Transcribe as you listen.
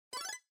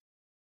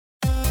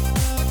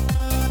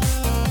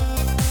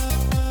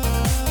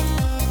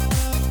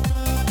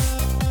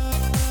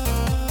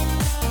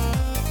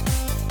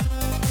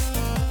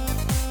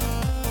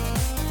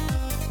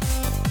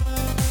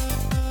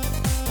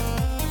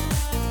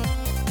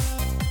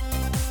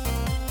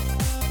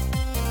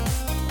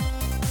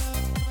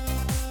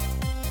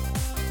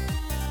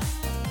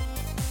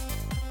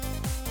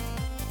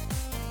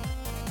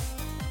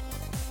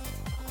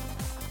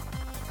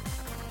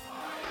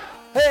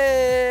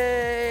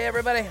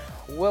everybody.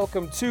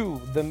 Welcome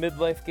to The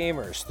Midlife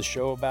Gamers, the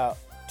show about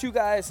two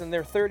guys in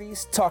their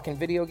 30s talking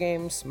video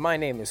games. My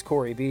name is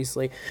Corey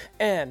Beasley,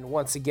 and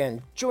once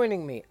again,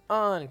 joining me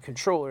on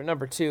controller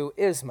number 2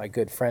 is my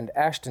good friend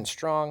Ashton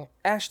Strong.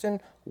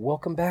 Ashton,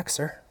 welcome back,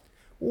 sir.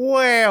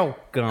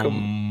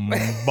 Welcome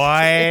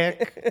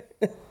back.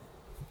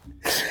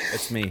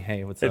 It's me.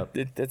 Hey, what's up?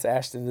 That's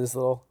Ashton, his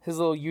little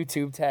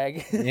YouTube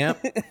tag.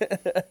 Yep.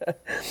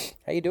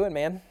 How you doing,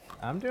 man?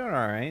 I'm doing all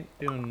right.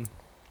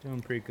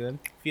 Doing pretty good.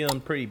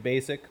 Feeling pretty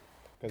basic.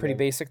 Pretty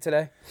basic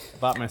today?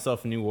 Bought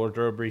myself a new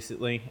wardrobe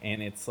recently,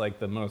 and it's like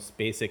the most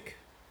basic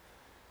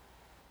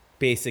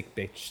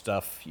bitch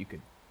stuff you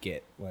could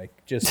get. Like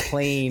just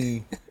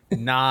plain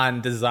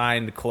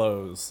non-designed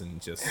clothes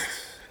and just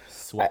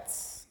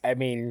sweats. I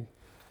mean,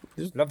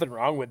 there's nothing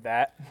wrong with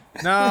that.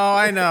 No,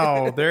 I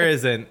know there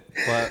isn't,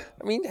 but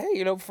I mean, hey,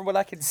 you know, from what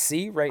I can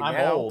see right I'm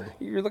now, old.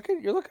 You're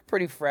looking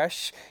pretty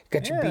fresh. You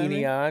got your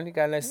beanie on. You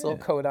got a nice little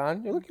coat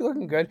on. You're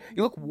looking good.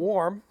 You look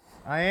warm.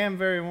 I am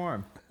very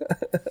warm.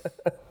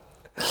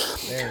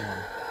 Very warm.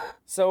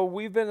 So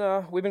we've been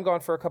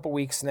gone for a couple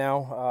weeks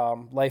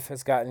now. Life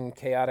has gotten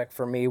chaotic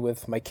for me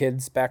with my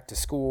kids back to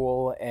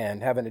school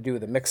and having to do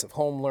with a mix of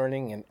home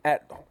learning and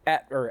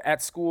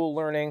at school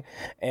learning.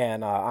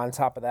 And on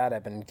top of that,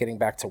 I've been getting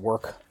back to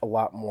work a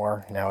lot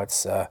more. Now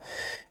it's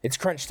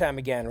crunch time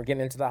again. We're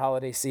getting into the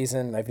holiday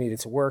season. I've needed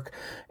to work,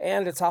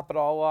 and to top it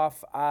all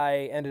off,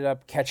 I ended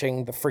up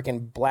catching the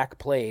freaking Black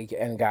Plague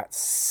and got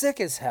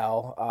sick as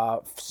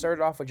hell.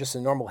 Started off with just a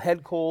normal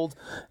head cold,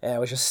 and it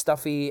was just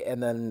stuffy,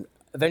 and then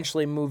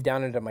eventually moved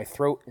down into my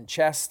throat and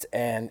chest,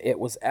 and it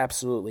was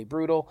absolutely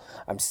brutal.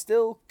 I'm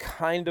still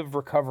kind of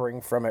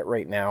recovering from it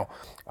right now,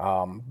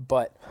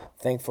 but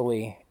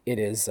thankfully it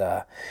is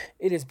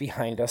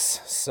behind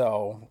us.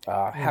 So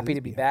happy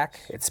to be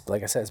back. It's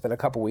like I said, it's been a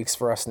couple weeks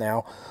for us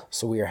now,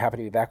 so we are happy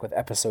to be back with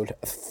episode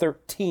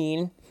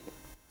 13.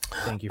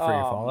 Thank you for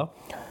your follow.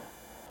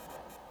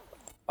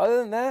 Other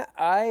than that,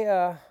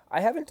 I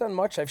haven't done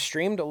much. I've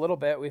streamed a little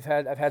bit.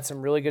 I've had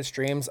some really good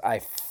streams.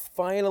 I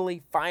finally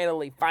beat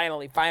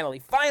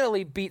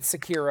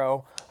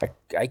Sekiro.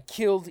 I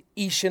killed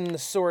Ishin the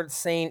Sword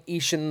Saint,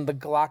 Ishin the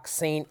Glock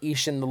Saint,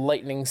 Ishin the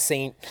Lightning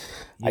Saint.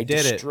 I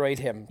destroyed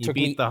him. You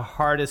beat the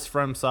hardest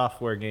From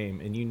Software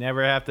game, and you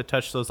never have to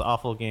touch those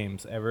awful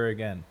games ever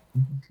again.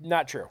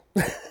 Not true.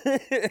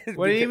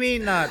 What do you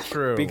mean not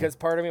true? Because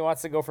part of me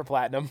wants to go for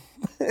platinum.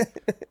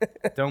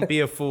 Don't be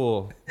a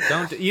fool.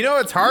 You know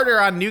it's harder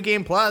on New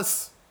Game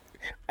Plus.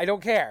 I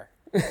don't care.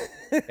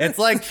 It's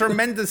like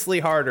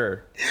tremendously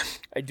harder.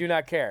 I do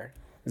not care.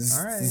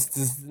 All right. This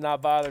does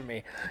not bother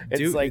me.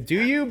 It's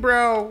do you,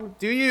 bro?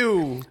 Do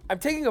you? I'm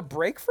taking a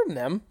break from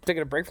them. I'm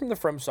taking a break from the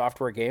From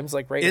Software games.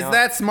 Like right now. Is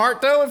that smart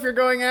though? If you're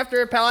going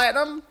after a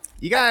platinum,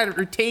 you gotta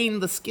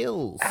retain the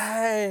skills.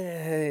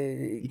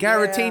 You gotta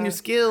retain your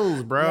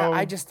skills, bro. Yeah,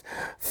 I just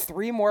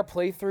 3 more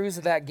playthroughs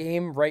of that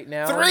game right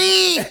now.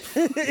 3?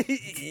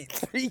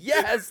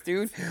 Yes,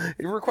 dude.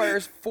 It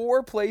requires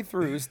 4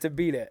 playthroughs to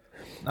beat it.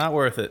 Not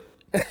worth it.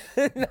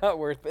 Not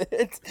worth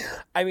it.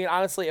 I mean,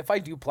 honestly, if I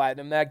do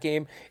platinum that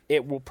game,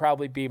 it will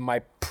probably be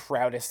my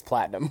proudest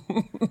platinum.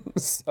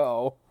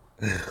 So,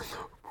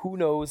 who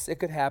knows? It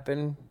could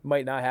happen.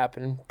 Might not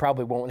happen.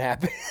 Probably won't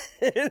happen.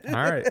 All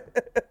right.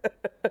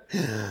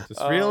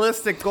 Just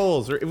realistic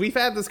goals. We've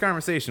had this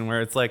conversation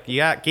where it's like you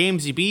got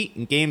games you beat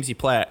and games you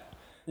plat.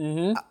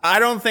 Mm-hmm. I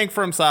don't think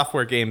From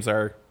Software games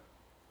are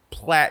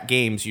plat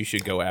games you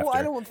should go after. Well,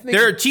 I don't think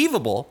they're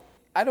achievable.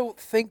 I don't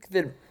think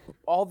that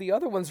all the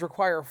other ones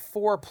require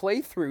 4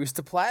 playthroughs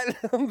to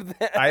platinum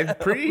them. I'm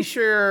pretty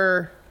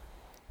sure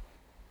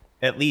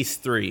at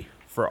least 3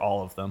 for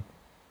all of them.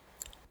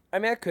 I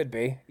mean, it could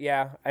be.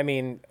 Yeah. I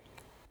mean,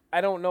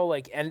 I don't know,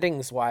 like,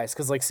 endings-wise,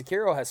 because, like,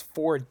 Sekiro has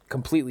 4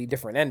 completely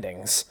different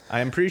endings.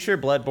 I'm pretty sure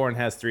Bloodborne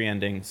has 3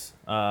 endings.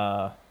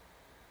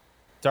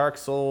 Dark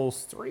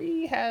Souls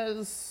 3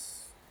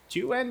 has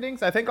 2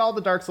 endings. I think all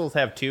the Dark Souls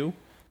have 2,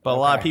 but a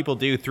lot of people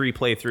do 3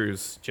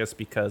 playthroughs just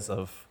because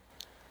of,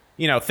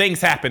 things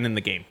happen in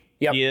the game.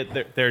 Yep. Yeah,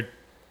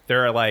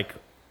 they're like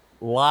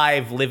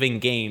live living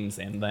games,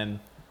 and then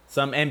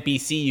some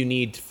NPC you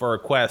need for a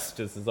quest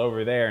just is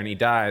over there and he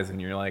dies,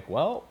 and you're like,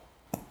 well,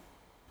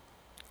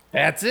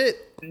 that's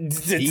it.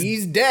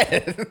 He's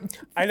dead.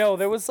 I know,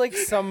 there was like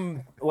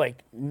some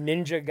like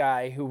ninja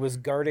guy who was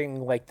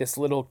guarding like this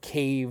little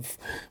cave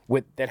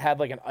that had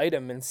like an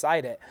item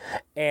inside it,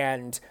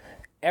 and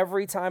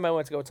every time I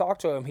went to go talk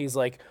to him, he's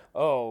like,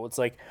 "Oh, it's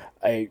like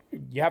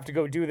you have to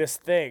go do this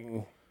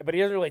thing." But he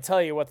doesn't really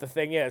tell you what the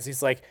thing is.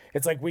 He's like,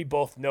 it's like we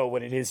both know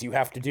what it is you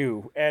have to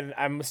do. And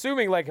I'm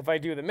assuming like if I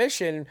do the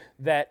mission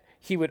that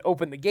he would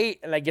open the gate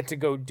and I get to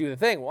go do the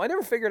thing. Well, I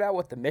never figured out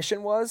what the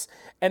mission was.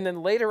 And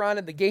then later on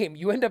in the game,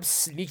 you end up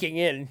sneaking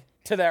in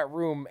to that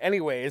room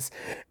anyways.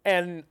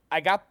 And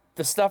I got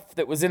the stuff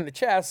that was in the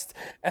chest,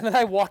 and then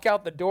I walk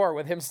out the door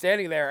with him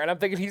standing there, and I'm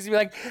thinking he's gonna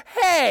be like,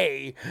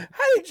 "Hey,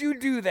 how did you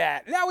do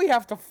that? Now we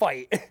have to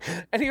fight."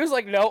 And he was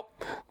like, "Nope,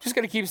 I'm just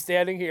gonna keep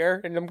standing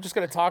here, and I'm just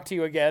gonna talk to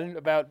you again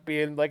about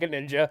being like a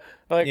ninja."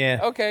 I'm like, Yeah.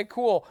 okay,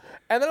 cool.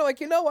 And then I'm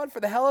like, you know what? For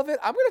the hell of it,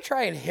 I'm gonna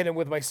try and hit him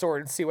with my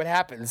sword and see what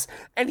happens.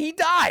 And he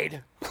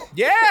died.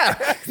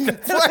 Yeah,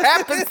 that's what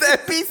happens to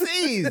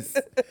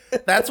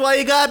NPCs. That's why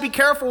you gotta be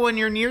careful when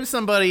you're near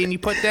somebody and you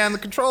put down the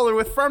controller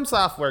with From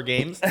Software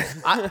games.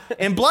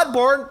 In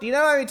Bloodborne, do you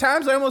know how many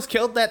times I almost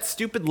killed that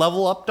stupid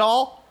level up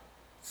doll?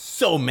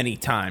 So many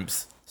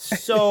times.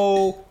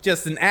 So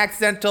just an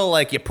accidental,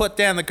 like you put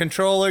down the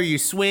controller, you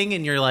swing,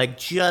 and you're like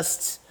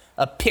just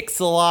a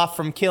pixel off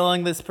from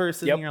killing this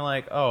person. Yep. And you're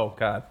like, oh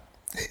god,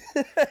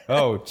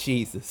 oh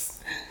Jesus.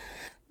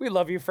 We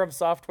love you, From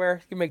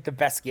Software. You make the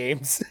best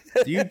games.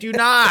 You do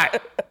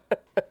not.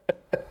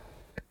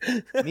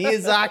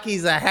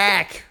 Miyazaki's a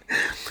hack.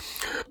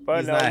 But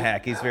He's not a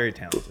hack. He's very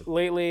talented.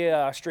 Lately,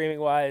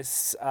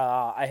 streaming-wise,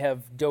 I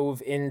have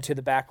dove into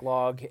the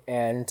backlog,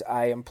 and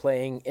I am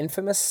playing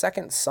Infamous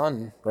Second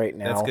Son right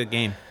now. That's a good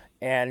game.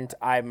 And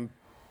I'm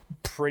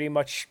pretty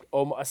much,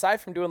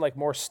 aside from doing like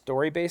more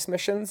story-based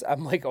missions,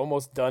 I'm like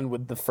almost done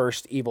with the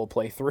first Evil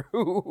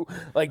playthrough.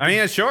 Like, I mean,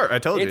 it's short. I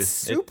told you. it's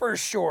super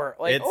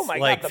short. Like, It's oh my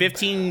like god,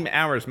 15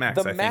 hours max,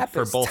 the I think, map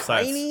for is both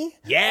tiny. sides.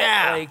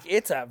 Yeah. Like,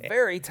 it's a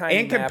very tiny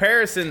In map.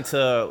 comparison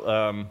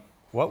to,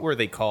 what were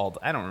they called?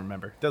 I don't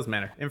remember. Doesn't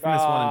matter.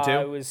 Infamous 1 and 2?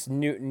 It was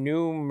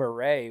New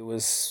Marais.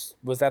 Was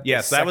that?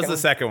 Yes, the that was the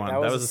second one. That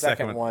was the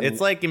second one.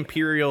 It's like not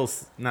Imperial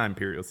City.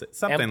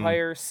 Something.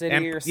 Empire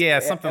City or yeah,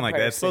 something like that.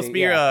 Empire It's supposed to City, be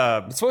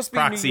yeah. It's supposed to be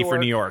proxy for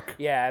New York.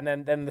 Yeah,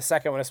 and then the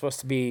second one is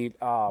supposed to be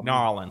New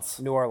Orleans.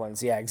 New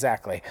Orleans. Yeah,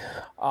 exactly.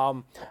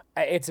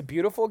 It's a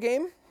beautiful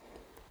game.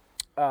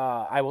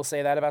 I will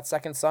say that about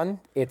Second Son.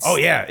 It's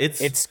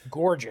it's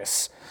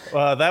gorgeous.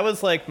 That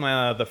was like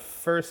the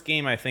first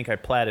game I think I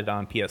platted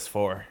on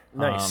PS4.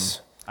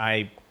 Nice.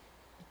 I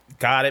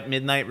got it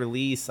midnight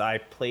release. I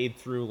played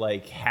through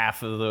like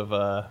half of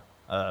the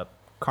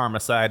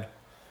Karmacide,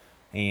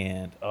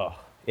 and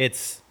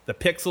it's the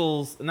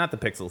pixels, not the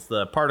pixels,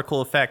 the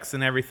particle effects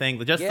and everything.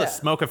 The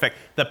smoke effect.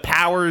 The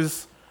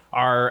powers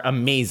are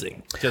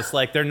amazing. Just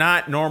like they're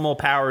not normal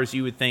powers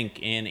you would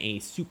think in a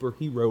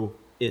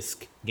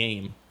superhero-esque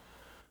game.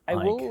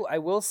 I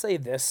will say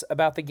this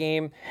about the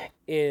game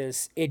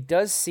is it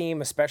does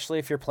seem, especially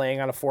if you're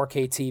playing on a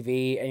 4K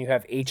TV and you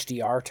have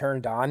HDR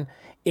turned on,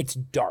 it's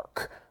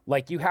dark.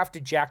 Like you have to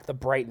jack the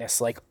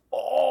brightness like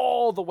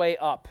all the way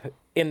up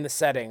in the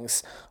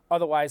settings.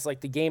 Otherwise,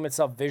 like the game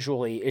itself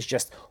visually is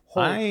just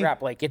holy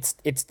crap. Like it's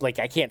like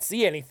I can't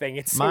see anything.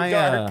 It's so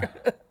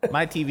dark.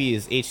 My TV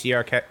is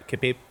HDR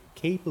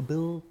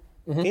capable.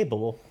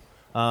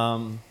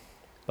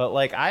 But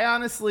like I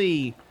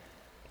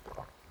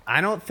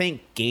don't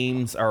think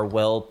games are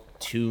well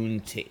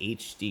tuned to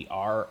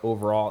HDR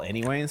overall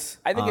anyways.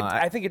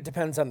 I think it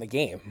depends on the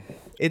game.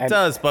 It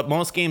does, but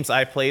most games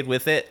I played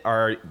with it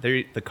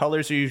the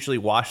colors are usually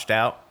washed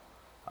out,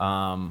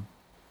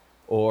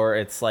 or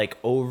it's like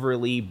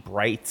overly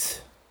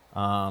bright.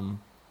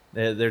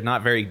 They're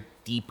not very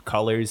deep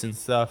colors and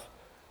stuff.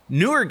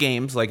 Newer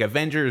games like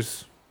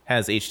Avengers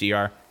has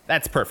HDR.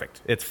 That's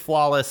perfect. It's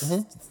flawless.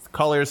 Mm-hmm.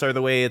 Colors are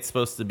the way it's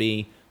supposed to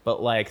be.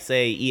 But like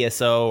say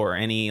ESO or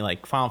any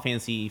like Final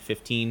Fantasy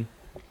 15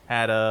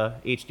 had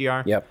a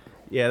HDR. Yep.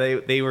 Yeah,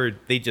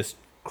 they just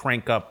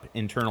crank up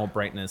internal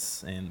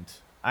brightness, and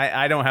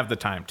I don't have the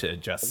time to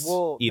adjust.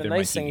 Well, either. The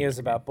nice thing is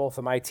about both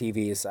of my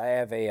TVs, I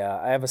have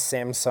a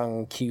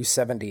Samsung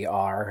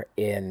Q70R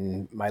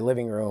in my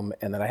living room,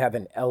 and then I have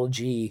an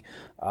LG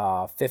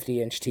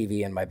 50-inch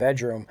TV in my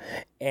bedroom,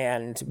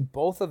 and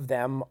both of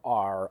them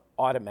are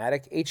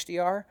automatic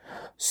HDR.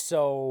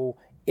 So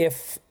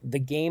if the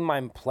game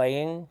I'm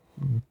playing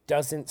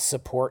doesn't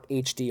support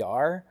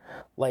HDR,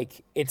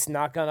 like it's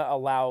not going to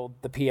allow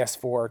the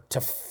PS4 to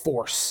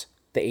force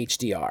the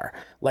HDR.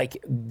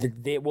 Like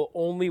they will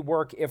only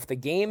work if the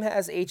game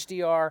has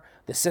HDR,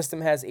 the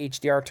system has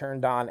HDR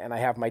turned on, and I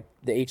have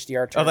the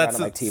HDR turned on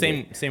my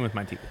TV. Same with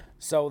my TV.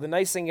 So the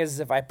nice thing is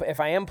if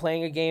I am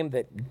playing a game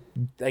that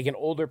like an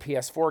older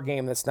PS4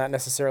 game that's not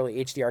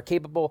necessarily HDR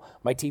capable,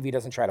 my TV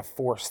doesn't try to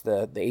force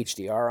the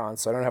HDR on,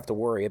 so I don't have to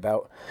worry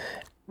about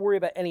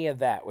any of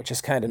that, which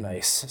is kind of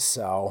nice.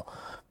 So,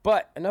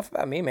 but enough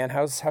about me, man.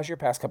 How's your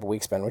past couple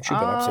weeks been? What you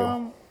been up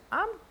to?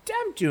 I'm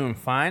doing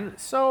fine.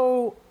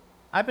 So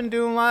I've been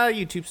doing a lot of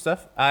YouTube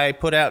stuff. I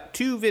put out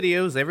 2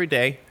 videos every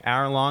day,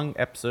 hour-long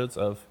episodes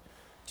of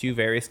 2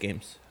 various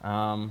games.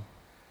 A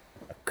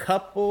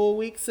couple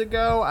weeks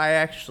ago, I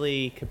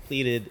actually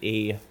completed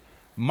a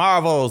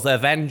Marvel's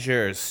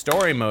Avengers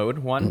story mode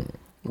one,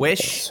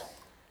 which,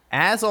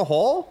 as a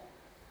whole,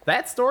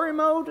 that story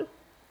mode,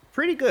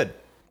 pretty good.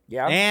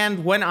 Yeah.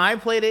 And when I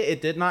played it,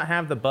 it did not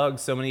have the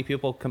bugs so many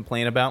people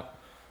complain about.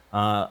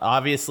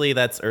 Obviously,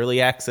 that's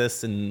early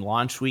access and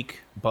launch week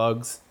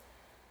bugs.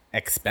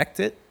 Expect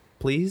it.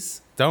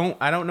 please.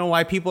 I don't know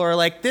why people are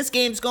like, this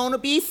game's going to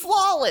be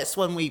flawless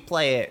when we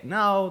play it.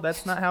 No,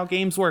 that's not how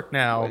games work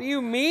now. What do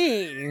you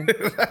mean?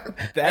 I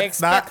That's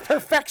expect not.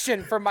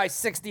 perfection for my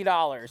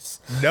 $60.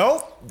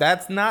 Nope.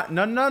 That's not.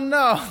 No.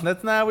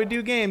 That's not how we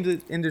do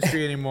games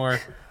industry anymore.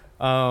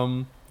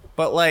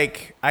 But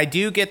like, I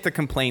do get the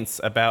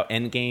complaints about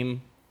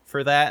Endgame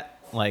for that.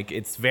 Like,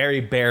 it's very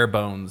bare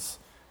bones.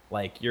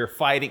 Like, you're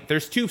fighting.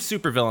 There's 2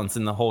 supervillains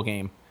in the whole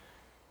game.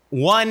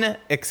 1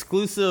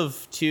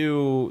 exclusive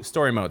to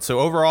story mode. So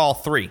overall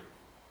 3.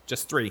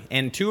 Just 3.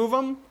 And 2 of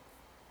them,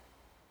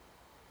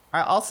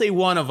 I'll say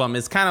 1 of them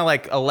is kind of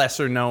like a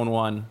lesser known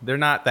one. They're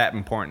not that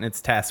important.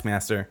 It's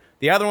Taskmaster.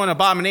 The other one,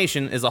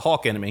 Abomination, is a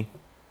Hulk enemy.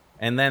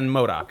 And then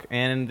MODOK.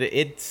 And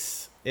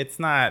it's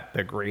not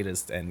the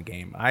greatest end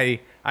game. I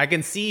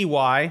can see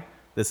why.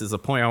 This is a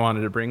point I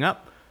wanted to bring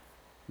up.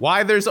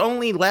 Why there's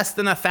only less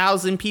than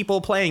 1,000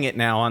 people playing it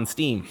now on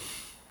Steam.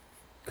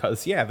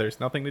 Because, yeah, there's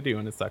nothing to do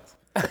and it sucks.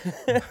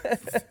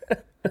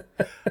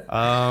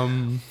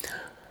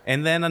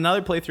 And then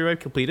another playthrough I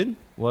completed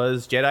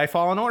was Jedi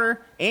Fallen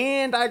Order,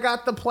 and I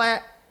got the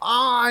plat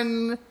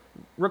on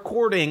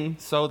recording.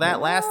 So that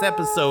last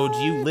episode,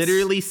 you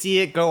literally see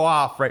it go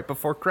off right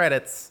before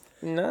credits.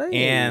 Nice.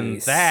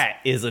 And that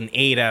is an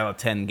 8 out of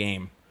 10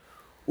 game.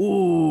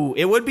 Ooh,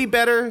 it would be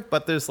better,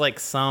 but there's like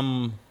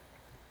some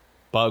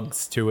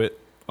bugs to it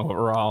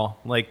overall.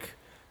 Like,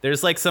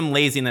 there's like some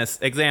laziness.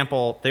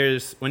 Example,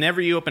 there's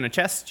whenever you open a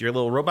chest, your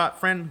little robot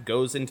friend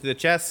goes into the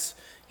chest,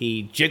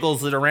 he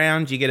jiggles it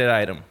around, you get an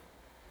item.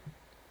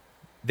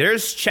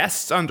 There's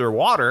chests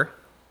underwater,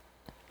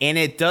 and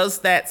it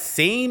does that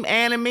same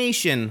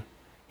animation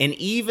and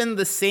even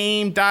the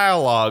same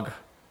dialogue,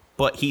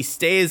 but he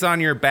stays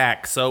on your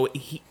back. So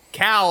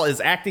Cal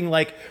is acting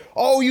like,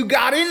 oh, you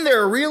got in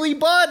there, really,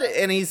 bud?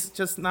 And he's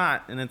just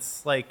not. And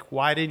it's like,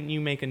 why didn't you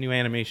make a new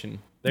animation?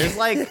 There's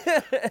like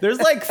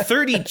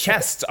 30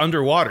 chests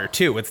underwater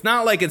too. It's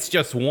not like it's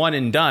just one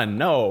and done.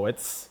 No,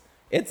 it's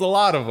a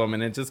lot of them,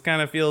 and it just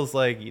kind of feels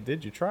like,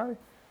 did you try?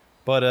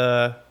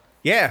 But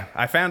yeah,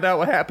 I found out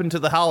what happened to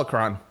the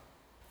holocron.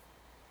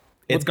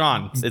 It's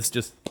gone. It's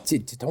just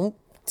don't.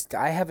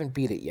 I haven't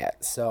beat it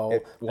yet,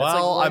 so.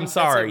 Well, I'm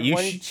sorry.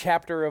 That's like one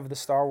chapter of the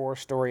Star Wars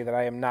story that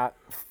I am not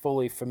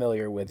fully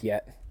familiar with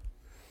yet.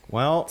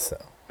 Well,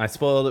 So. I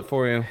spoiled it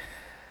for you.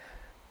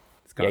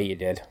 It's gone. Yeah, you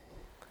did.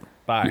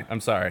 Bye. I'm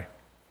sorry.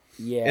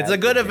 Yeah, It's a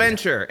good you did.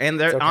 adventure, and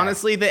okay.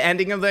 honestly, the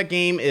ending of that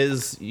game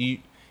is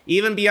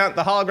even beyond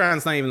the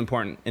hologram's not even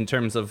important in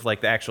terms of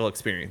like the actual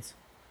experience.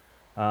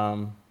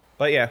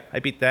 But yeah, I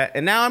beat that,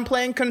 and now I'm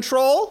playing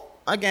Control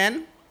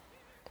again.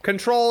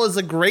 Control is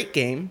a great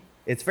game.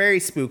 It's very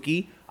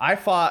spooky. I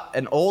fought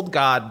an old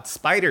god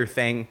spider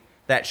thing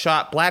that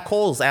shot black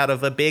holes out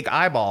of a big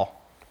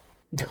eyeball.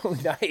 Oh,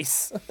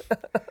 nice.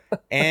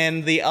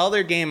 And the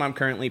other game I'm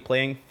currently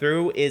playing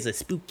through is a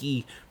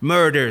spooky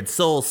Murdered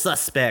Soul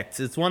Suspect.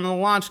 It's one of the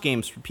launch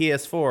games for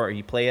PS4.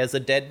 You play as a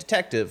dead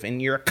detective,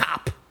 and you're a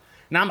cop.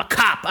 And I'm a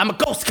cop. I'm a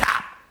ghost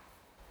cop.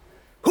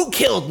 Who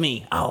killed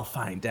me? I'll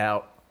find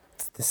out.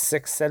 It's the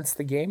Sixth Sense,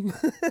 the game.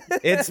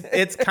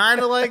 It's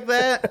kind of like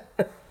that.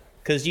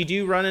 Because you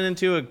do run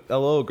into a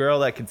little girl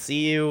that can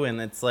see you, and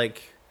it's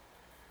like,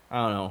 I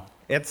don't know.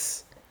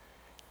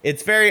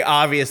 It's very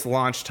obvious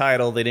launch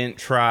title. They didn't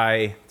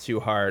try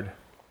too hard.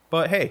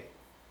 But hey,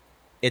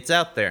 it's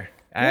out there.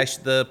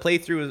 The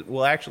playthrough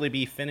will actually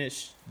be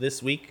finished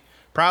this week.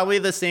 Probably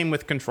the same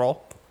with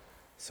Control.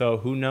 So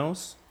who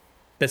knows?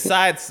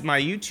 Besides my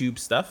YouTube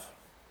stuff,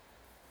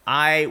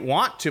 I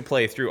want to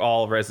play through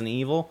all of Resident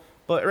Evil,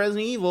 but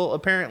Resident Evil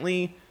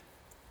apparently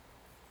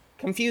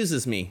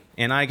confuses me,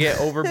 and I get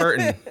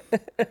overburdened.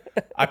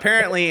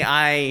 Apparently,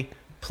 I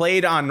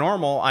played on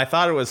normal. I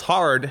thought it was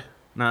hard,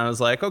 and I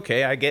was like,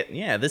 okay,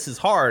 this is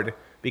hard,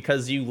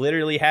 because you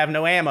literally have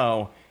no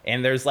ammo,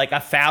 and there's like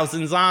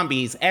 1,000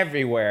 zombies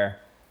everywhere.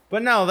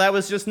 But no, that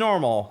was just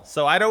normal.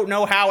 So I don't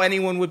know how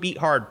anyone would beat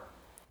hard.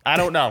 I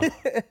don't know.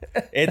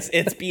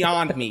 It's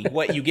beyond me.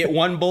 What, you get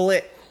one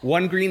bullet,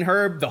 one green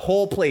herb, the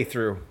whole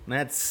playthrough.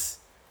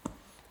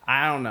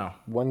 I don't know.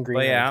 One green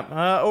But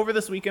yeah, over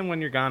this weekend when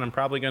you're gone, I'm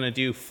probably going to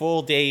do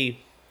full day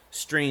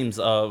streams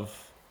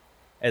of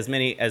as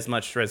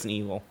much Resident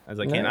Evil as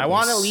I can. Nice. I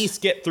want to at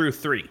least get through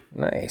 3.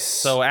 Nice.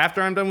 So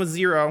after I'm done with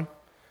 0,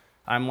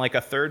 I'm like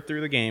a third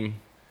through the game.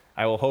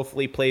 I will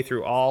hopefully play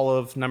through all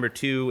of number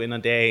 2 in a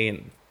day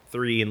and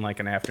 3 in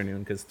like an afternoon,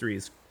 because 3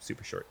 is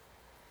super short.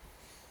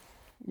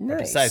 nice.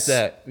 Besides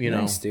that,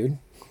 nice, dude.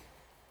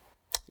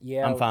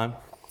 Yeah, I'm fine.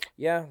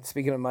 Yeah,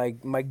 speaking of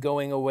my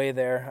going away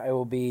there, I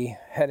will be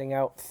heading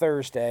out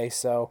Thursday.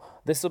 So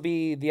this will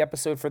be the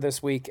episode for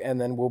this week, and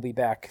then we'll be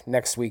back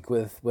next week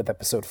with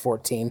episode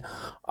 14.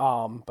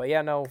 But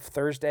yeah, no,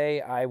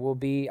 Thursday I'll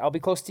be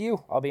close to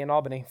you. I'll be in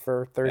Albany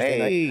for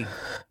Thursday night.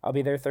 I'll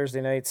be there Thursday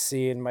night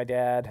seeing my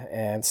dad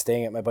and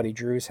staying at my buddy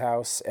Drew's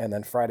house. And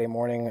then Friday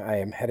morning I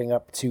am heading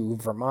up to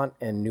Vermont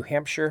and New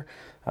Hampshire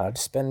to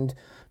spend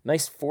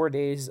nice 4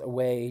 days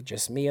away,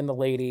 just me and the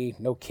lady,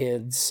 no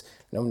kids,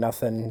 no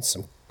nothing,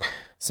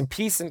 some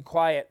peace and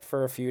quiet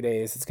for a few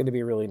days. It's going to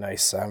be really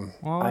nice. Well,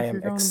 I if am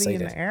you're going excited. to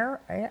be in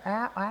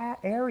the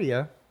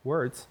area,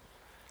 words.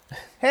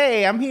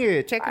 Hey, I'm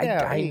here. Check it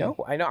out. I know.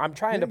 I'm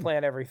trying to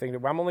plan everything.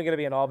 I'm only going to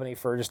be in Albany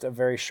for just a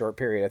very short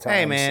period of time.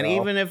 Hey, man, so.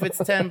 even if it's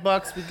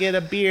 $10, we get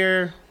a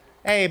beer.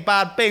 Hey,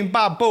 bob, bing,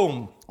 bob,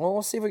 boom. Well,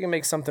 we'll see if we can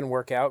make something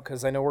work out,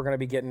 because I know we're going to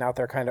be getting out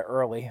there kind of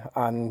early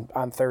on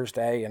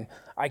Thursday, and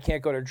I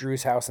can't go to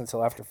Drew's house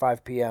until after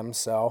 5 p.m.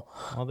 So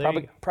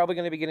probably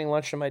going to be getting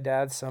lunch to my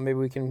dad's. So maybe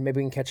we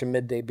can catch a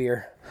midday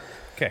beer.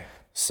 Okay.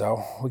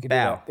 So we could do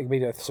that. It could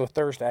be so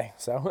Thursday.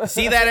 So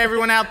see that,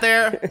 everyone out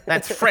there?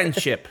 That's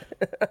friendship.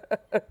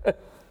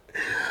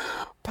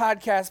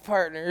 Podcast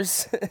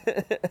partners.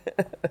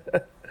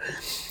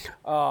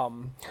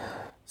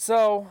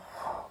 So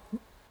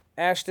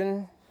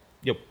Ashton.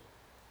 Yep.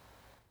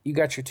 You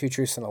got your 2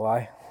 truths and a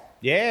lie.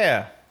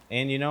 Yeah.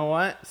 And you know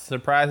what?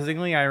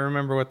 Surprisingly, I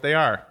remember what they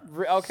are.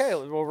 Okay,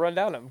 we'll run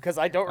down them, because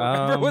I don't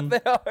remember what they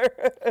are.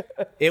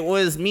 It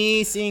was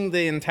me seeing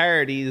the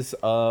entireties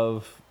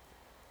of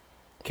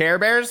Care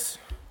Bears,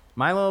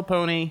 My Little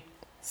Pony,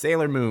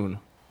 Sailor Moon.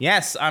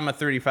 Yes, I'm a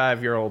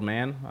 35-year-old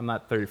man. I'm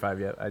not 35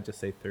 yet. I just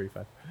say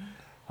 35.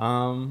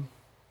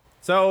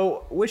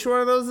 So which one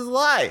of those is a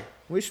lie?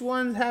 Which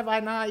ones have I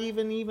not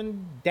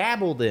even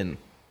dabbled in?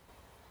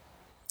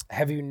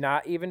 Have you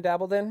not even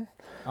dabbled in?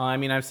 I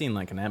mean, I've seen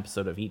like an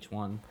episode of each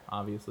one,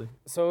 obviously.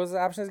 So what was the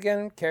options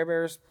again? Care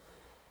Bears,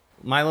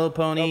 My Little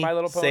Pony, My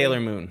Little Pony, Sailor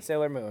Moon.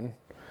 Sailor Moon.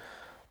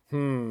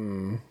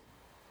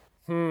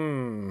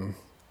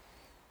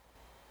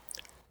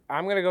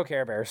 I'm gonna go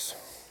Care Bears.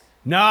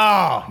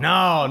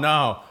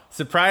 No.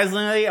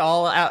 Surprisingly,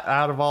 all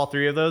out of all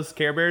 3 of those,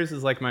 Care Bears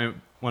is like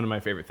one of my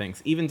favorite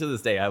things. Even to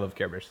this day, I love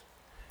Care Bears.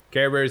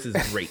 Care Bears is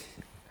great.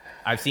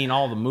 I've seen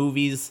all the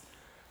movies,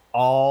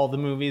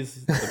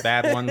 the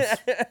bad ones.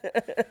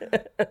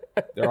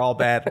 They're all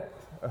bad.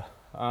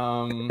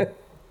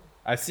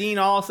 I've seen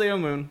all Sailor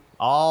Moon,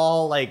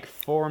 all like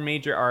 4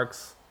 major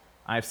arcs.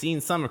 I've seen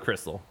some of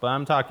Crystal, but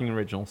I'm talking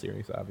original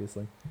series,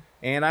 obviously.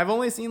 And I've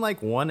only seen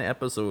like 1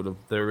 episode of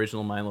the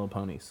original My Little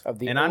Ponies.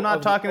 And I'm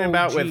not talking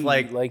about with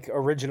like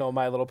original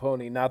My Little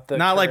Pony, not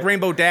like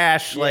Rainbow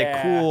Dash, Yeah.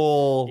 like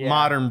cool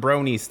modern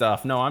brony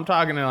stuff. No, I'm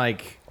talking to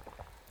like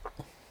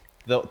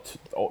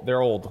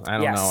they're old. I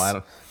don't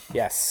know.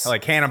 Yes.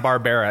 Like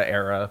Hanna-Barbera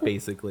era,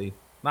 basically.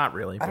 Not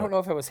really. I don't know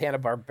if it was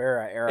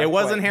Hanna-Barbera era. It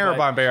wasn't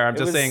Hanna-Barbera. I'm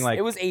just saying like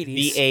it was 80s.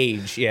 The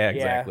age. Yeah,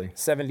 exactly.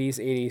 70s,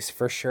 80s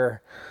for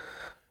sure.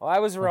 Well, I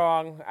was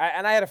wrong. I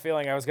had a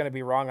feeling I was going to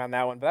be wrong on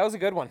that one, but that was a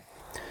good one.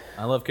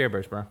 I love Care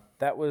Bears, bro.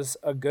 That was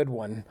a good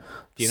one.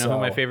 Do you know who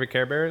my favorite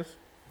Care Bear is?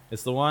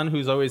 It's the one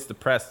who's always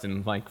depressed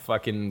and like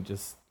fucking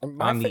just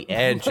on the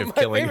edge of killing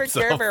himself. My favorite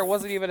Care Bear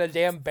wasn't even a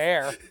damn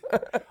bear.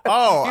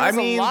 Oh, I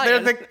mean,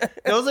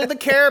 those are the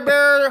Care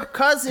Bear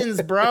cousins,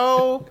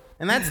 bro.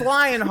 And that's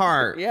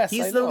Lionheart. Yes,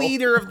 he's I the know.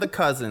 leader of the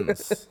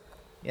cousins.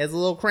 He has a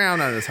little crown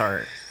on his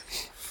heart.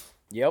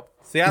 Yep.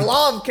 See, I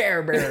love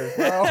Care Bears,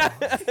 bro.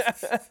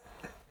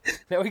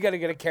 Now we got to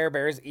get a Care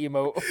Bears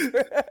emote.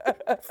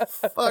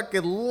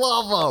 Fucking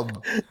love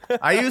them.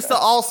 I used to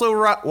also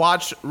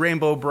watch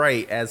Rainbow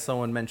Bright, as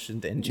someone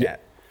mentioned in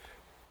chat.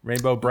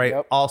 Rainbow Bright,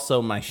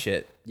 also my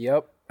shit.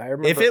 Yep. I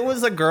remember. If it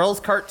was a girl's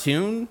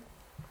cartoon,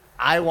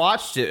 I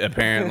watched it,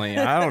 apparently.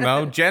 I don't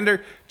know.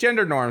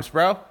 Gender norms,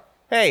 bro.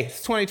 Hey, it's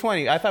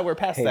 2020. I thought we were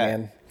past that.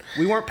 Man.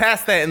 We weren't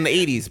past that in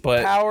the 80s,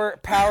 but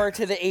Power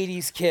to the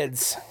 80s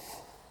kids.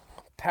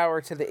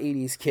 Power to the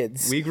 80s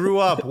kids. we grew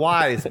up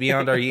wise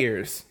beyond our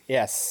years.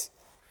 Yes.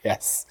 I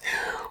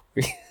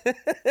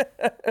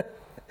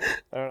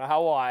don't know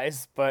how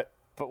wise, but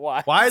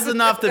wise. Wise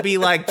enough to be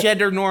like,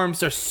 gender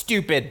norms are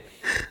stupid.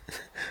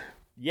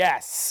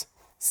 Yes.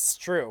 It's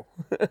true.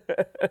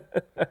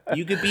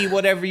 You could be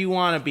whatever you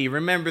want to be.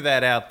 Remember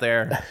that out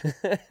there.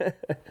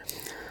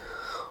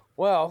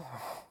 Well,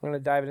 I'm going to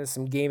dive into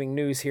some gaming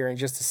news here in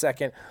just a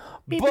second.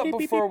 But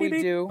before we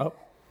do,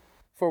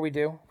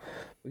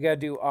 we got to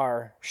do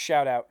our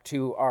shout out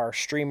to our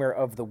streamer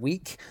of the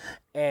week.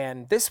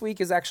 And this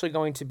week is actually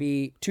going to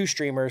be 2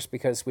 streamers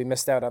because we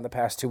missed out on the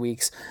past 2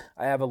 weeks.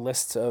 I have a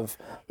list of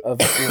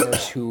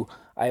streamers who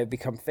I have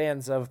become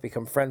fans of,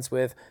 become friends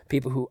with,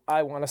 people who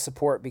I want to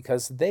support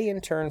because they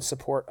in turn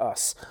support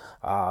us.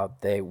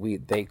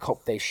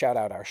 They shout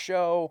out our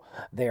show.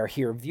 They are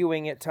here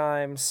viewing at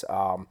times.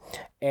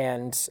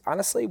 And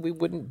honestly, we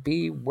wouldn't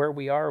be where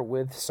we are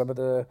with some of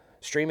the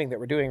streaming that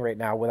we're doing right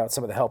now without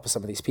some of the help of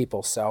some of these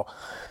people. So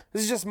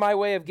this is just my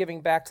way of giving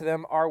back to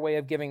them, our way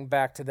of giving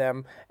back to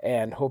them,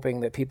 and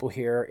hoping that people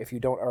here, if you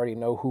don't already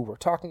know who we're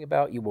talking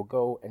about, you will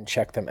go and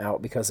check them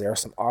out because they are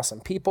some awesome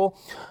people.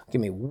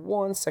 Give me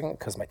 1 second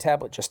because my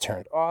tablet just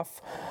turned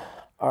off.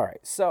 All right,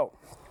 so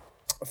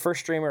first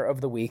streamer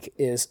of the week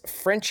is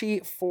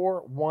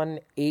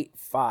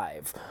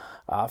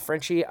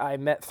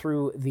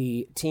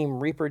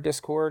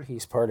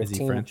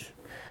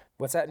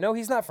What's that? No,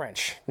 he's not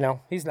French.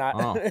 No, he's not.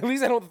 Oh. At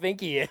least I don't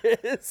think he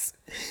is.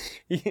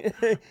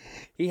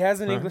 He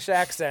has an English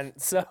accent,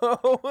 so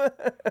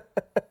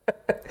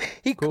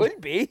he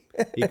could be.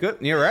 He could.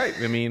 You're right.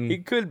 I mean, He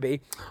could be.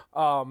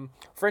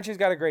 Frenchie's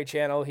got a great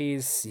channel.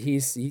 He's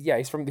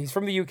from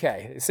the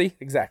UK. See,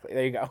 exactly.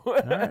 There you go.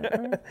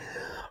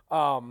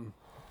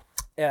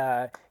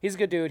 He's a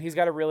good dude. He's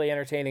got a really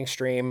entertaining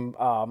stream.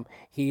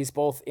 He's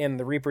both in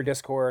the Reaper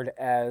Discord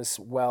as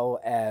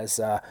well as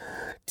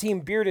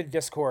Team Bearded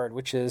Discord,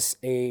 which is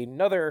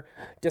another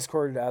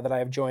Discord that I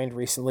have joined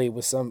recently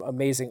with some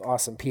amazing,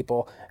 awesome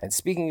people. And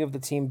speaking of the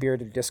Team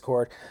Bearded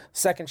Discord,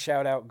 second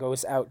shout out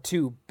goes out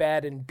to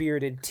Bad and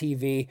Bearded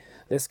TV.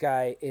 This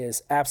guy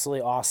is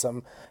absolutely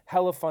awesome.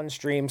 Hella fun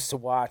streams to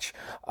watch.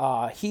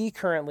 He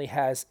currently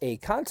has a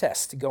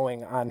contest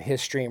going on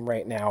his stream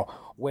right now,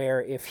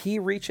 where if he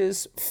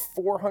reaches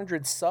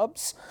 400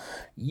 subs,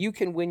 you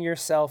can win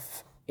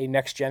yourself a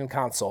next-gen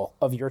console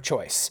of your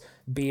choice,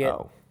 be it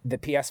the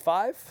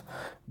PS5,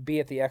 be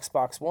it the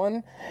Xbox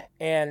One,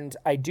 and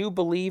I do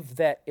believe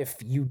that if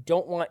you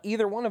don't want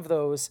either one of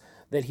those,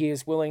 that he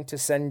is willing to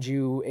send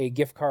you a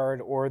gift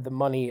card or the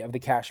money of the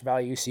cash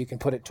value so you can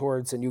put it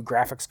towards a new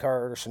graphics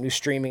card or some new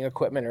streaming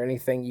equipment or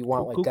anything you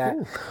want that.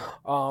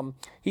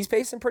 He's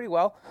pacing pretty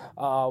well.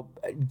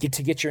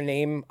 To get your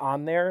name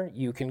on there,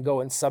 you can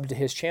go and sub to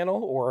his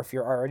channel, or if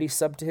you're already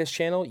subbed to his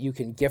channel, you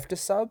can gift a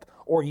sub,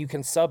 or you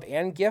can sub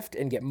and gift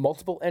and get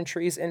multiple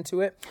entries into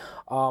it.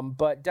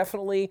 But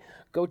definitely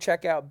go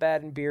check out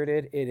Bad and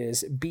Bearded. It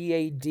is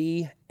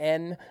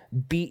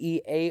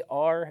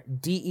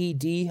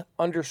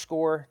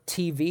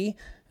BADNBEARDED_TV,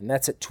 and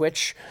that's at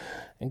Twitch.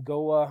 And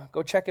go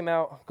check him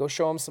out. Go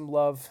show him some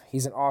love.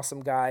 He's an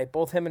awesome guy.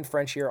 Both him and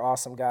Frenchie are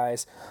awesome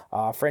guys.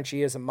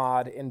 Frenchie is a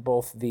mod in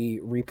both the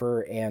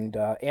Reaper and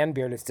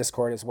Bearded's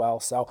Discord as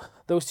well. So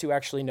those two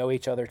actually know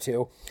each other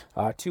too.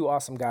 Two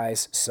awesome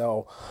guys.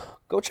 So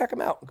go check him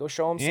out. Go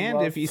show him some love.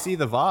 And if you see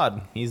the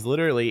VOD, he's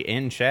literally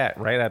in chat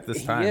right at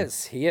this time. He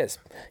is.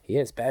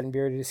 Bad and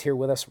Bearded is here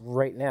with us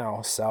right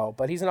now. So,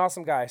 but he's an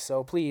awesome guy.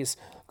 So please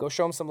go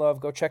show him some love.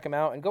 Go check him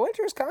out and go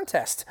enter his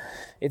contest.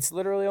 It's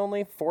literally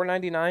only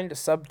 $4.99 to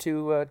sub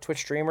to a Twitch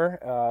streamer.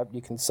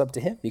 You can sub to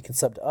him. You can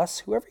sub to us.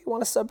 Whoever you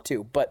want to sub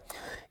to. But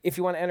if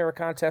you want to enter a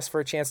contest for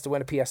a chance to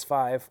win a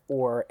PS5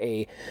 or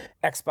a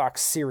Xbox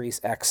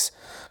Series X,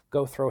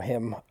 go throw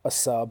him a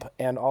sub.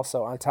 And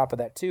also on top of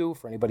that too,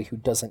 for anybody who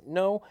doesn't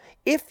know,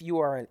 if you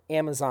are an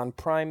Amazon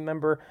Prime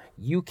member,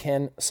 you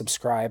can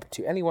subscribe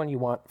to anyone you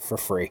want for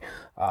free,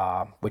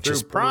 which Through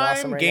is pretty Prime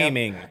awesome right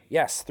Gaming. now.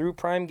 Yes, through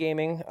Prime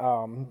Gaming.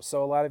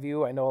 So I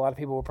know a lot of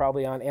people were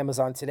probably on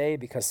Amazon today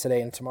because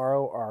today and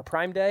tomorrow are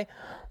Prime Day.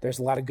 There's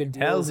a lot of good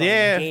deals Hells on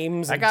yeah.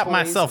 games. I and got toys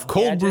myself and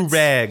cold brew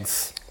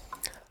gadgets. bags.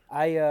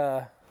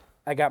 I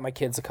got my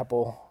kids a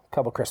couple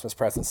Christmas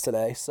presents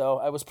today, so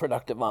I was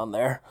productive on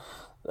there.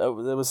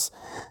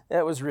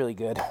 That was really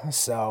good.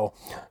 So,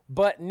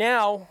 but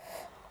now,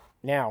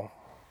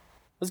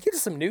 let's get to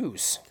some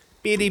news.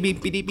 News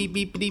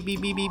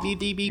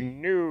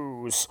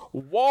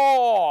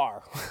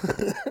war.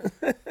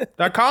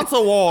 The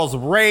console wars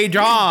rage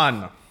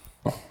on.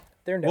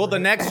 They're never Will the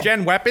next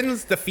gen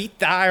weapons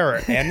defeat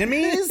our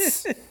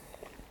enemies?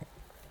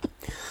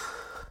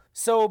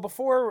 So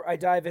before I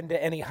dive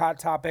into any hot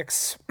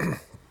topics,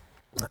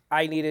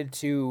 I need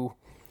to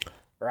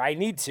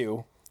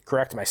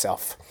correct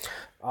myself.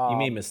 You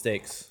made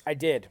mistakes. I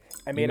did.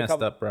 I made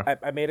messed up, bro.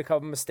 I made a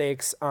couple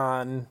mistakes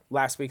on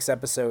last week's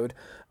episode,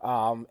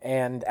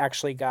 and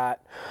actually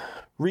got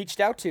reached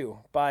out to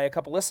by a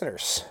couple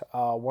listeners.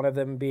 One of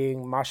them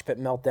being Mosh Pit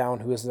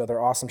Meltdown, who is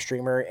another awesome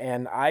streamer,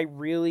 and I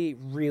really,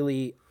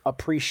 really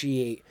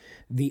appreciate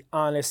the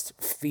honest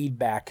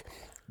feedback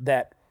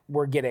that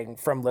we're getting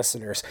from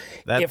listeners.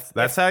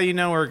 That's how you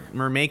know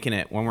we're making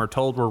it, when we're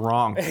told we're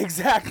wrong.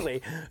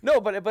 Exactly. No,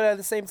 but at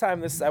the same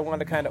time, I wanted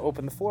to kind of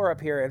open the floor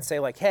up here and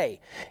say, like, hey,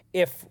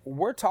 if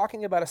we're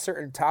talking about a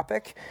certain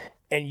topic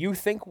and you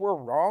think we're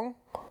wrong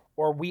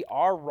or we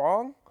are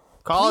wrong,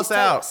 Call us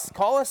out.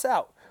 Call us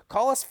out.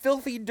 Call us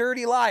filthy,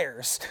 dirty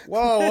liars.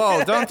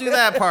 Whoa, don't do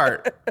that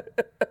part.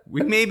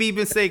 We may be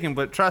mistaken,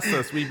 but trust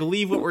us, we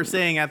believe what we're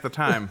saying at the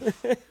time.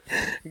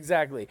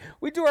 Exactly.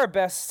 We do our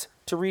best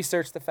to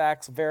research the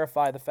facts,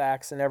 verify the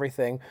facts and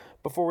everything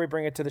before we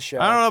bring it to the show.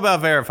 I don't know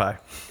about verify.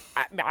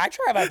 I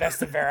try my best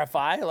to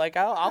verify. Like,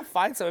 I'll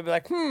find something and be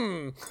like,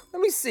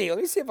 let me see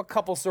if a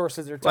couple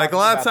sources are talking Like a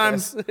lot of about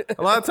times, this.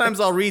 a lot of times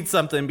I'll read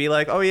something and be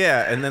like, oh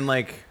yeah, and then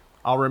like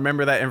I'll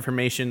remember that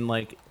information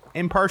like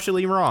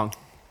impartially wrong,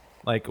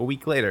 like a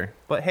week later.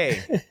 But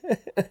hey,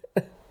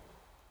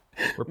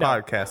 we're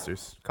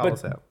podcasters. Call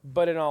us out.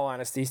 But in all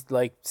honesty,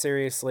 like,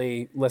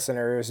 seriously,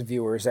 listeners,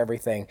 viewers,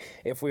 everything,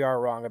 if we are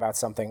wrong about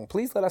something,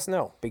 please let us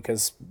know,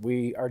 because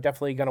we are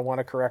definitely going to want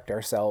to correct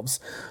ourselves.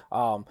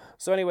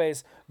 So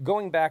anyways,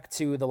 going back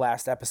to the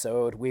last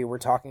episode, we were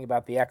talking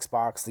about the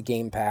Xbox, the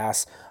Game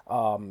Pass,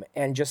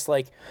 and just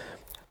like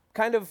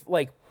kind of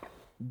like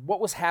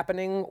what was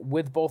happening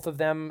with both of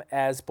them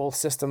as both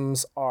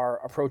systems are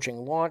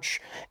approaching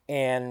launch,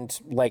 and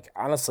like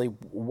honestly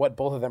what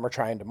both of them are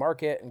trying to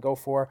market and go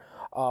for.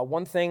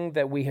 One thing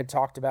that we had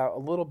talked about a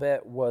little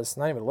bit was,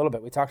 not even a little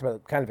bit, we talked about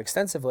it kind of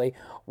extensively,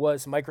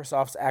 was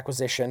Microsoft's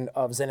acquisition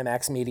of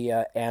ZeniMax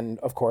Media, and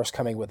of course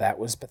coming with that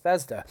was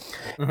Bethesda.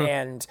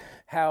 And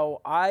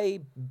how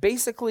I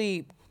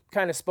basically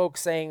kind of spoke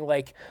saying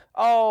like,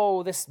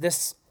 oh,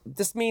 this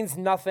means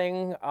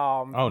nothing.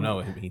 Oh no,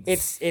 it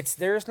means it's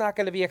there's not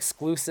going to be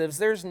exclusives.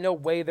 There's no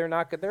way they're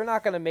not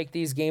going to make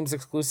these games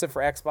exclusive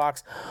for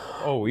Xbox.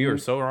 Oh, you were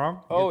so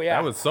wrong. Oh yeah,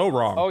 that was so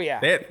wrong. Oh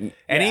yeah.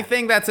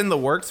 Anything that's in the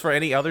works for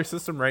any other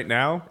system right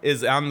now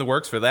is on the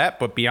works for that.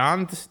 But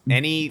beyond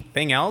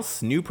anything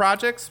else, new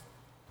projects,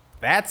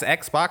 that's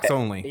Xbox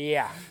only.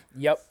 Yeah.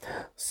 Yep.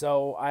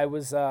 So I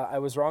was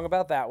wrong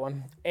about that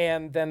one.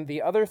 And then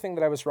the other thing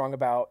that I was wrong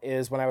about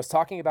is when I was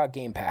talking about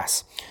Game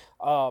Pass.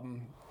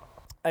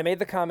 I made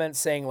the comment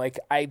saying, like,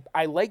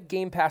 I like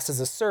Game Pass as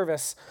a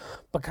service,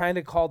 but kind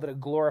of called it a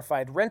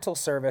glorified rental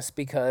service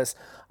because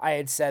I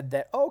had said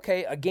that,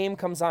 okay, a game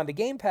comes onto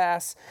Game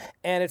Pass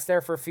and it's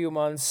there for a few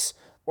months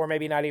or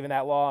maybe not even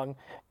that long,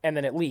 and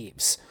then it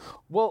leaves.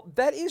 Well,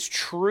 that is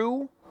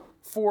true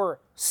for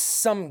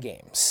some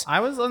games. I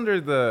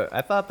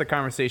thought the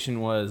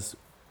conversation was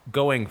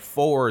going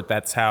forward.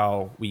 That's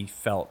how we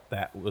felt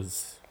that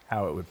was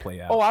how it would play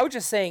out. Oh, I was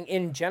just saying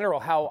in general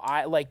how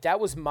I like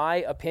that was my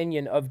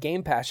opinion of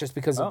Game Pass just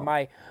because of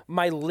my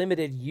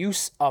limited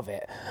use of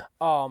it.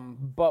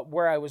 But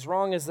where I was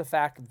wrong is the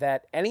fact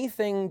that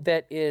anything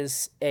that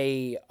is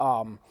a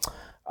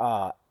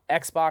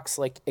Xbox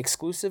like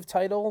exclusive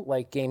title,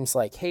 like games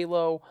like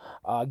Halo,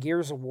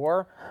 Gears of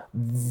War,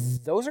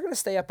 those are going to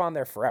stay up on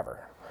there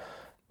forever.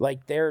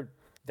 Like they're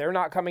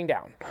not coming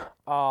down.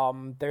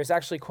 There's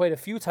actually quite a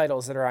few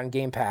titles that are on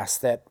Game Pass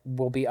that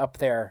will be up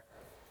there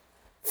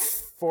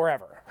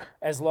forever,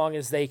 as long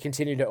as they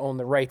continue to own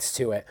the rights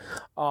to it.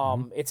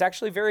 It's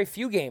actually very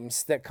few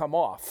games that come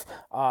off.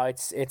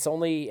 It's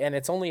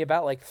only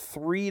about like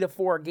 3 to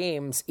 4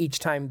 games each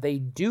time they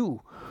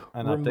do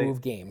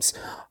remove games.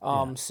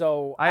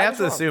 So I have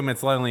to assume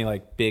it's only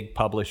like big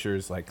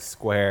publishers like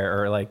Square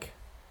or like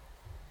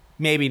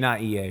maybe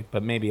not EA,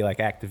 but maybe like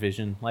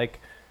Activision. Like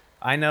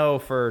I know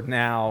for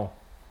now,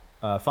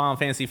 Final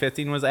Fantasy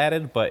 15 was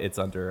added, but it's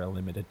under a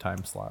limited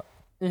time slot.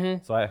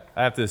 So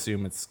I have to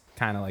assume it's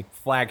kind of like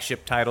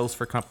flagship titles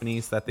for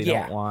companies that they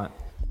don't want.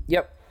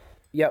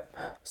 Yep.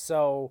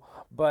 So,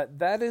 but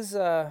that is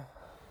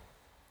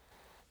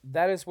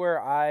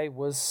where I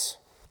was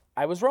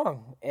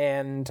wrong,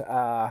 and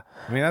I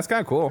mean that's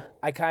kind of cool.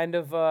 I kind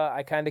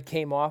of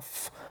came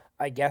off,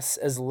 I guess,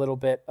 as a little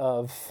bit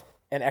of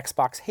an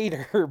Xbox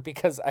hater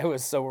because I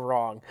was so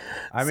wrong.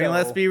 I mean,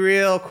 let's be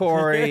real,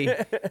 Corey.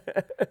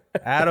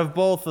 Out of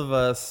both of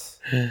us,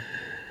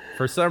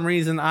 for some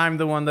reason, I'm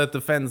the one that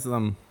defends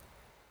them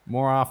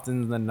more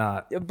often than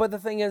not. But the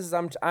thing is,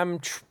 I'm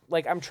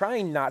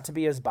trying not to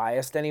be as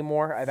biased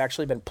anymore. I've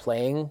actually been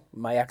playing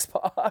my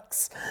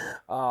Xbox.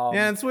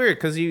 Yeah, it's weird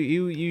because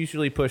you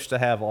usually push to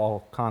have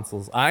all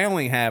consoles. I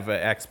only have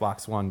an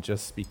Xbox One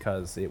just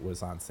because it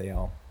was on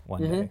sale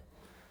one day.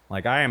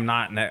 Like I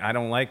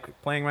don't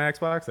like playing my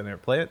Xbox. I never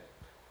play it.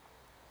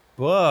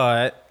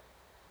 But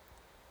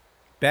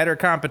better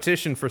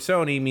competition for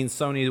Sony means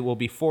Sony will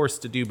be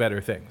forced to do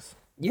better things.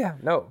 Yeah,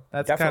 no,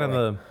 that's definitely.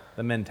 kind of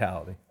the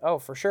mentality. Oh,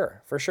 for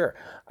sure.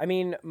 I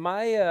mean,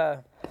 my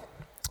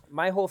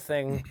whole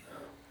thing,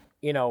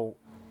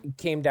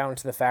 came down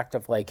to the fact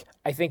of like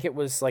I think it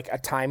was like a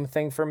time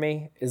thing for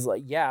me. Is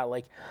like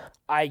like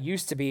I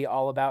used to be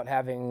all about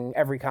having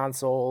every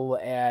console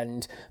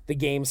and the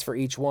games for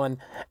each one,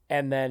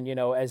 and then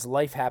as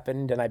life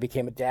happened and I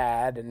became a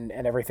dad and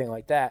everything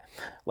like that,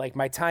 like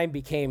my time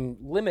became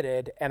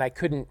limited and I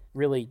couldn't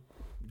really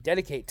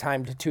dedicate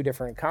time to 2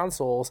 different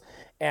consoles,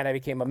 and I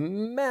became a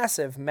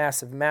massive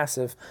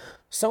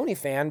Sony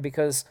fan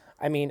because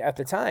I mean at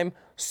the time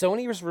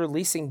Sony was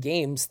releasing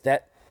games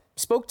that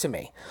spoke to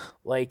me.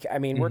 Like I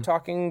mean we're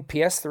talking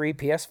PS3,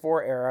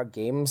 PS4 era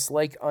games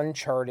like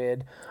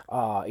Uncharted,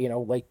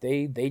 like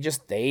they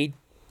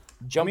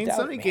jumped out.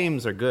 Sony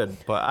games are good,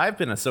 but I've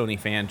been a Sony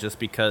fan just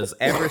because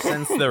ever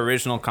since the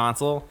original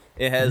console,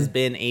 it has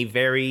been a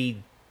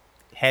very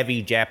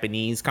heavy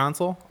Japanese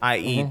console,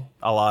 i.e.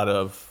 a lot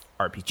of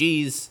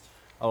RPGs,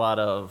 a lot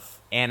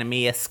of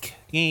anime-esque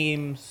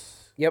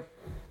games.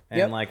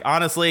 And like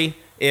honestly,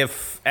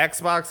 if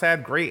Xbox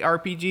had great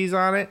RPGs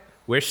on it,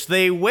 which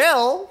they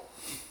will,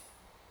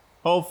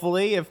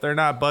 hopefully, if they're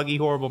not buggy,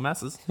 horrible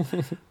messes,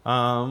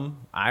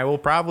 I will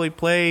probably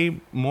play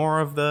more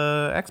of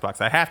the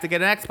Xbox. I have to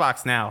get an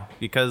Xbox now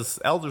because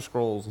Elder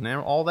Scrolls and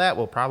all that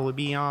will probably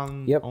be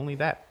on only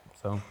that.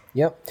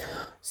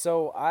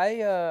 So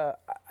I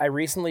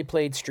recently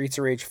played Streets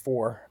of Rage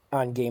 4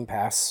 on Game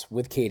Pass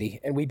with Katie,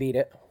 and we beat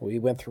it. We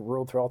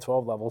rolled through all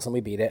 12 levels, and we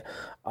beat it.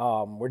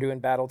 We're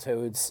doing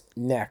Battletoads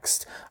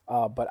next,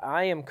 but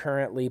I am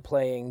currently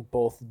playing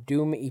both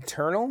Doom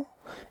Eternal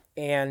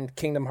and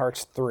Kingdom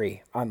Hearts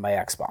 3 on my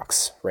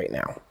Xbox right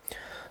now.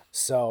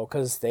 So,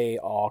 because they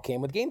all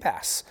came with Game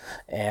Pass,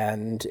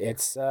 and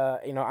it's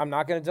I'm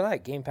not going to deny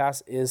it. Game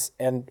Pass is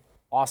an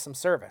awesome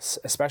service,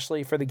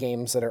 especially for the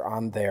games that are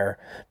on there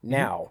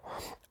now.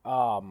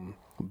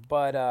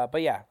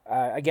 But yeah,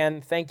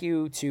 again, thank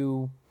you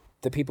to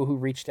the people who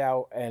reached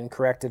out and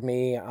corrected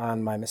me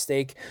on my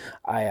mistake.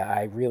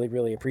 I really,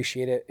 really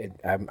appreciate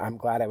it. I'm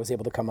glad I was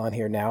able to come on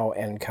here now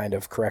and kind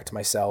of correct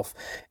myself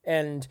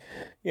and,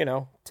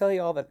 tell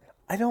you all that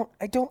I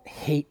don't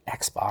hate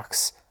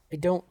Xbox. I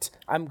don't.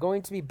 I'm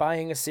going to be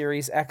buying a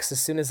Series X as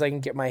soon as I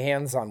can get my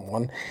hands on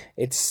one.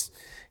 It's,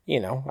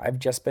 I've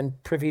just been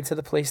privy to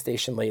the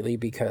PlayStation lately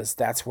because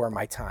that's where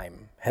my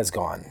time has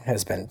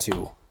been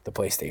to the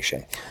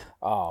PlayStation.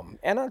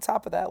 And on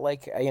top of that,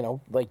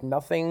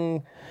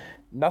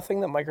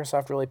 nothing that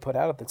Microsoft really put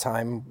out at the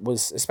time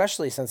was,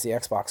 especially since the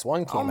Xbox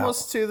One came out.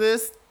 Almost to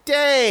this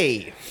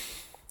day.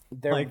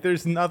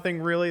 There's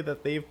nothing really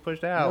that they've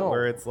pushed out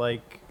where it's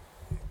like,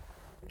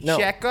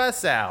 check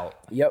us out.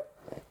 Yep.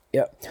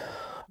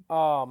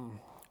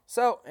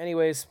 So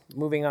anyways,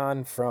 moving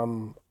on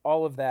from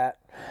all of that,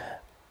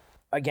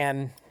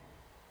 again,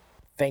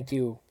 thank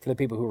you for the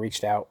people who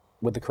reached out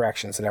with the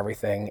corrections and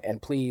everything.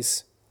 And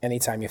please,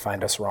 anytime you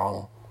find us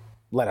wrong,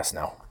 let us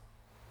know.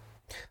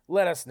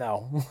 Let us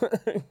know,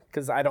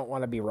 because I don't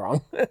want to be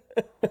wrong.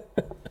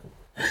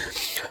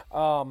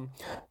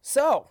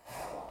 So,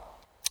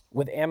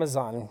 with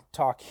Amazon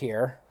talk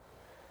here,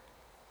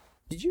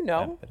 did you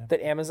know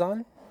that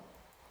Amazon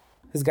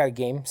has got a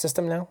game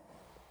system now?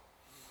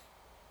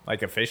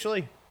 Like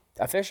officially?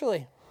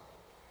 Officially.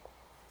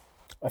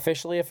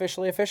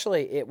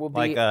 It will be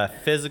like a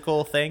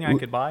physical thing I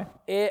could buy?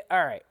 All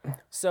right.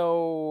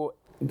 So,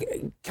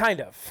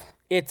 kind of.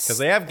 It's because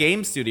they have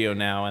Game Studio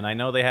now, and I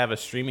know they have a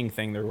streaming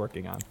thing they're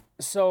working on.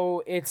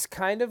 So it's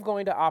kind of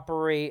going to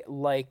operate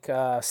like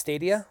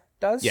Stadia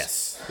does.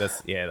 Yes,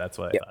 that's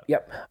what I thought.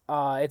 Yep.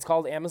 It's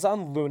called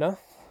Amazon Luna,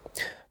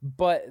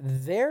 but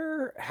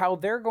how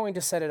they're going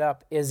to set it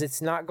up is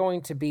it's not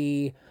going to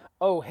be,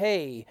 oh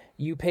hey,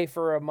 you pay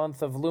for a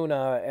month of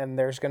Luna and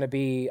there's going to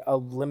be a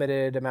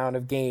limited amount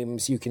of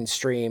games you can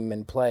stream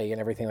and play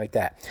and everything like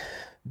that.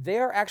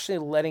 They're actually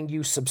letting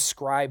you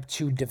subscribe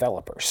to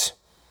developers.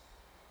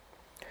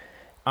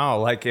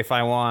 Oh, like if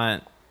I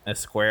want a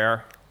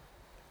Square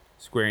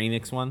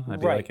Enix one,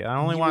 I'd be like, I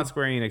only want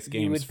Square Enix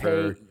games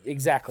for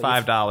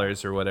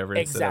 $5 or whatever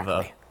instead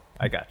of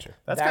I got you.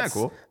 That's kind of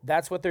cool.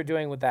 That's what they're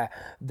doing with that.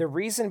 The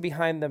reason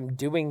behind them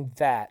doing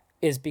that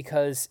is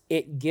because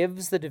it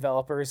gives the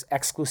developers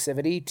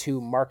exclusivity to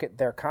market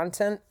their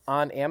content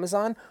on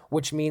Amazon,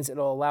 which means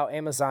it'll allow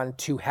Amazon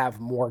to have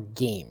more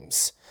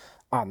games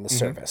on the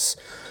service,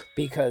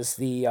 because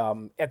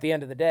at the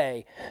end of the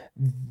day,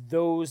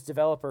 those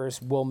developers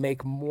will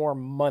make more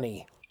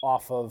money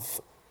off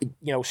of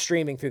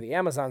streaming through the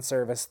Amazon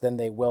service than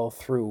they will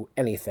through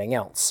anything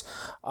else.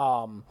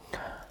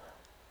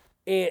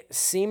 It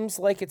seems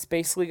like it's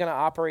basically going to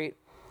operate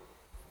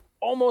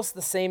almost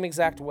the same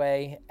exact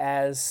way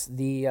as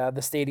the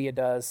Stadia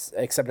does,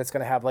 except it's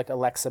going to have like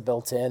Alexa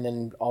built in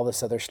and all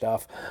this other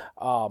stuff.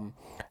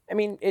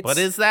 But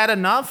is that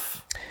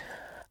enough?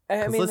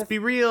 Let's be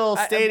real,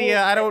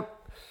 Stadia. I don't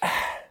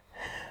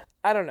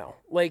know.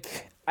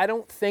 I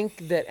don't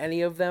think that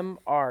any of them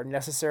are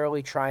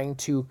necessarily trying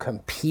to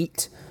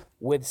compete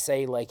with,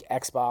 say, like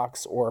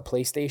Xbox or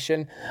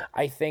PlayStation.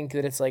 I think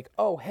that it's like,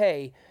 oh,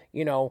 hey,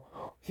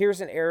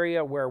 here's an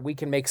area where we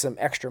can make some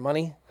extra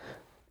money,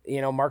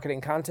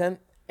 marketing content.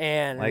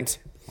 And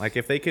like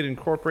if they could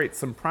incorporate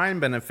some Prime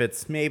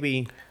benefits,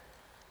 maybe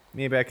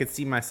I could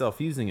see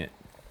myself using it.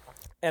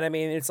 And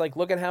it's like,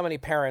 look at how many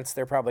parents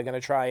they're probably going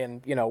to try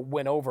and,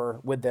 win over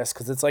with this.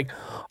 Because it's like,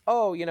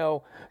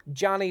 oh,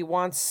 Johnny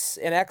wants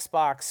an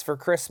Xbox for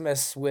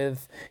Christmas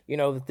with,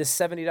 this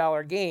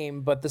 $70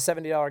 game. But the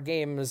 $70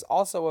 game is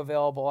also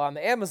available on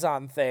the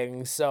Amazon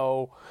thing.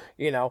 So,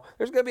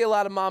 there's going to be a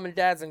lot of mom and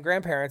dads and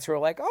grandparents who are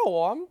like, oh,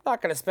 well, I'm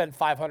not going to spend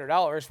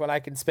 $500 when I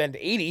can spend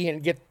 $80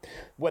 and get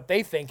what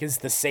they think is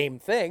the same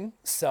thing.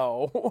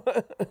 So,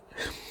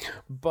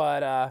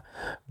 but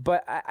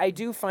I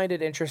do find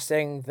it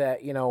interesting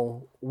that,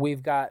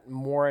 we've got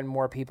more and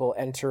more people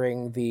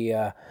entering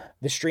the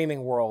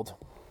streaming world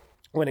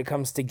when it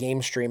comes to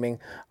game streaming.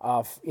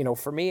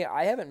 For me,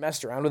 I haven't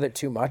messed around with it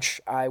too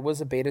much. I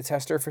was a beta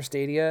tester for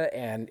Stadia,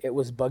 and it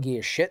was buggy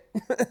as shit.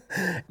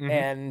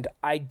 And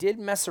I did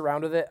mess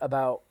around with it it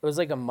was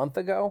like a month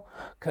ago,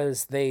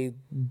 because they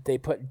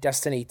put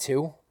Destiny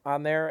 2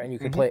 on there, and you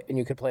could play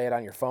it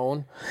on your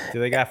phone. Do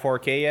they got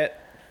 4K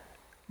yet?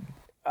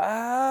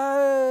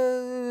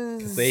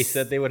 They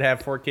said they would have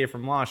 4K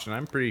from launch, and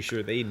I'm pretty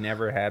sure they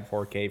never had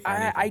 4K for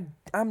anything.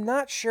 I'm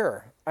not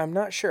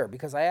sure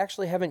because I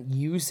actually haven't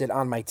used it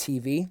on my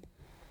TV.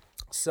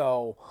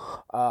 So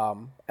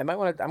I'm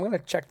going to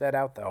check that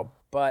out though.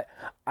 But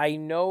I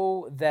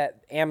know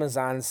that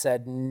Amazon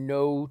said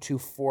no to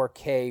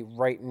 4K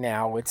right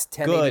now. It's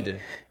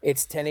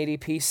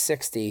 1080p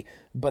 60,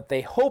 but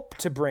they hope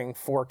to bring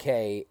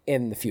 4K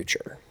in the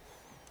future.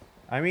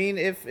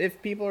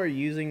 If people are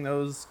using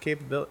those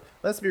capabilities,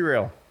 let's be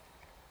real.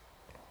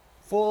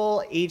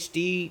 full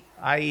HD,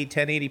 i.e.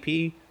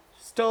 1080p,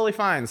 it's totally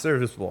fine,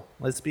 serviceable.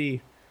 Let's be,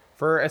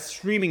 for a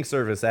streaming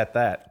service at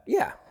that.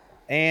 Yeah.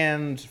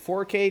 And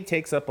 4K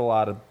takes up a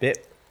lot of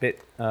bandwidth.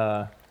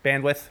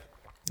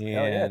 Oh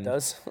yeah, it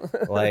does.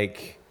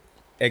 Like,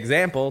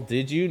 example,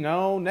 did you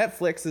know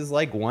Netflix is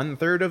like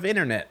 1/3 of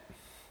internet?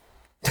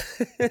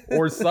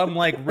 Or some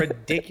like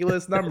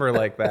ridiculous number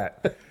like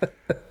that.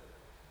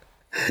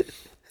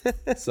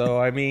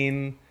 So I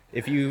mean,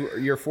 if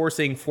you're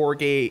forcing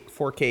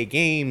 4K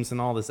games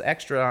and all this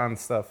extra on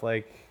stuff,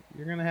 like,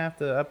 you're gonna have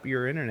to up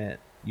your internet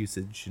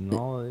usage and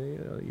all,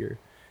 your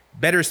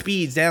better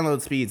speeds,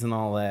 download speeds, and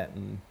all that.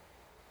 And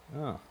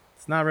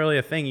it's not really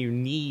a thing you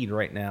need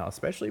right now,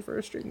 especially for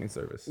a streaming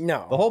service.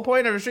 No. The whole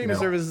point of a streaming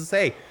service is,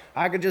 hey,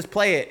 I could just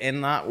play it and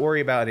not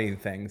worry about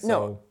anything. So.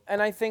 No,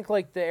 and I think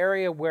like the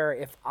area where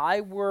if I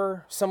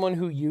were someone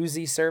who used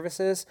these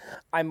services,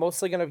 I'm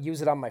mostly going to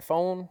use it on my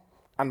phone,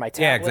 on my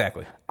tablet,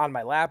 exactly. on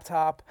my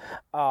laptop.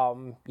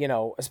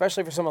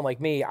 Especially for someone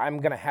like me, I'm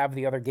going to have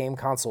the other game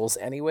consoles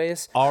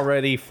anyways.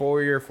 Already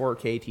for your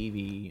 4K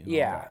TV.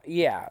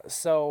 Yeah.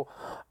 So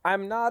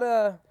I'm not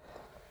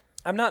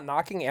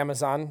knocking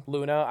Amazon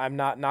Luna. I'm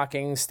not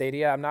knocking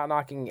Stadia. I'm not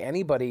knocking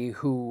anybody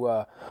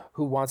who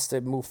wants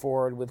to move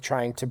forward with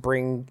trying to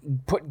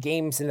put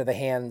games into the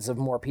hands of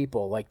more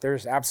people. Like,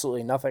 there's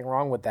absolutely nothing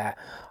wrong with that.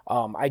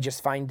 I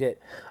just find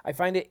it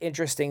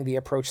interesting, the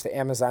approach that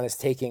Amazon is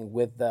taking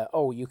with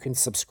you can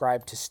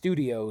subscribe to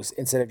studios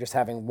instead of just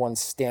having one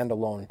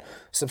standalone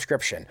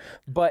subscription.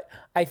 But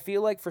I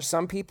feel like for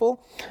some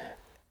people,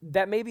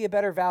 that may be a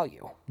better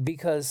value,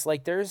 because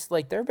like there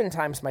have been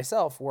times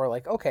myself where,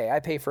 like, okay,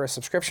 I pay for a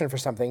subscription for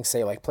something,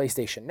 say like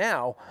PlayStation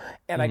Now,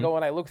 and I go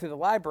and I look through the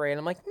library and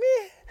I'm like,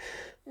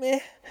 meh,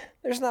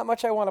 there's not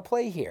much I want to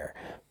play here.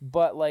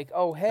 But like,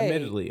 oh hey,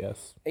 admittedly,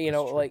 yes,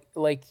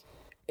 like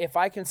if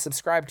I can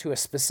subscribe to a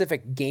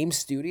specific game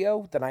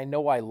studio that I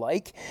know I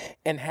like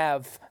and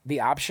have the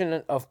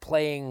option of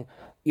playing,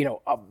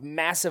 a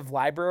massive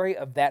library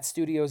of that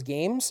studio's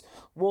games,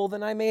 well,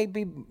 then it may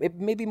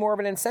be more of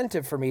an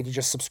incentive for me to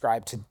just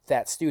subscribe to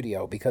that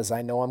studio, because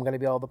I know I'm going to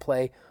be able to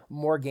play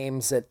more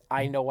games that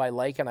I know I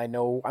like and I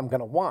know I'm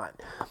going to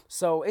want.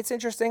 So it's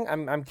interesting.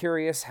 I'm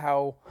curious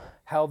how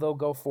they'll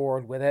go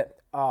forward with it.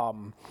 I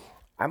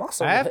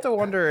have to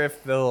wonder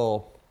if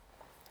they'll,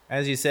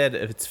 as you said,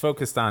 if it's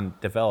focused on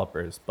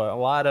developers, but a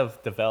lot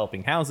of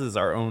developing houses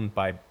are owned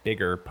by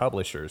bigger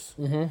publishers.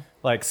 Mm-hmm.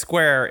 Like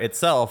Square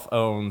itself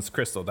owns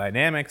Crystal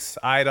Dynamics,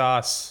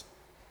 Eidos,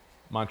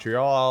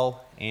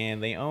 Montreal,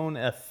 and they own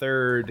a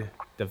third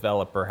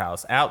developer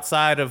house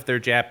outside of their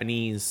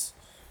Japanese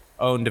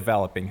owned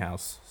developing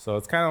house. So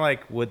it's kind of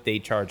like, would they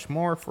charge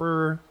more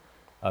for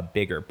a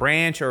bigger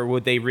branch, or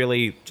would they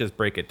really just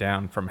break it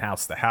down from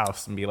house to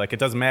house and be like, it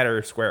doesn't matter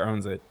if Square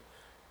owns it,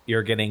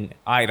 you're getting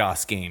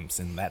Eidos games,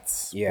 and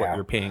that's what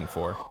you're paying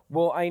for.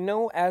 Well, I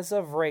know as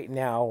of right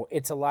now,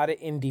 it's a lot of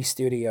indie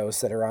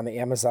studios that are on the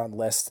Amazon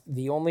list.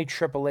 The only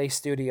AAA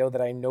studio that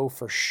I know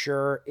for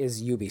sure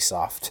is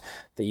Ubisoft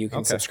that you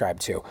can subscribe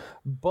to.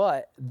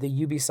 But the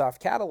Ubisoft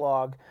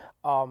catalog,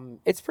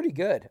 it's pretty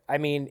good. I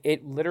mean,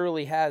 it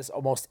literally has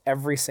almost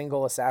every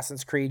single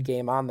Assassin's Creed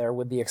game on there,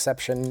 with the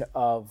exception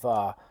of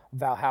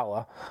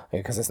Valhalla,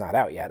 because it's not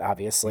out yet,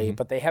 obviously,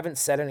 but they haven't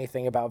said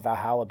anything about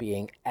Valhalla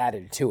being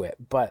added to it.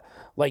 But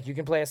like, you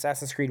can play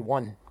Assassin's Creed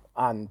 1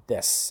 on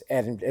this,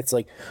 and it's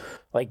like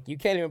you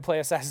can't even play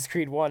Assassin's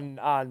Creed 1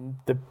 on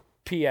the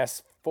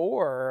PS4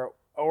 or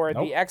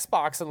the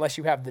Xbox unless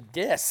you have the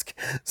disc.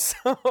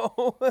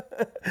 So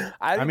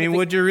I mean,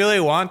 would you really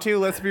want to?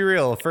 Let's be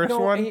real. First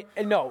one?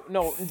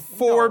 No.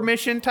 4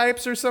 mission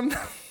types or something?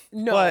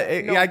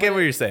 I get what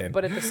you're saying.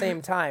 But at the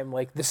same time,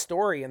 like, the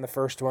story in the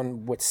first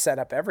one, which set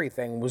up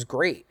everything, was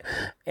great.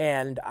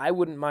 And I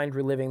wouldn't mind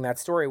reliving that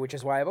story, which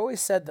is why I've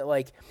always said that,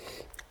 like,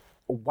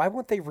 why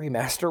won't they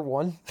remaster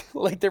one?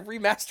 Like, they're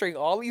remastering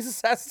all these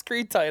Assassin's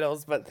Creed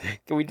titles, but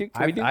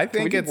I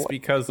think it's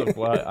because of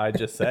what I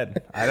just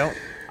said. I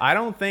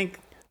don't think.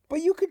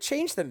 But you could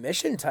change the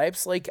mission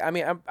types. Like, I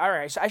mean, all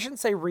right, I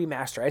shouldn't say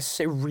remaster. I should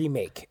say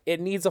remake.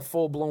 It needs a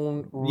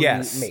full-blown remake.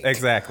 Yes,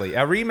 exactly.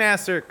 A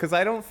remaster, because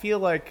I don't feel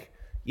like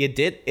it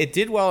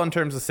did well in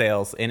terms of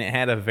sales, and it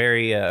had a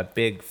very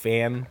big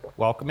fan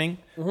welcoming.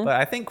 Mm-hmm. But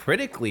I think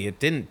critically, it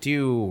didn't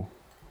do,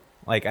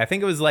 like, I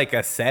think it was like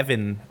a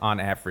 7 on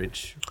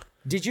average.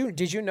 Did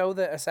you know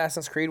that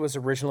Assassin's Creed was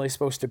originally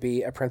supposed to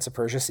be a Prince of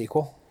Persia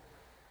sequel?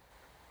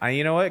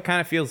 You know what? It kind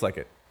of feels like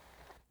it.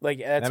 Like,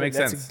 that makes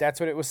sense. That's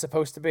what it was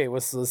supposed to be. It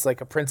was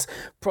like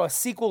a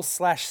sequel /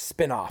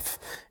 spin-off.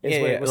 Is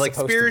what it was like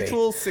supposed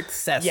spiritual to be.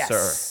 Successor.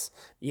 Yes.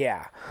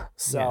 Yeah.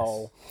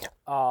 So,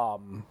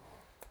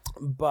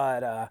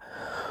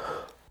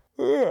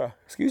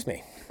 excuse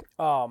me.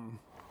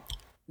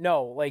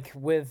 No, like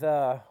with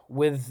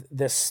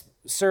this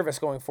service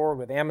going forward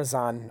with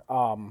Amazon,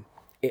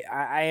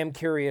 I am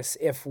curious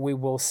if we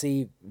will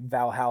see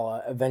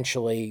Valhalla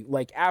eventually,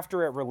 like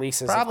after it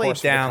releases. Probably of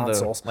course, down for the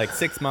consoles. like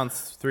 6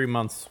 months, 3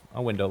 months,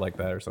 a window like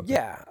that or something.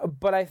 Yeah,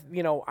 but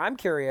I'm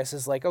curious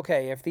is like,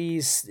 okay, if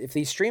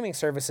these streaming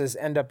services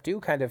end up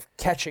kind of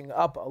catching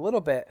up a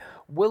little bit,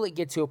 will it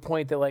get to a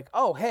point that like,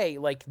 oh, hey,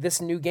 like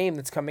this new game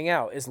that's coming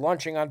out is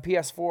launching on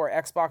PS4,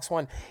 Xbox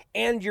One,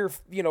 and your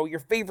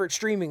favorite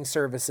streaming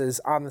services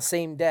on the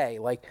same day?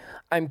 Like,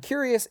 I'm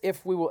curious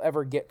if we will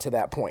ever get to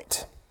that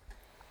point.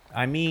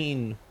 I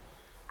mean,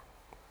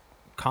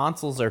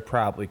 consoles are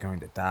probably going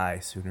to die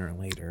sooner or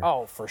later.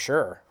 Oh, for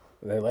sure.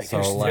 They're like,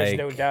 there's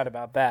no doubt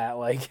about that.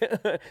 Like,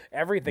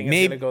 everything is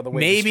going to go the way.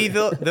 Maybe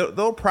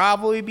they'll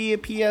probably be a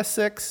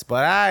PS6,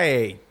 but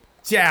I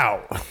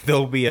doubt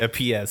there'll be a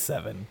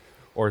PS7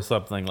 or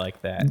something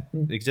like that.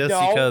 Just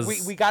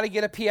because we got to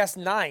get a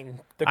PS9.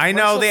 I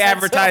know they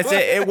advertised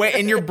it. It went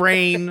in your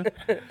brain.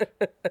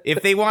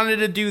 If they wanted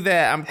to do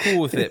that, I'm cool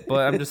with it.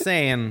 But I'm just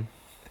saying,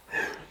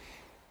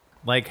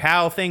 like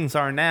how things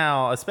are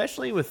now,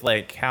 especially with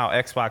like how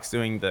Xbox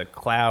doing the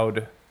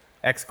cloud,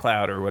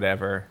 xCloud or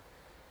whatever.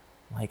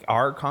 Like,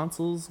 are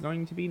consoles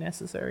going to be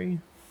necessary?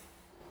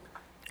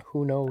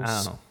 Who knows? I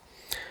don't know.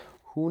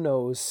 Who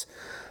knows?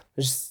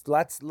 There's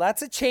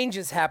lots of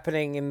changes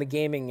happening in the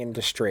gaming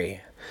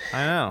industry.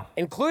 I know.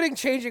 Including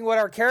changing what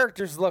our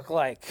characters look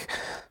like.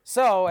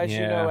 So, as you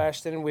know,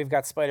 Ashton, we've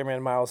got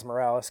Spider-Man Miles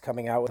Morales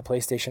coming out with the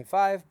PlayStation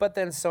 5, but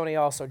then Sony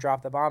also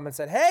dropped the bomb and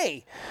said,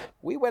 hey,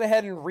 we went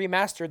ahead and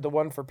remastered the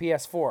one for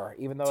PS4,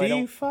 even though Do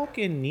you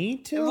fucking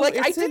need to? Like,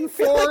 it's I didn't in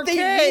feel 4K. like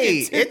they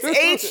needed to.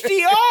 It's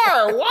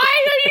HDR.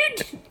 Why are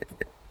you...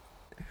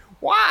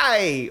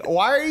 Why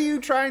are you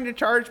trying to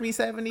charge me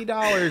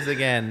 $70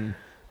 again?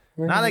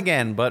 Not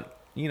again, but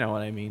you know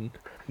what I mean.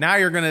 Now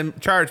you're going to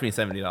charge me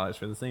 $70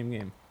 for the same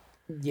game.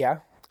 Yeah.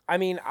 I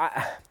mean,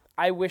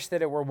 I wish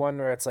that it were one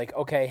where it's like,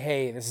 okay,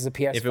 hey, this is a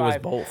PS5. If it was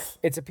both.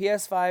 It's a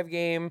PS5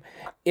 game.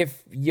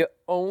 If you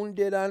owned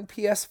it on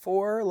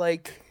PS4,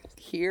 like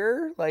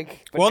here,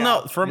 like... Well,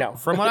 no. From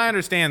what I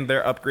understand,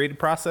 their upgrade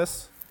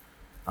process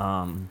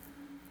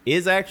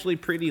is actually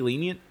pretty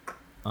lenient.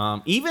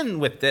 Even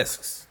with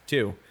discs,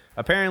 too.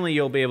 Apparently,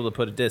 you'll be able to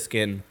put a disc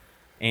in,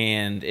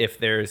 and if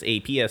there's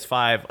a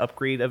PS5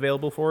 upgrade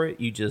available for it,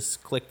 you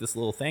just click this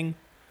little thing,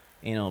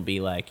 and it'll be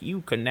like,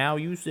 you can now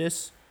use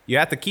this. You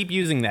have to keep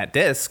using that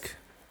disc,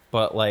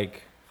 but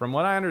like from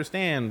what I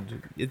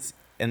understand, it's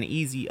an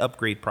easy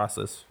upgrade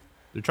process.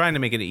 They're trying to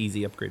make it an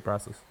easy upgrade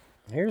process.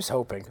 Here's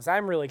hoping, because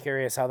I'm really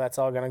curious how that's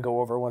all going to go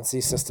over once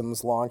these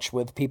systems launch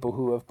with people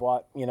who have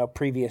bought,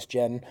 previous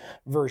gen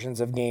versions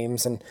of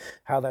games and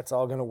how that's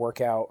all going to work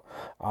out.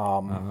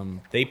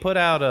 They put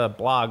out a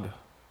blog.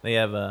 They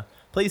have a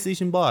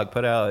PlayStation blog,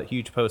 put out a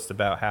huge post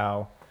about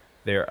how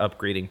their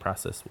upgrading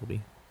process will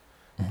be.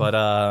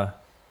 But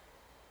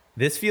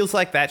this feels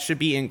like that should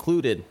be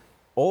included.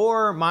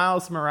 Or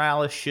Miles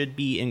Morales should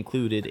be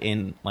included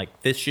in,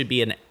 like, this should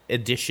be an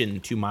addition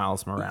to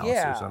Miles Morales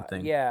or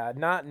something. Yeah,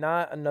 not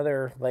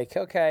another, like,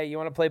 okay, you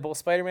want to play both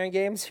Spider-Man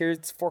games?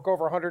 Here's fork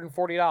over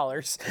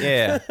 $140.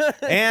 Yeah.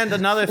 And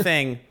another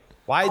thing,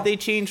 why'd they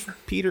change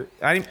Peter?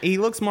 He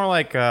looks more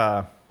like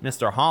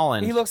Mr.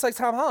 Holland. He looks like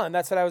Tom Holland.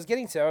 That's what I was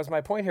getting to. That was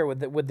my point here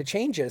with the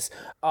changes.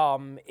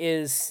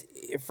 Is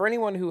for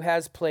anyone who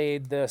has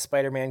played the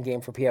Spider-Man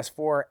game for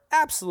PS4,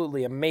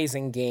 absolutely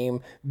amazing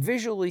game,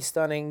 visually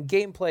stunning,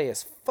 gameplay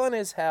is fun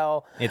as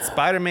hell. It's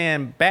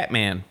Spider-Man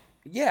Batman.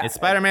 Yeah, it's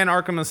Spider-Man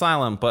Arkham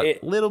Asylum, but a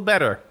little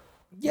better.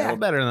 Yeah, a little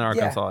better than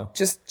Arkham Asylum.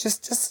 Just a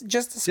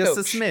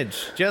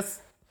smidge.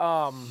 Just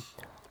not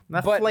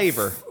but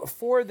flavor.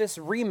 For this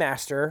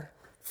remaster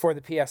for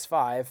the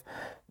PS5,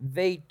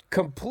 they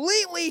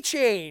completely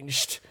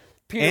changed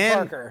Peter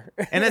Parker.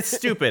 And it's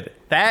stupid.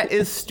 That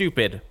is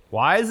stupid.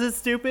 Why is it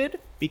stupid?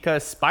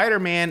 Because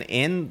Spider-Man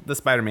in the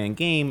Spider-Man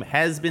game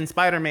has been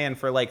Spider-Man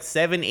for like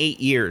 7-8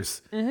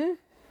 years. Mm-hmm.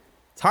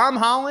 Tom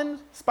Holland,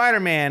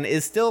 Spider-Man,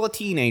 is still a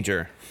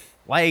teenager.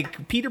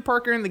 Like, Peter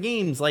Parker in the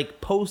game's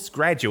like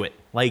postgraduate.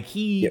 Like,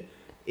 he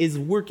is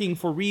working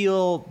for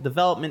real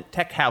development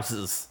tech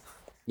houses.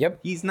 Yep.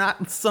 He's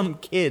not some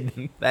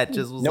kid that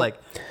just was like,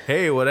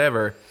 hey,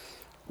 whatever.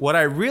 What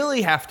I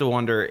really have to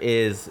wonder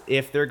is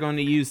if they're going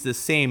to use the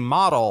same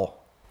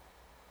model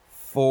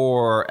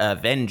for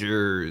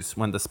Avengers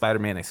when the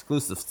Spider-Man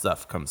exclusive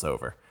stuff comes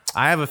over.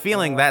 I have a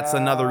feeling that's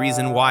another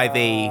reason why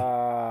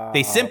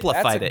they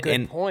simplified it. That's a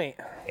good point.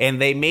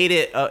 And they made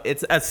it,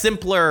 it's a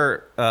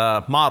simpler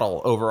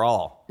model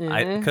overall.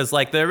 Because,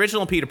 like, the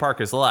original Peter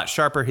Parker is a lot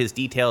sharper. His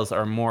details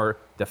are more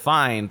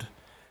defined.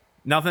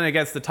 Nothing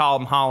against the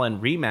Tom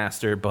Holland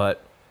remaster,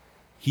 but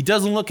he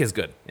doesn't look as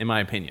good, in my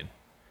opinion.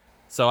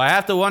 So I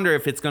have to wonder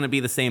if it's going to be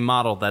the same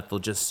model that they'll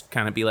just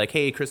kind of be like,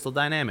 hey, Crystal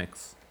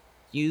Dynamics,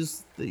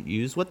 use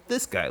what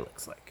this guy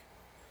looks like.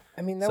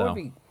 I mean,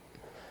 that'd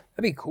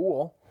be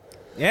cool.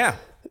 Yeah.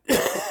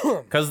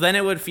 Because then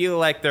it would feel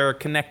like they're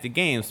connected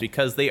games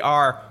because they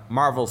are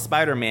Marvel's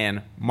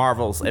Spider-Man,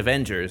 Marvel's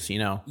Avengers,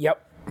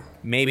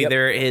 Maybe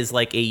there is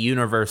like a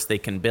universe they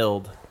can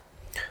build.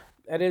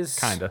 That is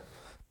kind of.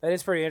 That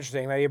is pretty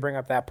interesting. Now you bring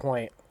up that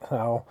point.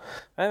 So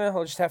I don't know.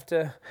 We'll just have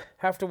to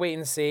wait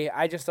and see.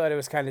 I just thought it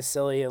was kind of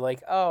silly.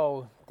 Like,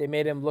 oh, they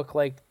made him look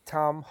like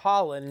Tom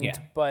Holland,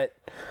 but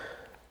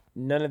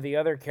none of the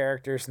other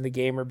characters in the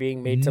game are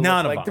being made to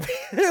look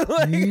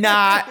like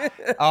Not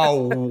a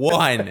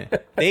one.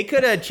 They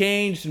could have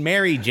changed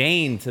Mary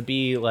Jane to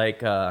be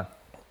like,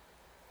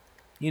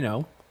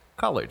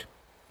 colored,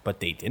 but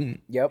they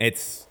didn't. Yep.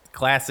 It's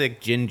classic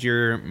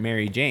ginger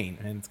Mary Jane,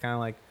 and it's kind of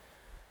like,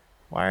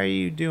 why are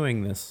you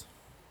doing this?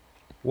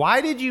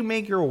 Why did you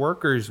make your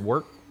workers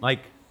work like?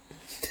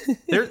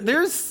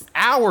 There's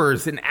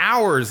hours and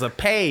hours of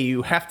pay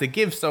you have to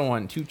give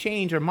someone to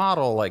change a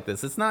model like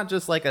this. It's not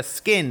just like a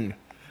skin.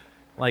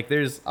 Like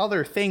there's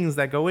other things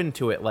that go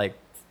into it, like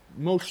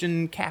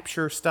motion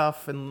capture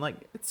stuff, and like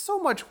it's so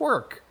much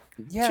work.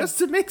 Yeah. Just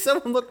to make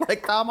someone look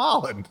like Tom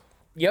Holland.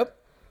 Yep.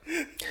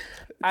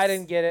 I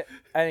didn't get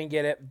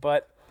it,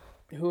 but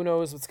who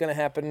knows what's going to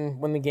happen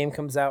when the game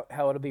comes out,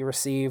 how it'll be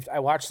received. I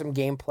watched some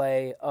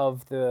gameplay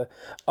of the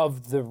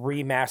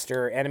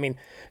remaster, and I mean,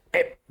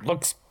 it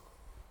looks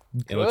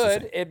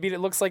good. It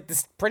looks like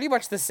this pretty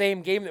much the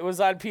same game that was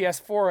on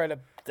PS4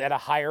 at a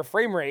higher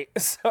frame rate.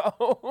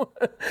 So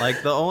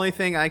like the only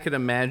thing I could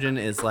imagine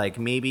is like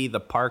maybe the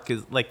park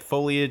is like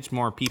foliage,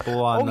 more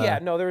people on. Oh yeah,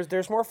 no,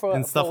 there's more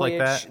and stuff foliage.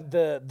 Like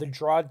that. The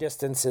draw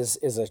distance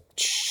is a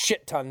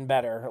shit ton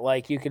better.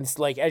 Like you can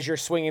like as you're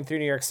swinging through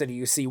New York City,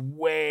 you see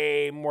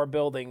way more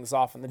buildings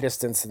off in the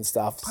distance and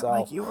stuff. But so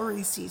like you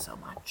already see so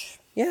much.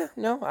 Yeah,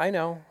 no, I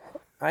know.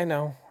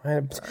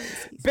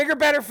 Bigger,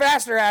 better,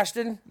 faster,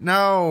 Ashton.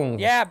 No.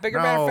 Yeah, bigger,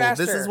 better,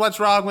 faster. This is what's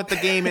wrong with the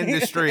game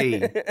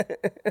industry.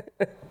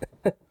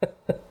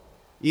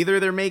 Either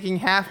they're making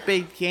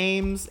half-baked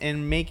games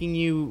and making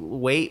you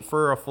wait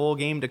for a full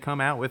game to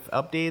come out with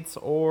updates,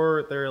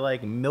 or they're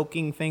like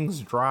milking things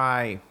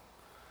dry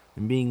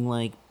and being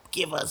like,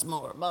 give us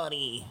more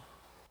money.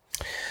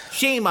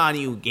 Shame on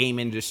you, game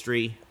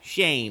industry.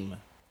 Shame.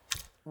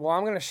 Well,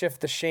 I'm going to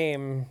shift the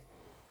shame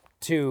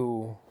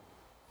to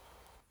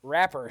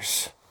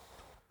rappers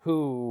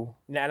who,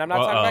 and I'm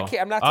not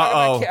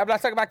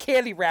talking about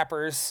candy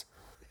rappers.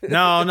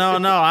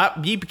 No.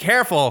 Be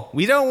careful.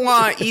 We don't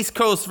want East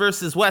Coast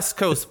versus West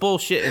Coast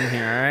bullshit in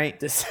here, all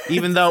right?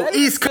 Even though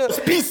East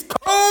Coast, East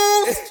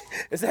Coast.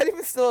 Is that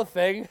even still a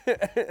thing?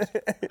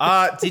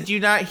 Did you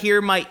not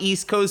hear my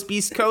East Coast,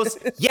 Beast Coast?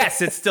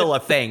 Yes, it's still a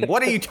thing.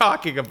 What are you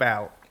talking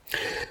about?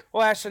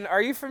 Well, Ashton,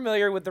 are you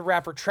familiar with the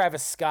rapper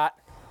Travis Scott?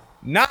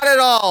 Not at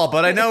all,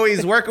 but I know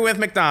he's working with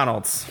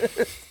McDonald's.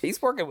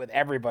 He's working with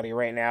everybody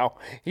right now.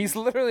 He's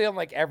literally on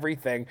like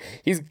everything.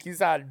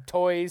 He's on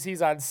toys.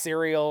 He's on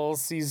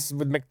cereals. He's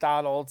with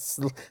McDonald's.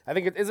 I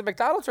think is it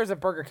McDonald's or is it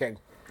Burger King?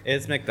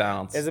 It's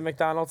McDonald's. Is it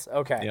McDonald's?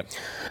 Okay.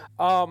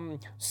 Yep.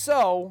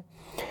 So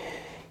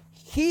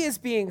he is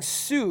being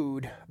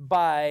sued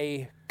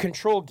by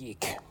Control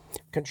Geek.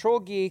 Control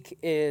Geek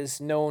is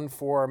known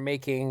for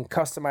making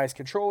customized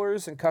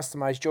controllers and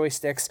customized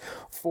joysticks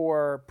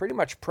for pretty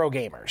much pro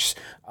gamers.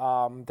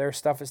 Their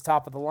stuff is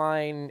top of the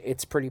line.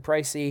 It's pretty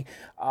pricey.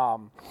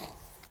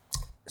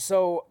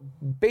 So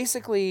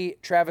basically,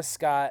 Travis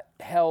Scott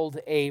held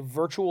a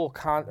virtual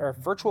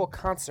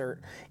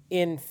concert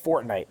in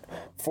Fortnite.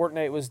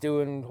 Fortnite was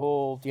doing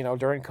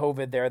during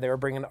COVID they were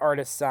bringing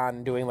artists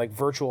on doing like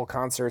virtual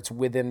concerts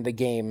within the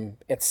game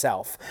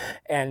itself.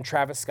 And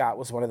Travis Scott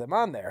was one of them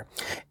on there.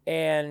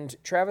 And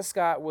Travis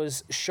Scott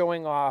was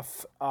showing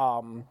off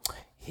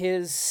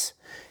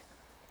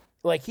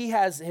he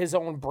has his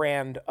own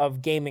brand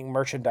of gaming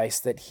merchandise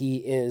that he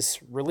is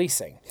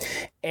releasing.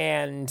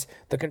 And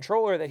the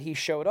controller that he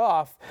showed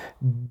off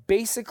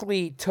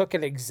basically took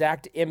an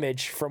exact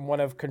image from one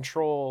of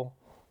Control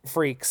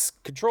Freak's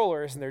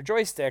controllers and their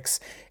joysticks,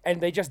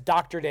 and they just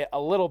doctored it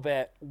a little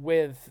bit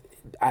with,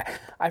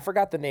 I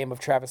forgot the name of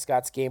Travis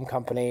Scott's game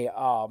company,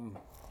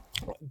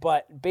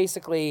 but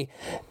basically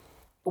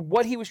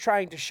what he was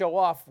trying to show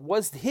off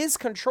was his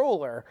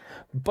controller,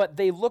 but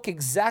they look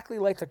exactly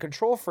like the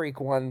Control Freak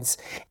ones,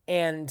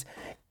 and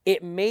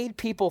it made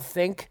people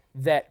think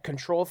that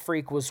Control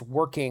Freak was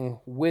working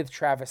with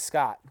Travis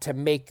Scott to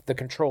make the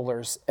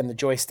controllers and the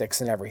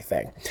joysticks and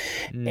everything.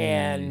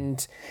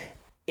 And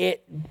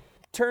it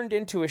turned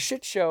into a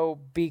shit show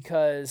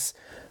because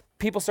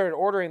people started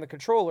ordering the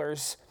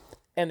controllers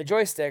and the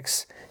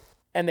joysticks,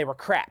 and they were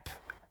crap.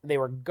 They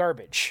were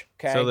garbage.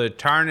 Okay. So they're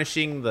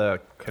tarnishing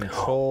the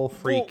Control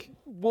Freak.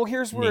 Well,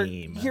 here's where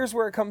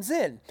it comes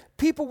in.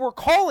 People were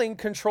calling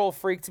Control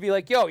Freak to be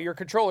like, "Yo, your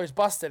controller's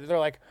busted." And they're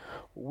like,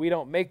 "We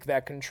don't make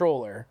that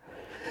controller."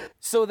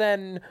 So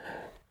then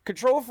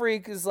Control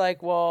Freak is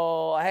like,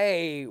 "Well,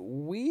 hey,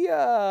 we're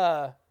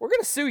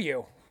gonna sue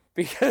you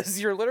because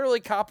you're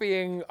literally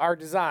copying our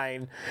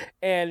design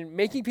and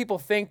making people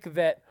think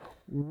that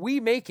we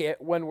make it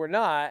when we're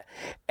not."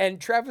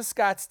 And Travis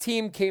Scott's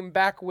team came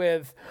back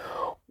with,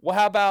 "Well,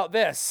 how about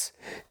this?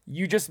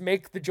 You just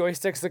make the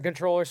joysticks and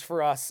controllers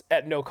for us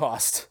at no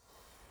cost."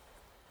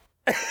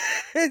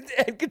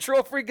 And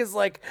Control Freak is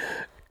like,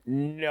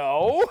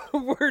 no,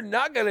 we're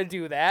not going to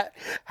do that.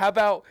 How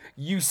about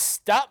you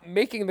stop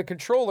making the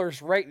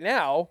controllers right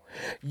now?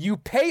 You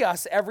pay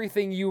us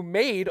everything you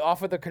made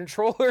off of the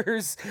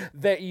controllers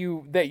that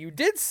you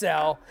did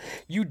sell.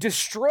 You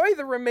destroy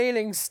the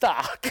remaining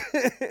stock.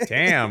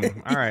 Damn.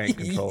 All right,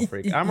 control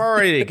freak. I'm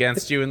already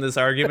against you in this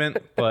argument,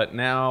 but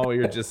now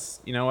you're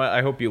just, you know what?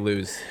 I hope you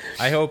lose.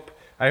 I hope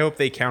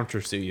they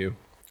countersue you.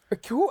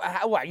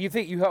 What, you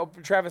think you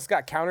hope Travis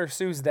Scott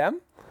countersues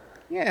them?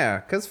 Yeah,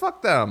 because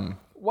fuck them.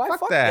 Why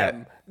fuck that?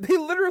 them? They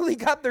literally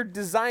got their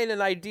design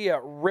and idea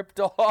ripped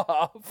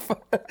off.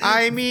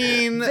 I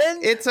mean,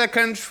 it's a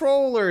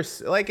controller.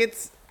 Like,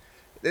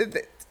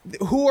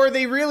 who are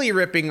they really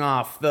ripping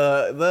off?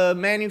 The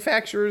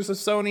manufacturers of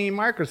Sony and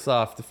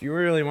Microsoft, if you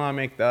really want to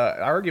make the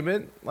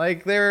argument.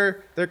 Like,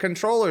 they're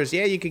controllers.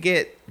 Yeah, you could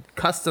get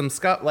custom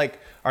Scuff. Like,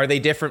 are they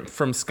different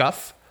from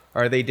Scuff?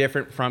 Are they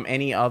different from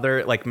any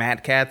other, like,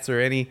 Mad Cats or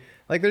any?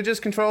 Like, they're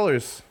just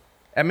controllers.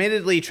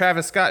 Admittedly,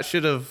 Travis Scott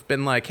should have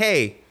been like,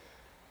 hey,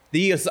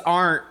 these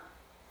aren't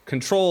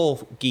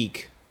Control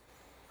Geek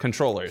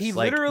controllers. He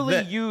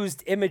literally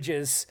used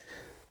images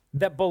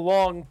that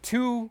belong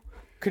to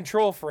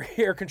Control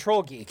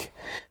Geek,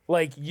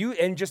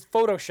 and just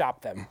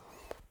Photoshop them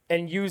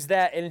and use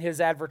that in his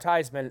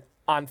advertisement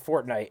on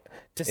Fortnite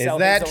to sell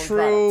his own product. Is that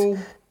true?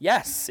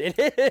 Yes, it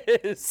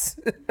is.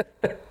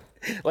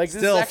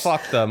 Still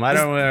fuck them. I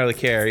don't really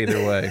care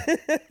either way.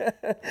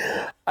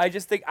 I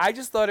just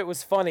thought it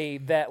was funny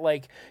that,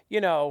 like,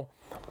 you know,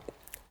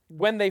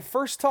 when they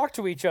first talked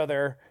to each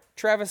other,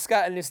 Travis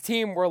Scott and his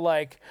team were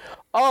like,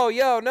 "Oh,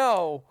 yo,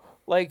 no,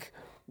 like,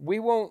 we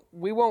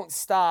won't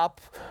stop."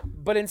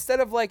 But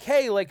instead of like,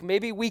 "Hey, like,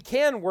 maybe we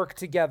can work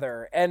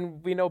together and,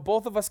 you know,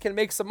 both of us can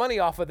make some money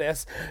off of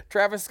this,"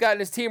 Travis Scott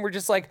and his team were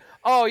just like,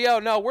 "Oh, yo,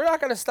 no, we're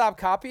not gonna stop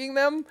copying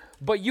them,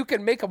 but you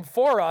can make them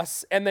for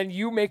us, and then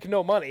you make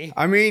no money."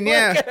 I mean,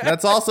 yeah,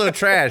 that's also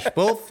trash.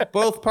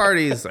 Both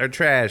parties are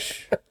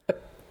trash.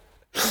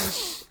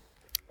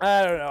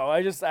 I don't know.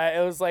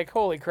 It was like,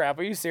 holy crap,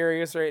 are you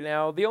serious right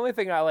now? The only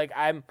thing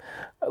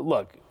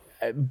look,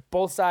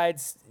 both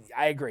sides,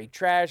 I agree.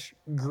 Trash,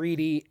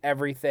 greedy,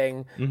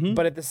 everything. Mm-hmm.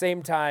 But at the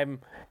same time,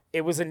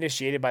 it was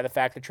initiated by the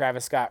fact that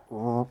Travis Scott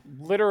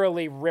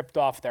literally ripped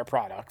off their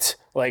product.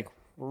 Like,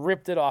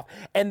 ripped it off.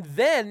 And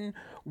then,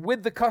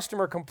 with the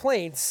customer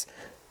complaints,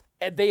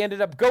 they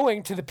ended up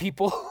going to the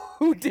people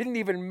who didn't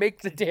even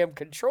make the damn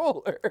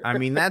controller. I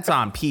mean, that's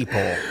on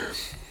people.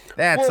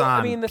 That's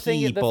on people. The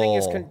thing is,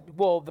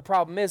 the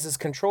problem is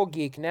Control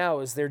Geek now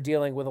is they're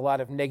dealing with a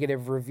lot of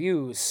negative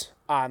reviews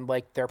on,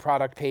 like, their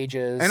product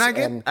pages. And I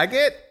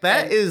get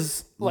that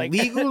is like,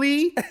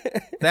 legally,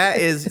 that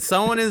is,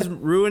 someone is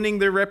ruining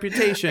their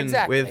reputation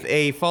with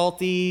a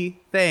faulty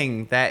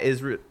thing that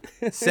is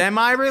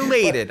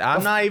semi-related.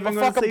 I'm not even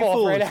going to say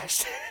foolish. Right,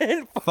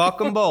 Ashton? Fuck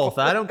them both.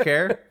 I don't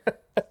care.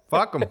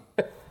 Fuck them.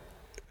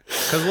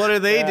 Because what are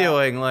they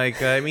doing?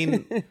 Like, I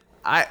mean...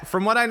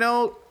 From what I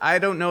know, I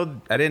don't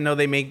know. I didn't know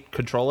they make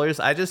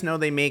controllers. I just know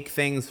they make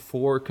things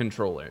for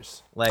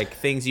controllers, like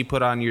things you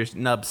put on your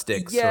nub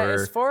sticks. Yeah,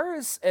 as far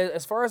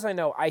as I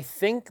know, I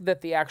think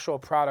that the actual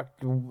product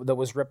that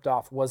was ripped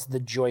off was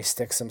the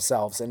joysticks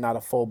themselves, and not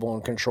a full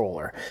blown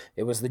controller.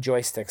 It was the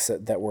joysticks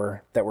that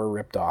were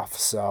ripped off.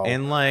 So,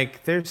 and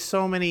like, there's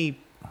so many.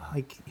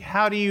 Like,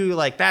 how do you,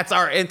 like? That's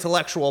our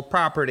intellectual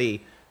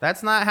property.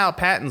 That's not how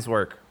patents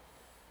work.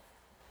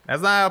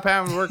 That's not how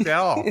patents work at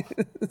all.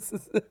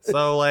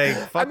 So, like,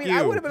 fuck you.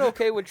 I would have been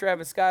okay with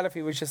Travis Scott if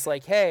he was just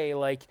like, hey,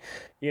 like,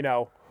 you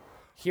know,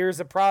 here's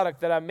a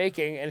product that I'm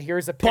making, and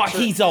here's a picture. But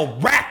he's a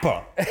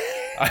rapper.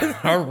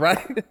 All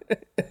right.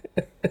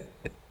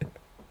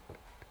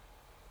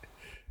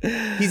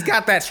 He's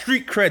got that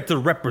street cred to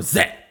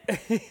represent.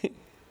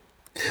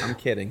 I'm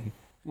kidding.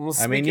 Well,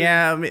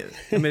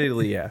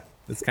 admittedly, yeah.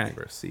 It's kind of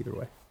gross either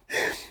way.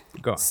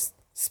 Go on.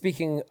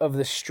 Speaking of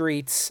the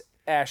streets,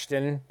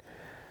 Ashton...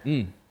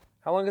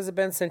 How long has it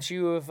been since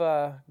you have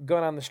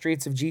gone on the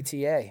streets of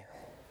GTA?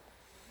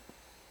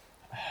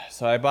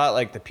 So I bought,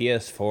 like, the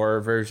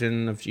PS4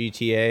 version of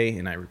GTA,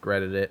 and I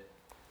regretted it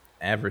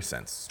ever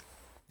since.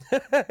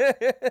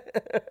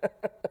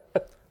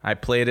 I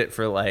played it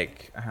for,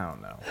 like, I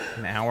don't know,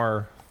 an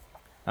hour.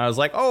 I was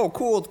like, oh,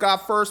 cool, it's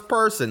got first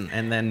person,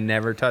 and then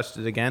never touched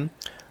it again.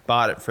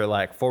 Bought it for,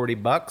 like,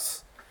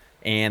 $40.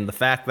 And the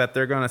fact that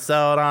they're going to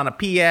sell it on a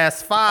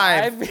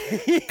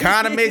PS5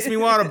 kind of makes me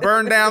want to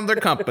burn down their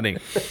company.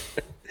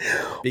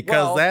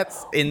 Because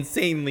that's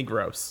insanely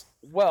gross.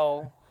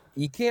 Well,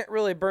 you can't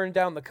really burn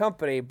down the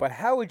company, but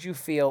how would you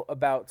feel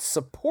about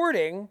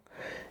supporting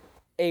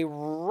a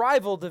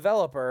rival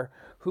developer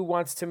who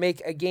wants to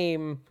make a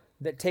game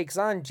that takes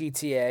on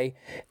GTA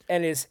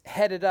and is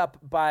headed up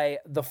by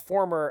the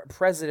former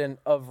president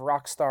of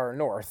Rockstar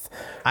North?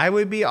 I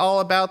would be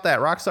all about that.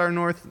 Rockstar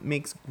North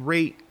makes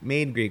great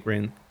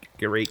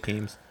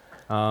games.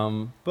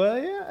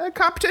 But yeah,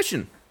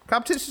 competition.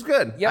 Competition's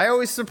good. Yep. I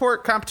always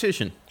support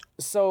competition.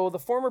 So the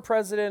former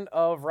president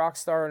of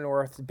Rockstar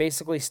North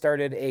basically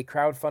started a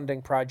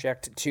crowdfunding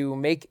project to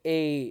make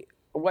a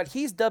what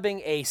he's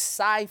dubbing a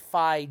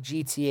sci-fi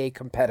GTA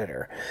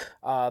competitor.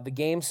 The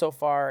game so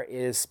far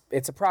it's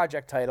a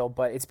project title,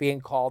 but it's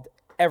being called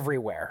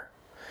Everywhere.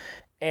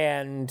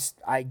 And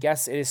I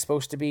guess it is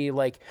supposed to be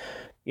like,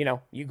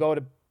 you go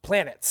to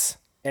planets,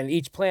 and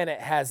each planet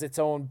has its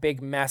own big,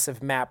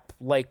 massive map,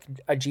 like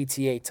a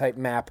GTA type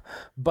map,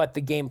 but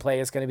the gameplay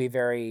is going to be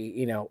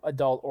very,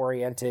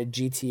 adult-oriented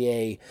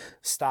GTA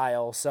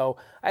style. So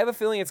I have a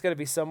feeling it's going to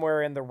be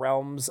somewhere in the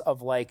realms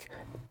of like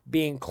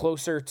being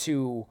closer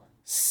to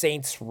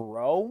Saints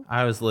Row.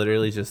 I was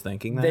literally just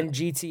thinking that. Than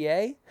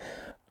GTA.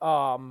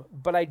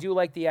 But I do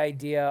like the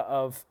idea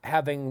of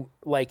having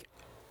like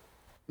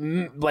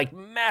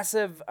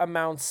massive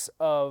amounts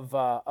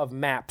of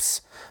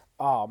maps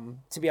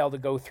to be able to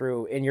go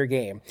through in your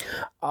game.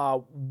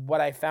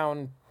 What I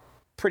found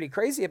pretty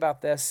crazy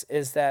about this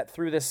is that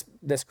through this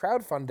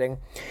crowdfunding,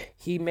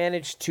 he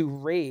managed to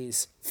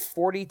raise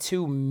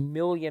 $42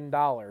 million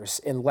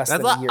in less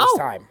than a year's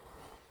time.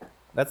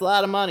 That's a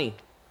lot of money.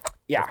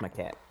 Yeah. That's my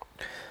cat.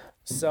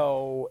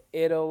 So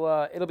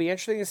it'll be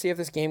interesting to see if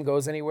this game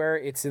goes anywhere.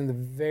 It's in the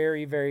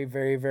very, very,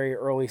 very, very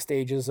early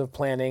stages of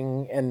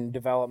planning and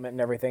development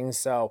and everything.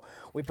 So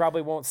we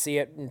probably won't see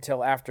it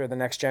until after the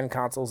next gen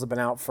consoles have been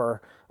out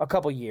for a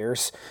couple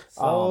years.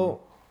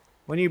 So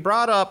when you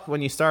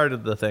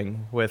started the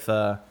thing with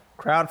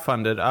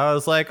crowdfunded, I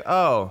was like,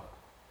 oh.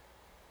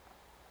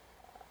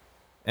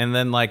 And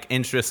then like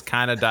interest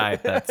kind of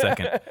died that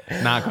second.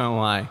 Not gonna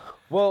lie.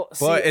 Well,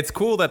 but it's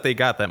cool that they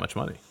got that much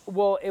money.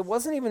 Well, it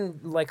wasn't even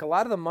like a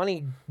lot of the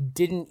money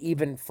didn't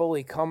even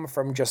fully come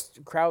from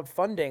just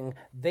crowdfunding.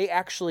 They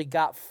actually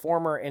got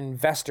former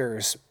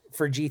investors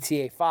for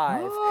GTA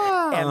 5.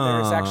 And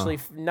there's actually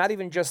not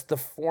even just the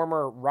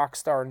former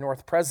Rockstar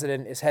North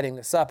president is heading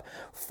this up.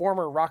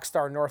 Former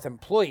Rockstar North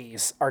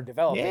employees are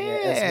developing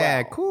it as well.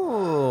 Yeah,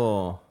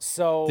 cool.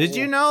 So did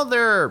you know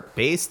they're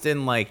based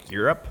in like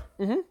Europe?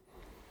 Mm-hmm.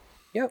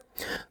 Yep.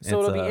 So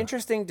it'll be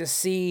interesting to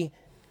see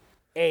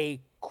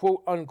a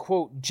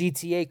quote-unquote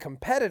GTA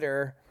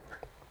competitor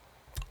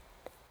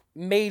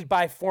made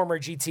by former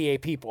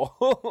GTA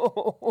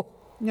people.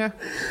 Yeah.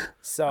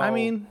 So I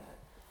mean,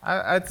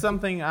 it's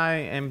something I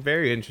am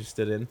very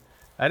interested in.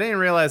 I didn't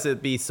realize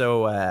it'd be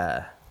so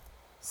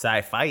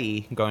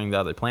sci-fi going to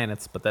other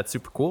planets, but that's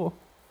super cool.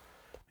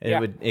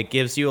 It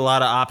gives you a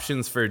lot of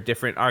options for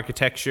different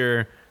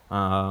architecture,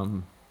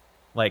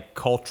 like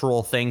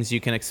cultural things you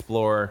can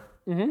explore.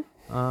 Mm-hmm.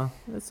 Yeah.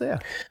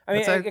 I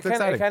mean, it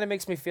kind of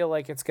makes me feel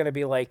like it's going to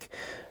be like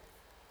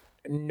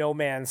No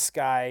Man's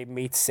Sky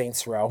meets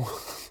Saints Row.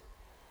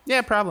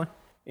 Yeah, probably.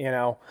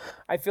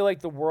 I feel like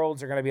the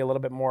worlds are going to be a little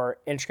bit more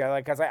intricate.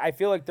 Like, because I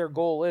feel like their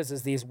goal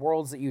is these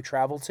worlds that you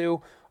travel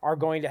to are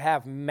going to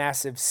have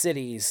massive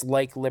cities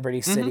like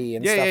Liberty City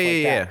and stuff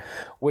like that,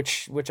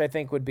 which I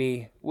think would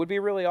be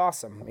really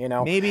awesome.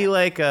 Maybe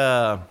like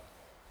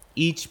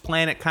each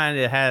planet kind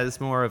of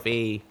has more of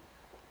a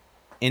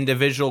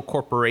individual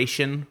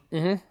corporation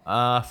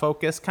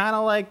focus, kind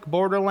of like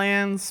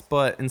Borderlands,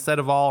 but instead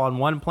of all on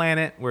one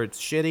planet where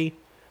it's shitty,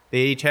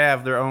 they each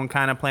have their own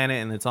kind of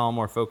planet, and it's all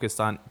more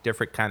focused on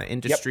different kind of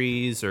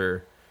industries.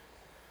 Or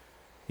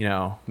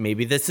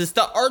maybe this is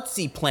the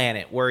artsy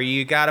planet where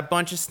you got a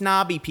bunch of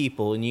snobby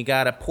people and you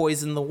gotta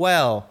poison the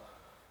well.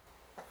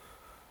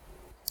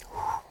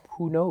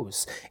 Who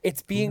knows?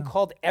 It's being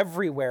called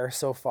Everywhere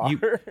so far.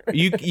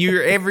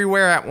 You're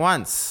everywhere at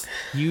once.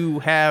 You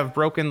have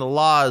broken the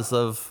laws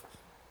of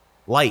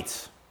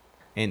light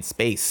and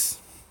space.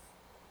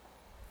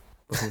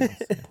 I don't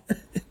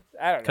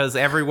know. Because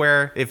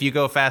everywhere, if you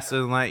go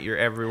faster than light, you're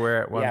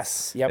everywhere at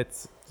Yes.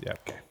 once.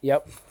 Yep.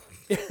 Yep.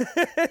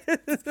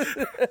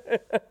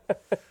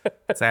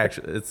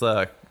 It's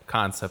a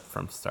concept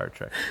from Star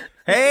Trek.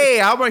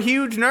 Hey, I'm a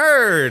huge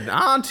nerd.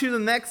 On to the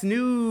next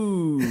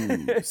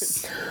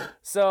news.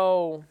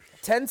 So,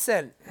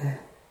 Tencent.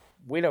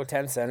 We know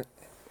Tencent.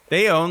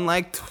 They own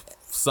like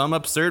some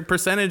absurd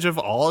percentage of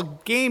all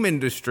game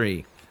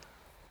industry.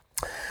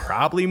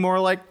 Probably more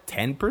like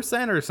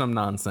 10% or some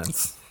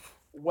nonsense.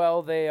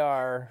 Well, they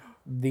are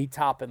the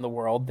top in the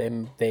world.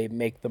 They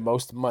make the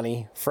most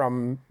money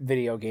from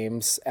video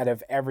games out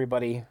of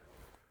everybody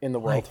in the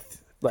world.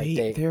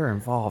 They're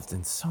involved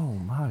in so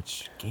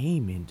much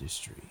game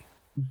industry.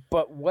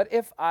 But what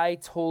if I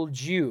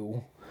told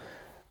you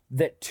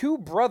that two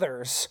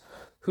brothers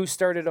who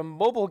started a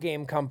mobile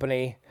game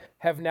company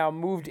have now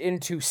moved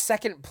into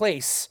second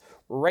place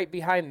right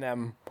behind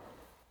them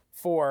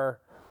for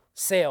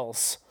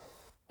sales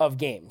of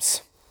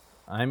games?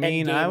 I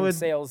mean,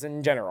 sales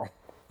in general.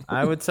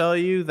 I would tell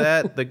you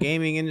that the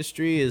gaming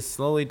industry is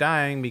slowly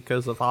dying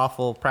because of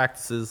awful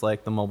practices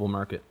like the mobile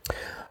market.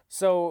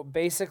 So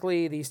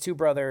basically, these two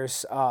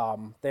brothers,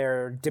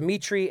 they're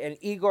Dmitry and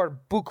Igor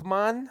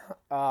Bukman.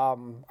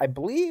 I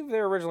believe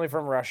they're originally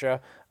from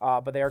Russia,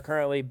 but they are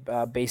currently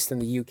based in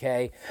the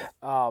UK.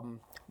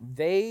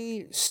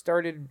 They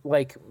started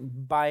like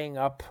buying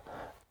up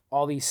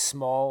all these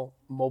small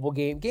mobile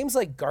games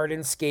like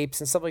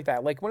Gardenscapes and stuff like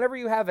that. Like whenever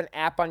you have an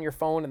app on your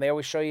phone and they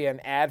always show you an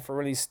ad for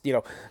one of these,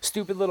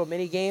 stupid little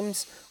mini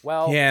games.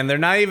 Well, yeah, and they're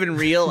not even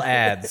real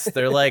ads.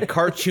 They're like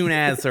cartoon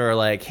ads that are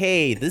like,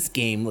 hey, this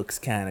game looks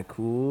kind of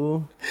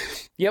cool.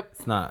 Yep.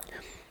 It's not.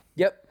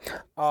 Yep. It's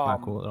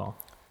not cool at all.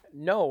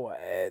 No,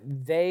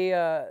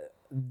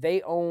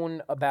 they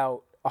own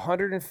about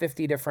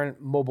 150 different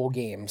mobile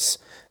games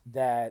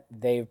that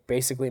they've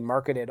basically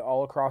marketed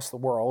all across the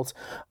world.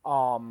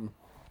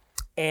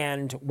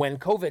 And when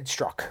COVID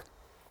struck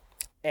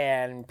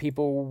and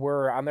people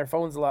were on their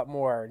phones a lot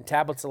more and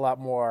tablets a lot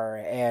more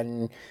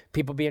and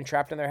people being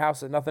trapped in their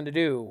house with nothing to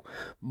do,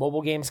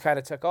 mobile games kind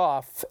of took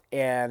off,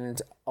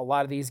 and a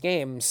lot of these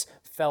games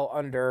fell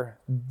under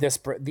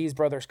these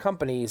brothers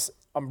companies'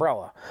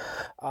 umbrella.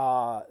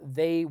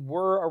 They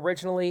were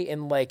originally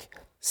in like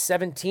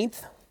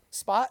 17th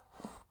spot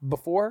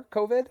before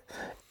COVID,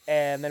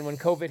 and then when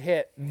COVID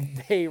hit,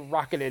 they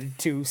rocketed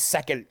to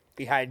second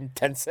behind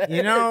Tencent.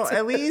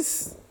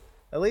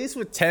 At least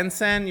with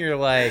Tencent, you're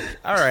like,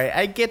 all right,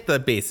 I get the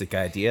basic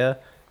idea.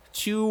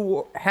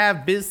 To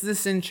have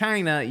business in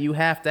China, you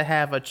have to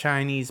have a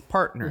Chinese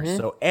partner. Mm-hmm.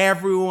 So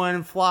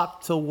everyone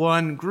flocked to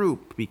one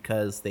group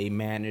because they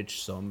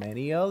manage so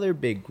many other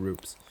big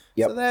groups.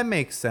 Yep. So that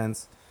makes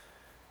sense.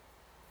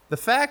 The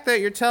fact that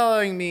you're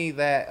telling me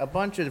that a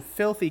bunch of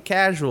filthy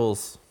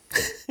casuals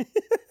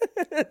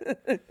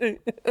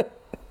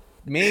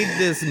made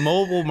this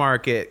mobile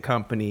market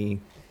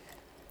company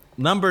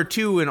number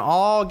 2 in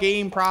all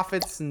game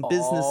profits and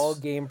business. All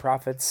game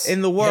profits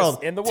in the world.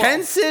 Yes, in the world.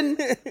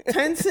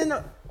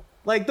 Tencent,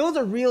 like those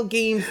are real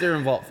games that are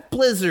involved.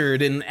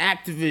 Blizzard and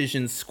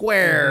Activision,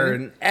 Square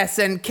and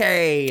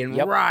SNK and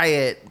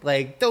Riot.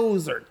 Like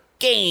those are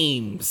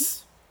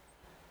games.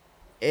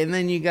 And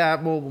then you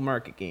got mobile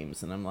market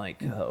games, and I'm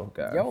like, oh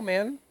god. Yo,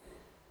 man.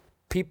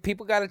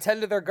 People got to tend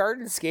to their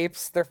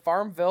Gardenscapes, their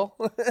Farmville.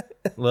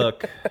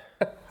 Look,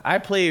 I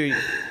play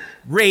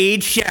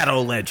Raid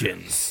Shadow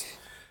Legends.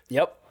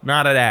 Yep.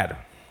 Not an ad.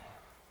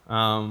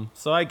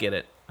 So I get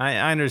it.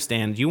 I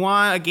understand. You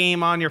want a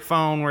game on your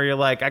phone where you're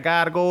like, I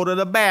gotta go to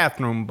the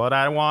bathroom, but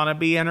I want to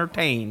be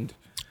entertained.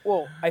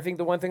 Well, I think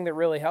the one thing that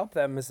really helped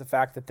them is the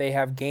fact that they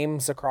have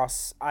games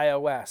across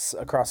iOS,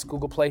 across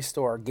Google Play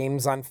Store,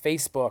 games on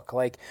Facebook,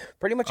 like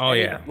pretty much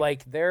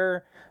like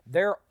they're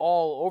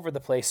all over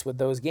the place with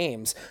those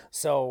games.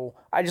 So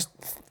I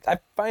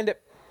find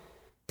it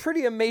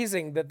pretty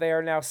amazing that they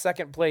are now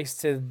second place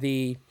to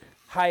the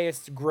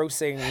highest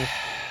grossing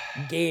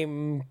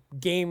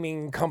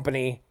gaming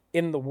company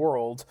in the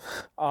world.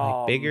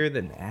 Like bigger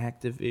than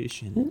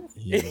Activision.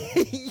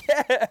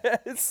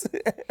 Yes.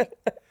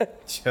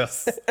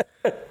 Just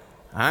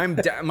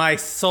my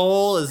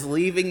soul is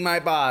leaving my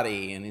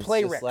body, and it's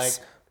Playrix. just like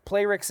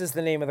Playrix is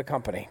the name of the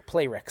company.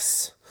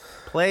 Playrix.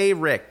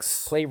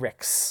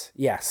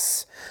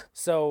 Yes.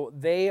 So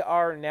they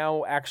are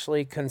now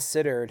actually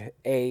considered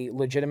a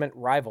legitimate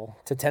rival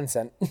to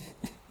Tencent.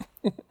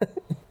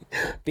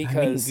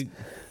 Because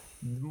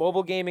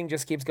mobile gaming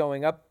just keeps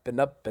going up and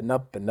up and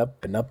up and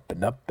up and up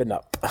and up and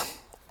up.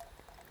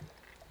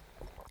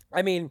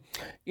 I mean,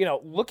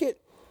 looking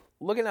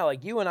at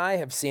like you and I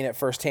have seen it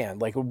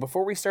firsthand. Like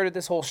before we started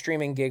this whole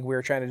streaming gig, we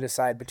were trying to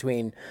decide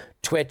between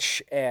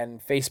Twitch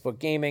and Facebook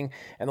gaming.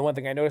 And the one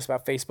thing I noticed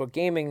about Facebook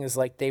gaming is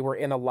like they were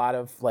in a lot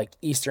of like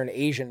Eastern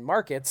Asian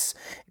markets,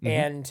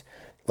 and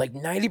like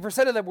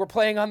 90% of them were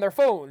playing on their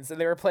phones and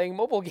they were playing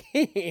mobile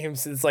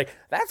games. It's like,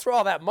 that's where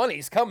all that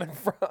money's coming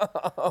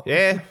from.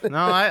 Yeah, no,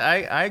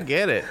 I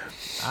get it.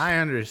 I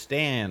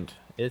understand.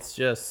 It's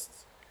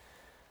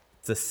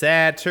a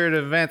sad turn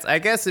of events. I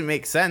guess it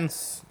makes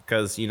sense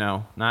because,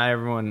 not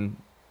everyone.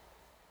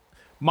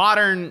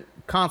 Modern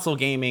console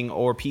gaming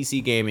or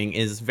PC gaming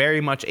is very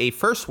much a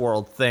first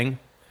world thing.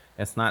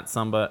 It's not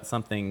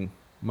something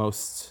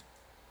most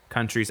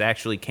countries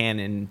actually can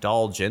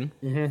indulge in.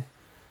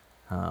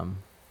 Mm-hmm.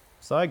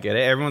 So I get it.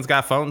 Everyone's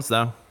got phones,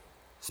 though.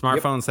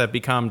 Smartphones have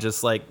become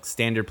just like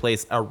standard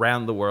place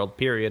around the world,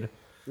 period.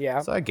 Yeah.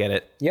 So I get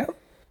it. Yep.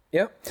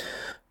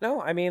 No,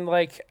 I mean,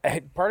 like,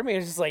 part of me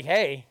is just like,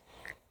 hey,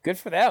 good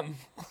for them.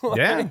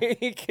 Yeah.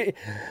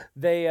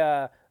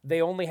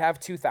 They only have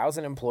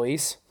 2,000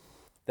 employees.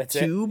 That's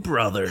Two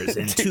brothers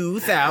and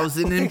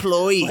 2,000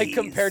 employees. Like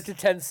compared to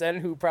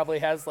Tencent, who probably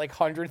has like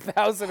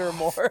 100,000 or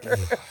more.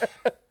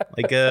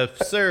 Like a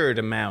absurd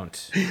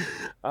amount.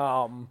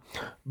 But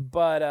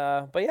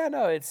yeah,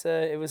 no,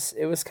 it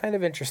was kind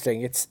of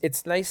interesting.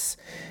 It's nice.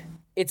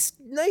 It's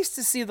nice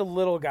to see the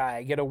little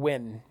guy get a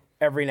win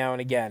every now and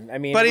again. I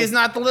mean, but he's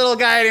not the little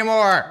guy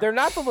anymore. They're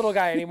not the little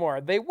guy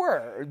anymore. They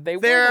were.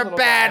 They're a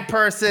bad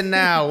person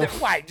now.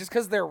 Why? Just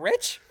because they're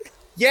rich?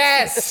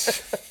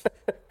 Yes.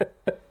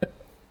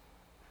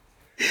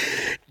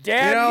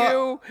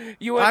 Damn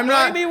you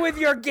annoy me with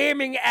your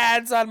gaming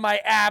ads on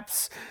my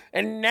apps,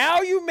 and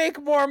now you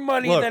make more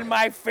money than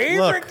my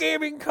favorite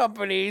gaming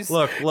companies.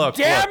 Look.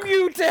 Damn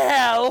you to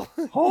hell.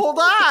 Hold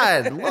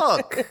on.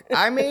 Look,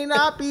 I may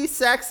not be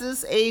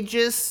sexist,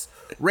 ageist,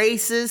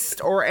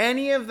 racist, or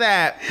any of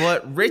that,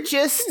 but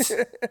richest?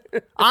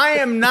 I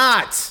am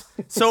not.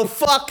 So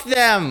fuck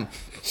them.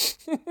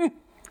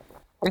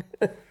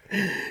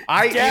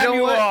 Damn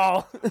you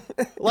all.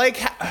 Like,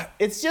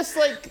 it's just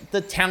like the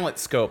talent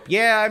scope.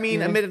 Yeah, I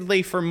mean,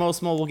 admittedly, for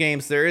most mobile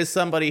games, there is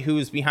somebody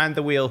who's behind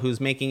the wheel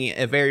who's making it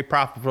a very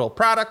profitable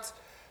product.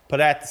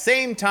 But at the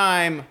same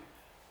time,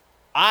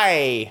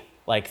 I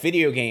like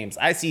video games.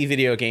 I see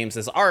video games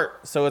as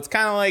art. So it's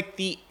kind of like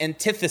the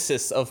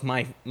antithesis of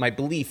my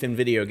belief in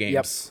video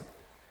games.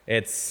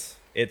 Yep. It's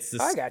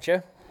I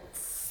gotcha.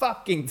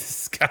 Fucking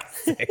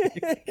disgusting.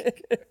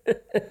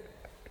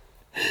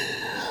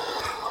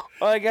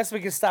 Well, I guess we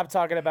can stop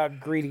talking about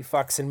greedy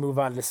fucks and move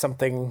on to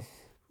something.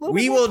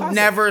 We will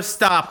never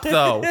stop,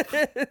 though.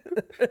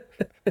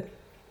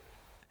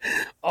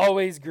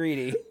 Always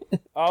greedy.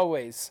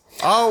 Always.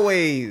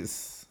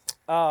 Always.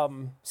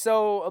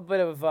 So a bit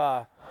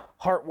of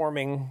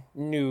heartwarming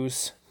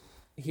news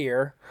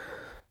here.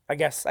 I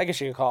guess you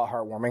could call it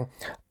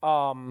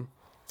heartwarming.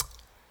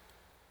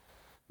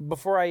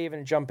 Before I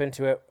even jump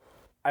into it,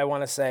 I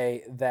want to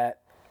say that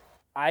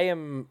I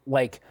am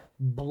like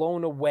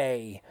blown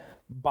away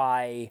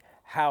by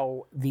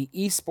how the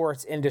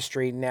esports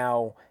industry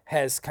now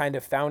has kind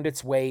of found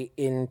its way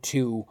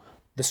into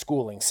the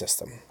schooling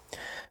system.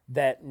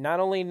 That not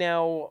only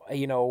now,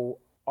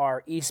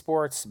 are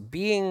esports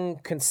being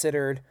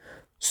considered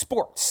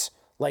sports,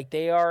 like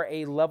they are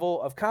a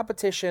level of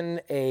competition,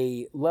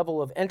 a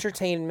level of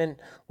entertainment,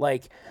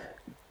 like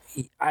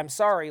I'm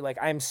sorry, like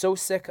I'm so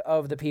sick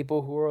of the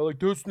people who are like,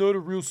 that's not a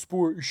real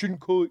sport. You shouldn't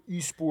call it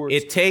esports.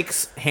 It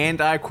takes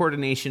hand-eye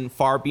coordination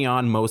far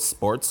beyond most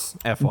sports,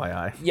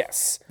 FYI.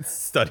 Yes.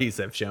 Studies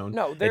have shown.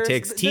 No, it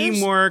takes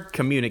teamwork,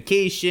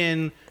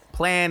 communication,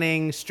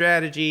 planning,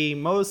 strategy.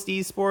 Most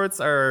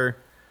esports are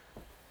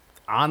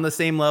on the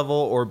same level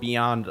or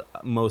beyond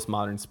most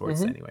modern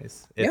sports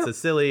anyways. It's a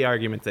silly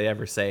argument to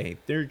ever say,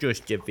 they're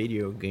just a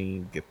video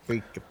game.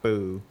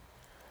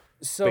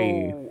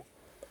 So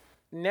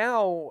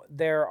now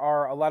there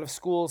are a lot of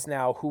schools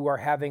now who are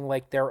having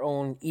like their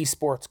own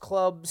esports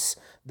clubs,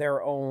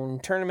 their own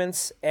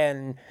tournaments,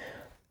 and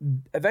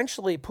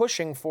eventually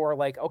pushing for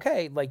like,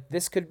 okay, like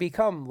this could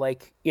become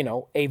like,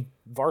 a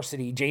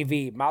varsity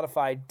JV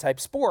modified type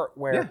sport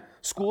where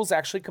schools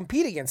actually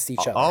compete against each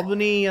other.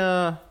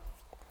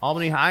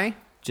 Albany High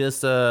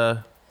just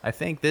I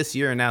think this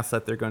year announced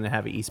that they're going to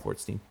have an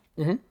esports team.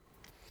 Mm-hmm. And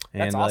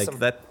that's awesome.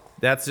 Like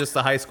that's just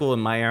a high school in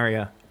my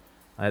area.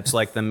 It's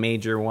like the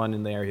major one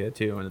in the area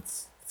too, and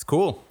it's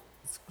cool.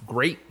 It's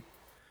great.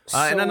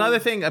 And another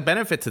thing, a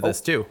benefit to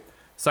this too.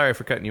 Sorry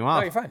for cutting you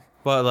off. No, you're fine.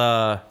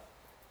 But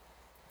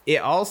it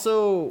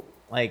also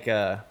like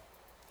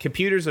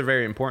computers are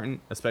very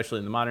important, especially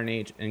in the modern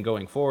age and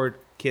going forward.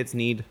 Kids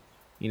need,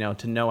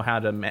 to know how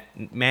to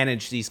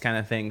manage these kind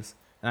of things,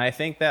 and I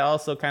think that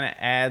also kind of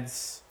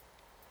adds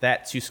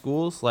that to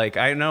schools. Like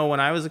I know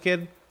when I was a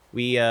kid,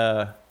 we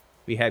had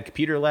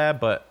computer lab,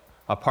 but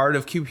a part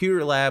of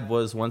computer lab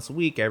was once a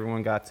week,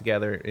 everyone got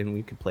together and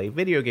we could play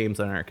video games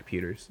on our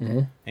computers.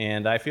 Mm-hmm.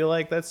 And I feel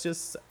like that's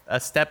just a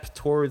step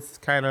towards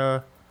kind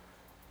of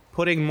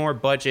putting more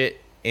budget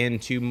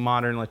into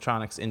modern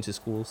electronics into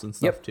schools and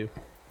stuff too.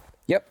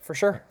 Yep, for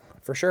sure.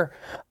 For sure.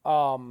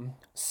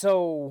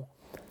 So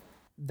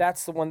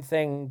that's the one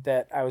thing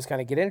that I was going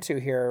to get into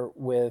here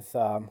with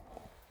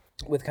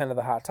kind of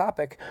the hot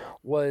topic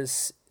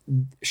was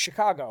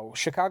Chicago.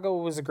 Chicago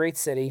was a great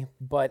city,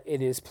 but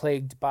it is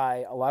plagued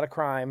by a lot of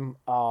crime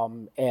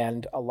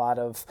and a lot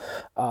of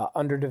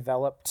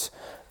underdeveloped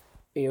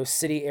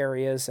city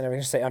areas. And I'm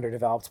going to say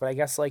underdeveloped, but I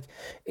guess like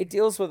it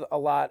deals with a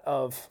lot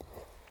of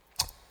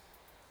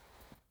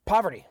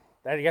poverty.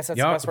 I guess that's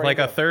the best way like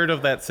to a third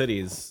of that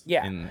city's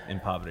Yeah. in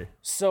poverty.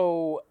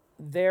 So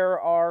there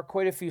are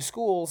quite a few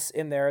schools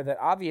in there that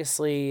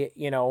obviously,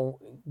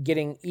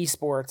 getting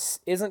esports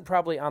isn't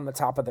probably on the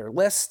top of their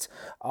list.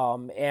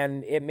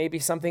 And it may be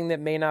something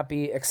that may not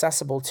be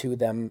accessible to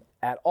them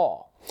at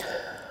all.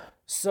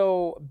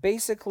 So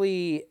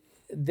basically,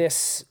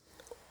 this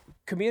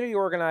community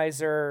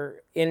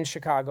organizer in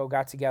Chicago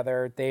got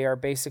together. They are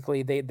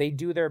basically, they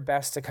do their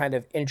best to kind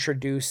of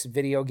introduce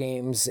video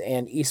games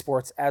and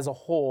esports as a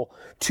whole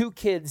to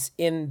kids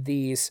in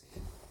these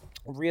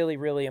really,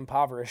 really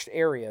impoverished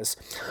areas.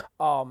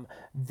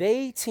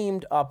 They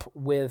teamed up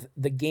with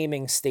the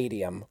Gaming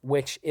Stadium,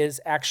 which is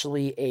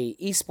actually a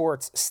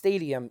esports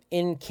stadium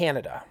in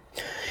Canada.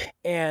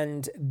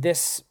 And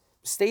this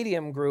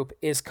stadium group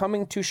is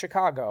coming to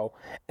Chicago,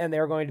 and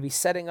they're going to be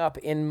setting up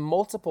in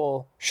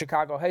multiple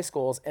Chicago high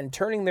schools and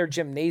turning their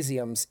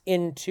gymnasiums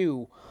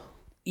into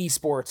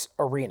esports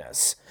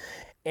arenas.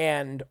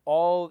 And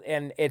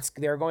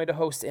they're going to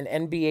host an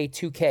NBA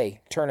 2K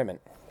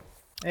tournament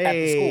at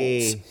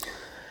the schools.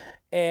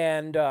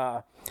 And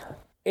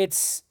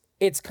it's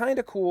it's kind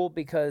of cool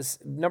because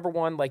number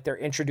one, like they're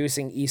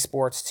introducing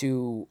esports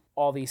to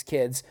all these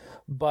kids,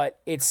 but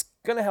it's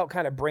going to help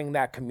kind of bring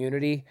that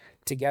community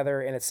together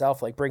in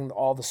itself, like bring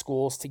all the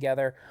schools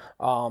together.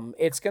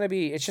 It's going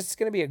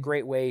to be a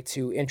great way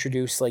to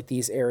introduce like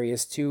these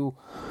areas to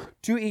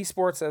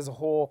esports as a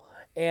whole.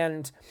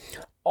 And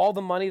all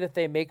the money that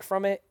they make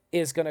from it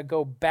is going to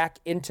go back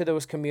into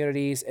those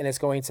communities, and it's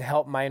going to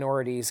help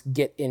minorities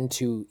get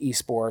into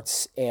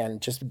esports and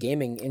just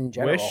gaming in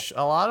general. Which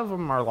a lot of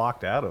them are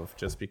locked out of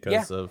just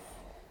because of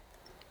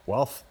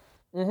wealth.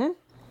 Mm-hmm.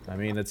 I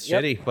mean, it's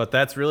shitty, but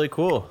that's really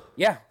cool.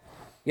 Yeah.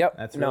 Yep.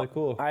 That's really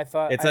cool. I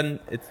thought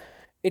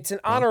it's an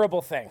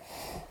honorable thing.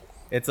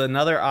 It's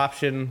another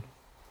option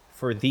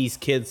for these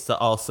kids to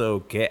also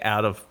get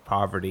out of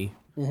poverty,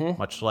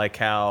 much like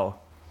how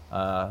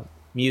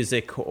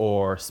music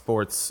or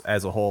sports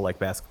as a whole, like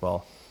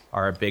basketball,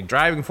 are a big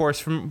driving force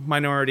for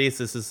minorities.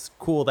 This is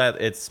cool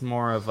that it's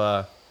more of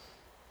a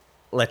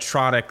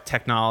electronic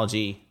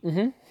technology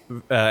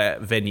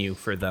venue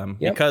for them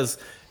because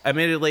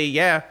admittedly,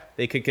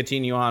 they could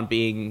continue on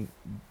being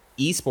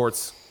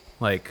esports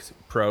like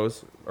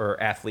pros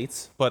or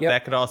athletes, but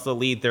that could also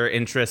lead their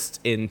interest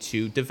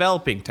into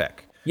developing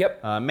tech,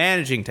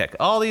 managing tech,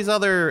 all these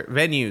other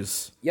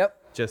venues,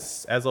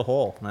 just as a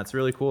whole. And that's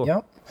really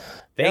cool.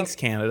 Thanks,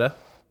 Canada.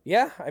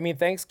 Yeah, I mean,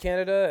 thanks,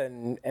 Canada,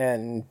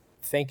 and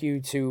thank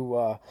you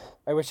to.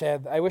 I wish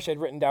I'd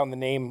written down the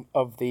name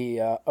of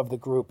the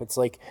group. It's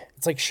like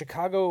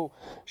Chicago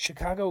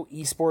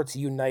Esports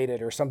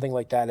United or something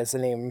like that is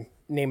the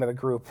name of the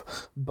group.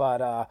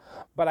 But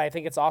I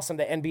think it's awesome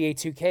that NBA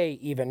 2K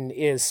even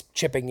is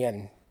chipping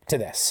in to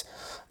this.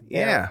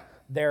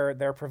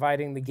 They're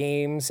providing the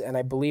games, and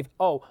I believe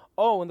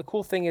and the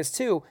cool thing is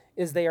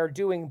they are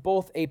doing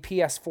both a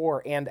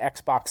PS4 and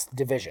Xbox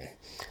division.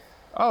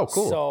 Oh,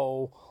 cool.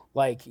 So,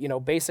 like,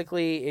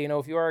 basically,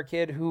 if you are a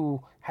kid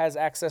who has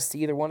access to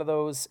either one of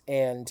those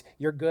and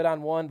you're good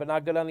on one but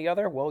not good on the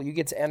other, well, you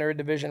get to enter a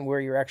division where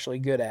you're actually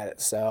good at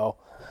it. So,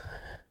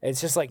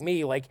 it's just like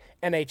me, like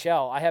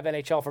NHL. I have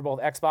NHL for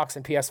both Xbox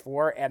and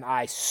PS4, and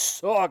I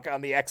suck on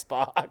the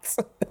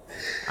Xbox.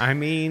 I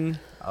mean,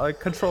 a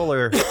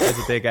controller is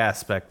a big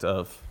aspect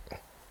of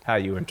how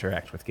you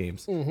interact with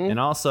games. And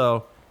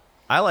also,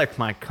 I like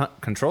my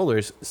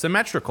controllers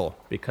symmetrical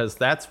because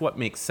that's what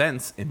makes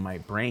sense in my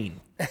brain.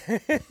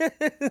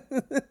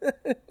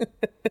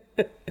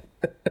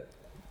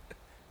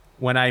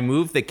 When I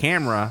move the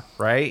camera,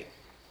 right,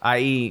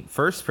 i.e.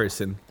 first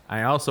person,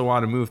 I also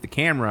want to move the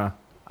camera,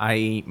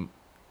 i.e.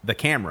 the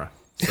camera.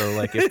 So,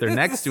 like, if they're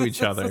next to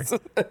each other,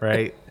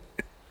 right,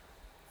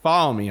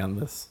 follow me on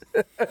this.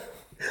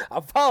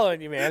 I'm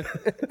following you, man.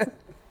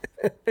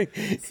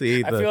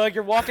 See, I feel like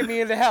you're walking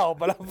me into hell,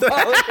 but I'm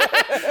following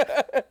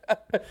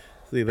you.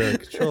 See, the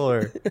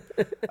controller.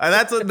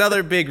 That's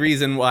another big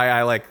reason why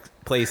I like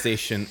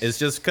PlayStation, is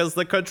just because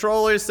the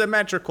controller is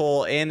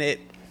symmetrical and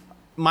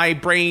my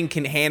brain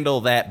can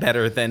handle that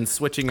better than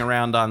switching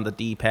around on the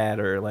D-pad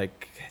or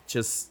like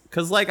just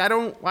because like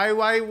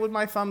why would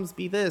my thumbs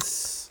be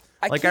this?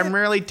 I'm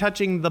rarely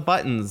touching the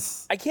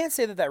buttons. I can't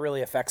say that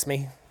really affects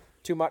me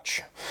too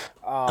much.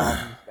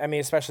 I mean,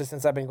 especially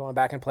since I've been going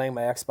back and playing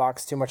my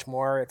Xbox too much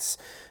more. It's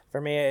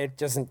for me, it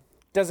doesn't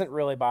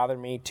really bother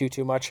me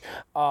too much.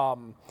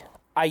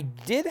 I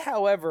did,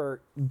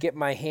 however, get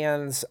my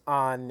hands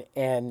on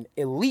an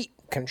Elite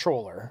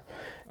controller.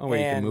 Oh, where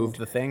you can move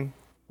the thing?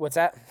 What's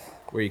that?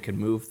 Where you can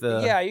move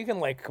the... Yeah, you can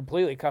like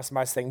completely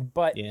customize thing,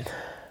 but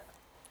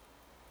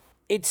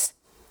it's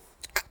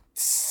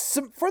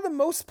for the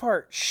most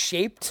part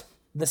shaped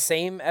the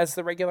same as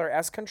the regular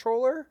S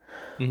controller,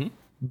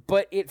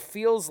 but it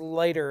feels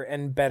lighter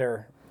and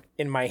better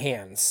in my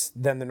hands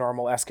than the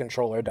normal S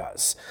controller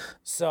does.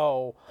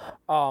 So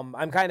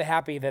I'm kind of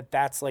happy that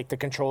that's like the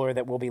controller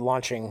that we'll be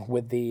launching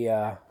with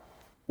the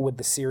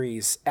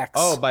Series X.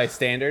 Oh, by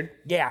standard?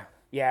 Yeah,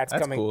 it's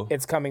that's coming. Cool.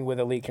 It's coming with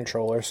Elite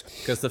controllers.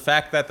 Because the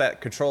fact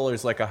that controller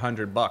is like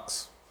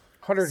 $100.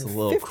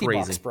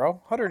 $150,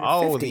 bro. $150.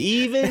 Oh,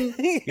 even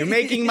you're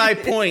making my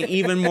point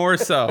even more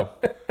so.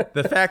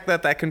 The fact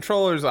that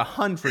controller is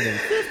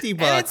 $150,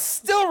 and it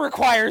still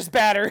requires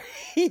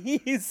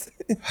batteries.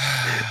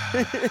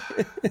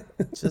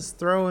 Just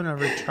throw in a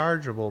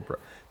rechargeable, bro.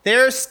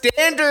 They're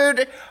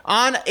standard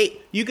on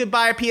a. You could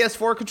buy a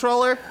PS4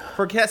 controller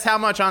for guess how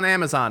much on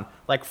Amazon?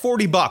 Like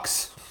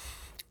 $40.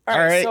 All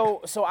right.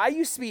 So I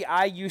used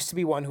to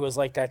be one who was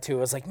like that too. I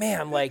was like,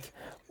 man, like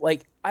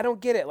I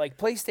don't get it. Like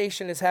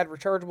PlayStation has had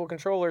rechargeable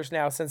controllers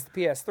now since the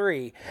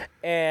PS3,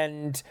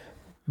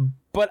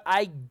 but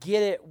I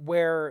get it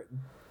where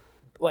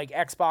like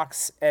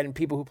Xbox and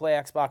people who play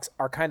Xbox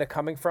are kind of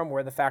coming from,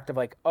 where the fact of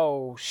like,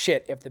 oh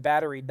shit, if the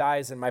battery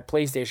dies in my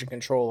PlayStation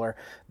controller,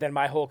 then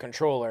my whole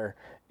controller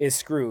is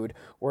screwed.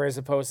 Whereas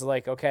opposed to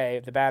like, okay,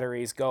 if the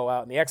batteries go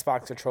out in the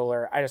Xbox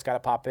controller, I just got to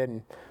pop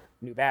in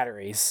new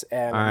batteries.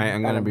 And all right,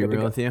 I'm going to be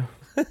real with you.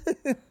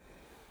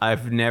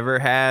 I've never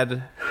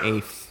had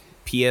a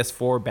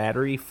PS4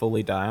 battery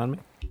fully die on me.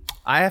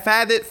 I have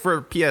had it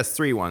for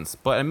PS3 once,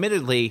 but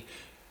admittedly,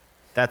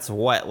 That's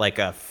what, like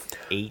a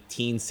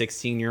 18,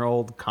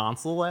 16-year-old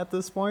console at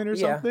this point or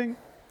something?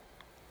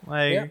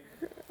 Like,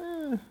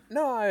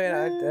 No,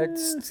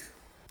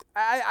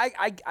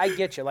 I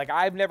get you. Like,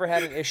 I've never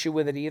had an issue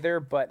with it either,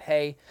 but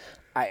hey,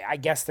 I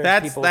guess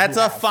there's people that's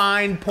who a have.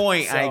 fine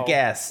point, So- I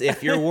guess.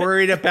 If you're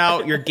worried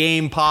about your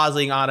game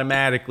pausing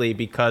automatically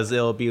because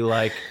it'll be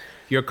like,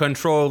 your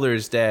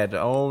controller's dead.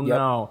 Oh,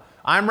 no.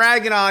 I'm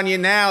ragging on you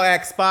now,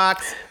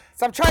 Xbox.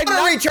 So I'm trying Put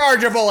a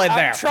rechargeable in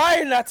there. I'm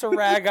trying not to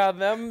rag on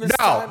them.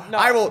 No,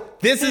 I will.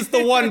 This is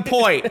the one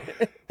point.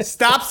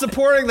 Stop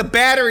supporting the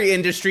battery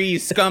industry, you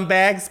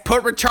scumbags.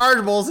 Put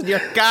rechargeables in your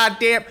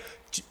goddamn.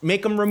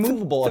 Make them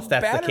removable if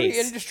that's the battery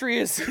case. industry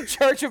is in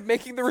charge of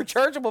making the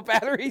rechargeable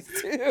batteries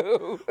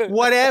too.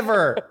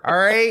 Whatever. All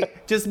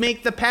right, just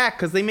make the pack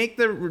because they make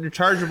the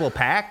rechargeable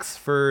packs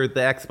for the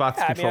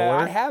Xbox controller.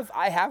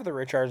 I have the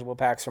rechargeable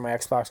packs for my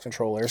Xbox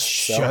controllers.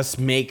 So. Just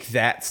make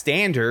that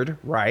standard,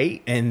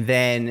 right? And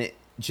then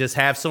just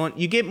have someone.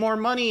 You get more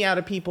money out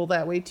of people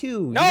that way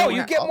too. No,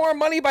 you get more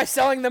money by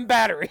selling them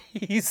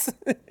batteries.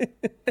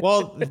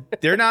 Well,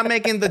 they're not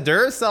making the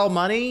Duracell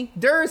money.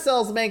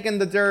 Duracell's making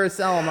the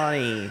Duracell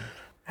money.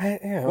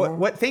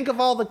 What? Think of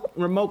all the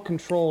remote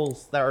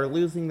controls that are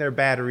losing their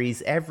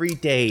batteries every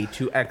day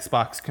to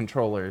Xbox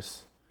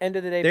controllers. End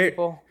of the day,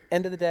 people.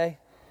 End of the day.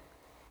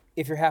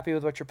 If you're happy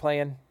with what you're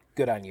playing,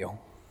 good on you.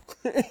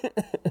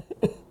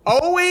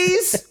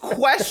 Always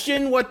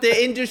question what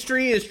the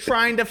industry is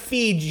trying to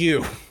feed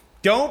you.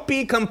 Don't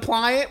be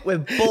compliant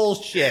with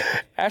bullshit.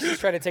 Ashley's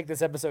trying to take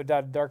this episode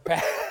down a dark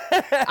path.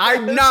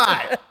 I'm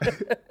not.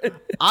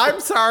 I'm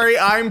sorry.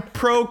 I'm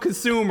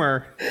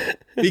pro-consumer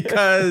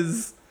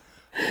because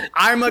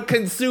I'm a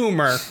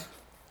consumer.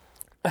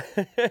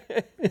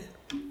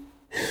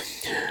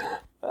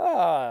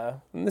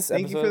 And this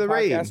Thank you episode for of the the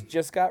raid. podcast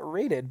just got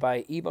rated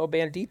by Emo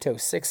Bandito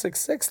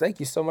 666. Thank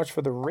you so much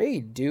for the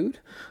raid, dude.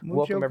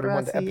 Welcome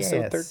everyone to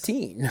episode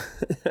 13.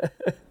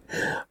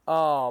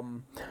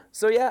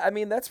 So yeah, I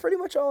mean that's pretty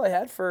much all I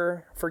had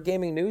for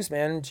gaming news,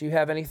 man. Do you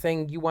have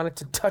anything you wanted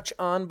to touch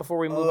on before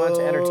we move on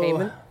to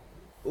entertainment?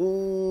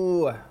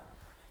 Ooh.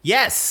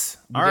 Yes.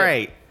 All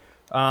right.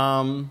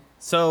 So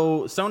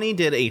Sony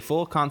did a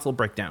full console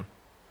breakdown,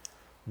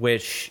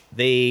 which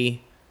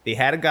they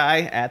had a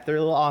guy at their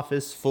little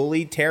office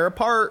fully tear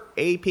apart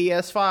a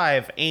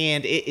PS5,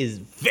 and it is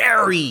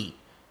very,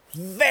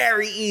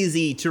 very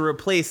easy to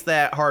replace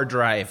that hard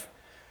drive.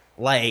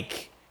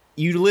 Like,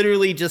 you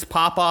literally just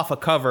pop off a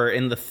cover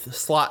and the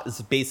slot is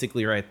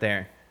basically right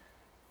there.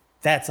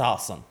 That's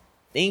awesome.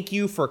 Thank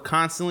you for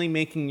constantly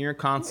making your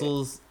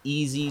consoles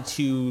easy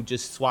to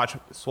just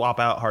swap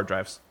out hard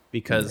drives,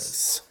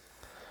 because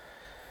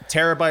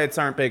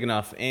terabytes aren't big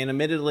enough. And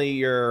admittedly,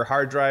 your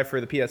hard drive for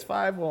the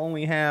PS5 will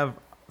only have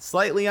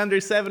slightly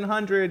under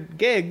 700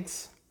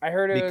 gigs. I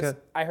heard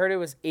it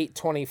was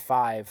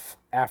 825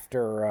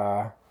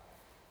 after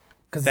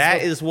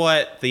that is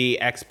what the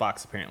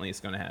Xbox apparently is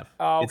going to have.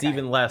 Oh, okay. It's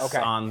even less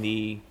on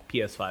the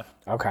PS5.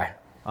 Okay.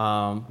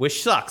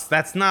 Which sucks.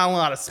 That's not a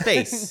lot of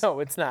space. No,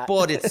 it's not.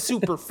 But it's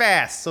super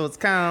fast, so it's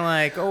kind of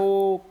like,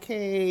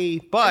 okay.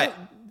 But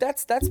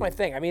that's my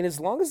thing. I mean, as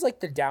long as like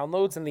the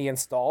downloads and the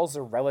installs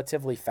are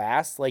relatively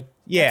fast, like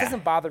Yeah. it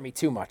doesn't bother me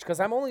too much because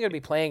I'm only going to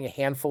be playing a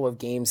handful of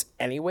games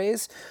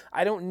anyways.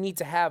 I don't need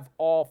to have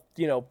all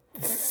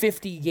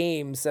 50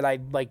 games that I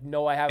like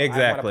know I want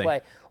Exactly. to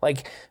play.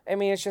 Like, I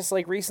mean, it's just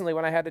like recently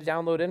when I had to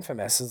download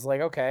Infamous. It's like,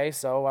 okay,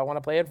 so I want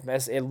to play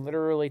Infamous. It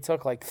literally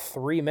took like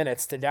 3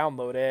 minutes to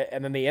download it,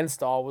 and then the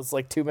install was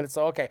like 2 minutes.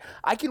 So okay,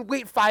 I can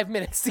wait 5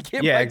 minutes to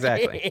get my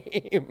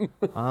game.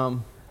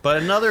 But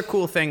another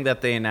cool thing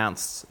that they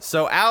announced.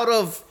 So out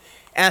of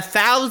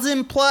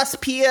 1,000 plus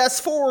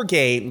PS4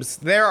 games,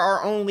 there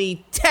are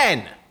only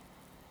 10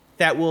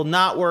 that will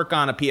not work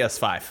on a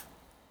PS5.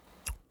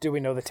 Do we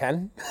know the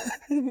 10?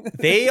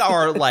 They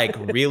are like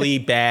really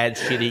bad,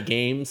 shitty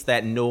games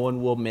that no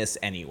one will miss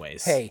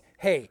anyways.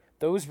 Hey,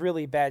 those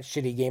really bad,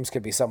 shitty games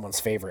could be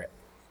someone's favorite.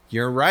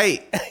 You're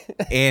right.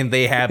 And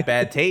they have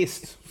bad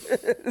taste.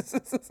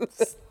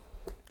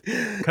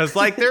 Because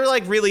like they're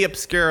like really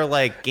obscure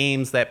like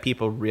games that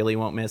people really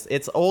won't miss.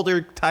 It's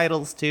older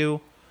titles too.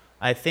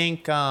 I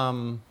think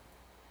one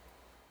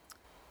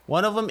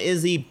of them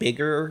is a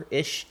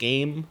bigger-ish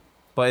game,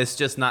 but it's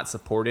just not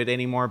supported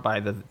anymore by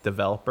the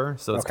developer.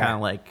 So it's kind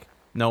of like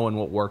no one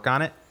will work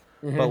on it.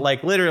 Mm-hmm. But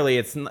like literally,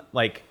 it's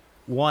like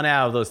 1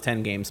 out of those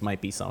 10 games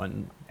might be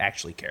someone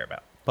actually care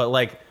about. But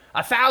like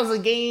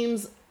 1,000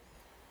 games,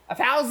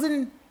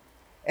 1,000,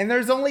 and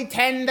there's only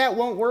 10 that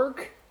won't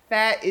work.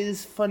 That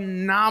is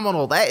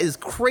phenomenal. That is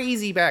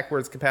crazy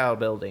backwards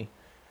compatibility.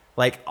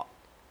 Like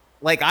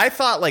I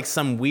thought like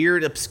some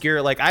weird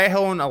obscure, like I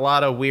own a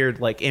lot of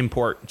weird like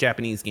import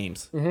Japanese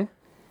games. Mm-hmm.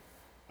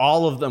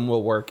 All of them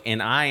will work,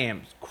 and I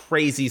am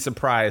crazy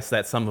surprised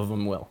that some of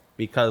them will,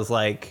 because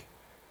like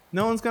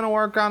no one's gonna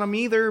work on them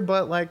either.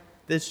 But like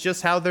it's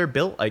just how they're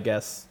built, I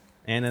guess,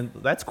 and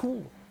that's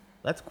cool.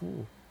 That's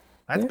cool.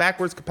 That's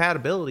backwards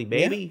compatibility,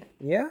 baby.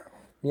 Yeah.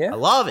 I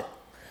love it.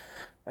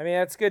 I mean,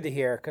 that's good to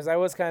hear, because I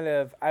was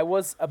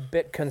a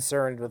bit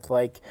concerned with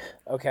like,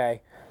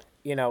 okay,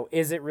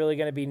 is it really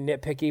going to be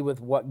nitpicky with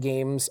what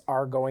games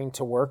are going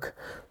to work?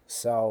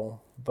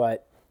 So,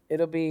 but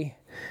it'll be,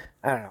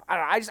 I don't know.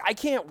 I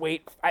can't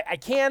wait. I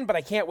can, but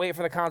I can't wait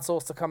for the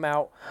consoles to come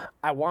out.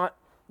 I want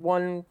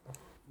one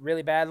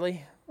really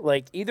badly.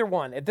 Like, either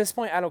one. At this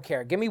point, I don't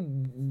care. Give me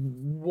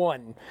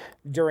one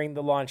during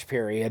the launch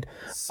period.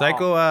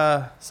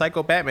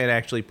 Psycho Batman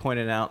actually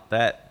pointed out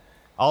that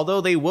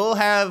although they will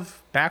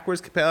have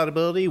backwards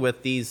compatibility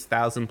with these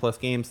 1,000+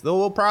 games, there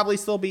will probably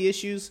still be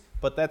issues,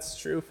 but that's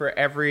true for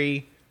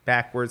every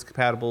backwards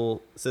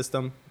compatible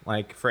system.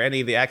 Like, for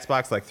any of the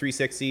Xbox, like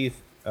 360,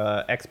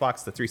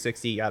 Xbox, the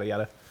 360, yada,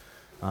 yada.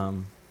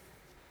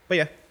 But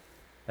yeah,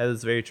 that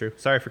is very true.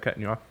 Sorry for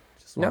cutting you off.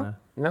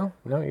 No,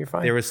 you're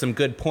fine. There were some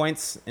good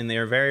points, and they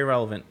are very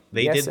relevant.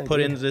 They did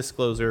put in the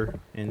disclosure,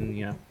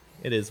 and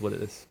it is what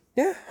it is.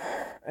 Yeah,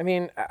 I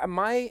mean,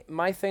 my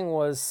thing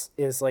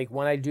is like,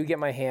 when I do get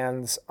my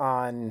hands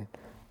on,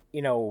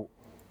 a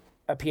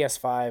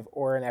PS5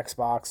 or an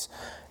Xbox,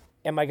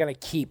 am I gonna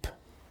keep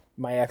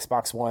my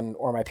Xbox One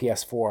or my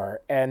PS4?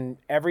 And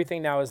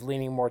everything now is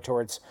leaning more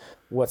towards,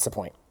 what's the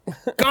point?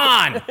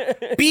 Gone!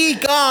 Be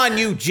gone,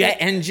 you jet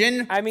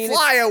engine!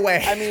 Fly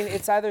away!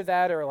 It's either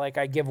that or like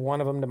I give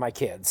one of them to my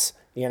kids.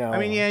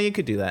 Yeah, you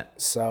could do that.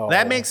 So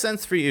that makes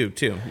sense for you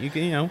too. You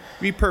can,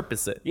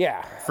 repurpose it.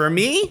 Yeah. For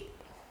me,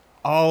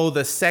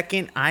 the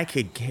second I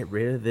could get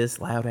rid of this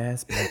loud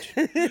ass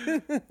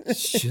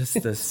bitch,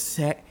 just a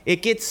sec.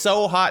 It gets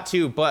so hot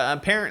too. But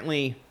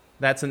apparently,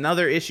 that's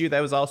another issue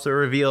that was also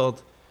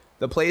revealed.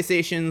 The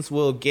PlayStations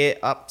will get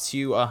up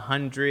to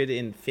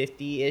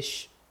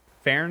 150-ish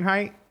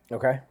Fahrenheit.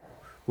 Okay.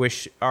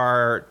 Which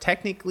are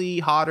technically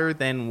hotter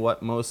than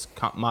what most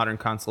modern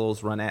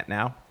consoles run at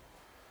now.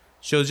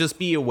 So just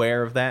be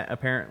aware of that,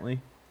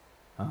 apparently.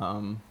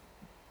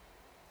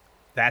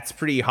 That's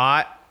pretty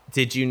hot.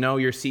 Did you know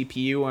your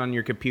CPU on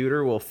your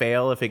computer will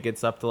fail if it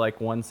gets up to like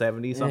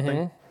 170 something?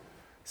 Mm-hmm.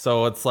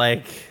 So it's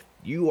like,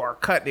 you are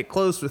cutting it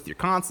close with your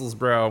consoles,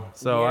 bro.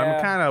 So yeah.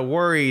 I'm kind of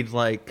worried,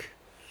 like,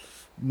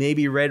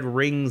 maybe red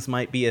rings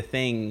might be a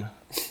thing.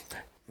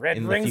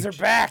 Red rings are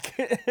back.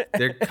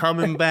 They're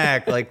coming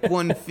back. Like,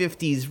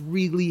 150 is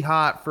really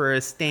hot for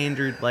a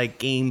standard, like,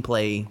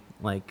 gameplay,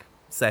 like,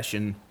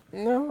 session.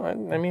 No, I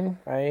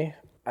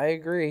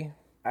agree.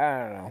 I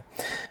don't know.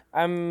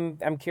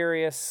 I'm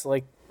curious,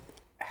 like,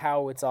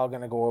 how it's all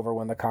going to go over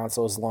when the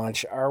consoles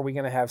launch. Are we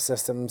going to have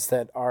systems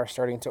that are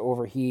starting to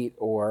overheat,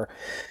 or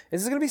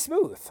is it going to be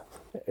smooth?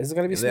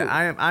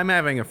 I'm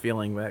having a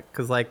feeling that,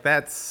 because, like,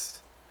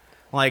 that's,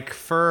 like,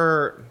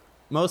 for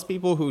most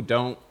people who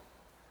don't,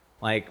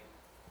 like,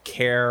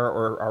 care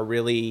or are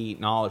really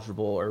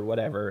knowledgeable or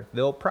whatever,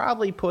 they'll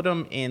probably put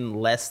them in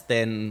less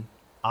than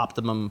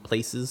optimum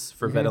places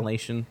for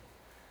ventilation.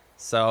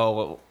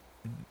 So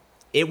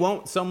it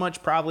won't so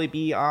much probably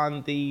be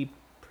on the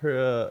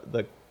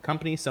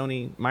company,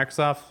 Sony,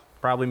 Microsoft,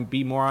 probably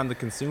be more on the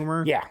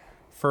consumer. Yeah.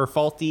 For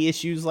faulty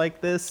issues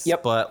like this.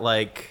 Yep. But,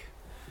 like,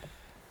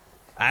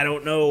 I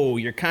don't know.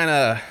 You're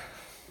kind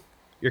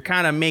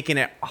of making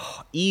it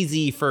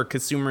easy for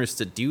consumers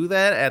to do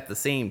that at the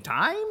same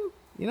time.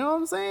 You know what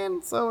I'm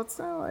saying? So it's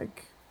not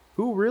like,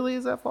 who really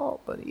is at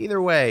fault? But either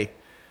way,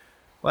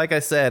 like I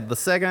said, the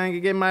second I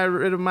can get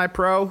rid of my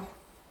Pro,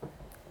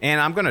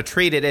 and I'm going to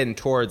trade it in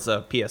towards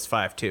a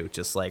PS5 too.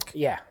 Just like,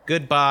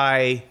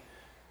 goodbye.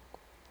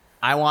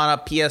 I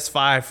want a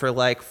PS5 for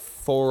like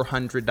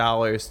 $400,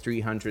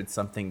 $300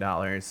 something.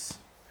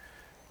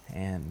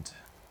 And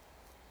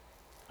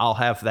I'll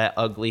have that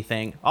ugly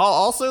thing.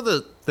 Also,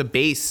 the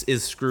base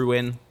is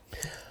screw-in.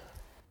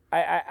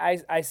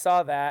 I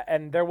saw that,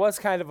 and there was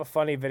kind of a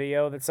funny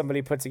video that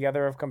somebody put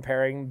together of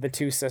comparing the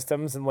two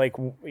systems, and like,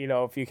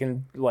 if you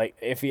can, like,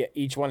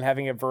 each one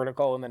having it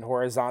vertical and then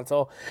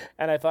horizontal.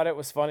 And I thought it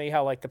was funny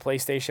how, like, the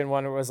PlayStation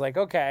one was like,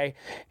 okay,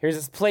 here's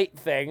this plate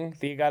thing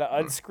that you got to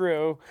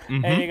unscrew,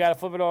 and you got to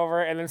flip it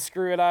over and then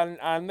screw it on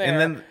there.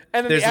 And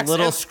then there's a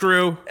little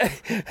screw.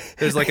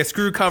 There's like a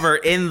screw cover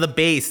in the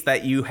base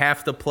that you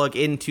have to plug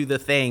into the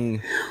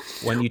thing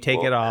when you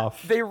take it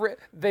off.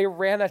 They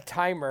ran a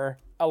timer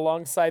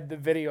alongside the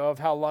video of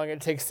how long it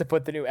takes to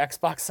put the new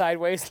Xbox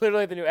sideways.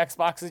 Literally, the new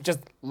Xbox is just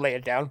lay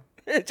it down.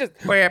 It just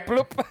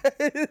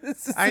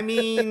bloop. I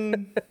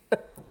mean,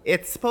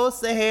 it's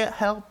supposed to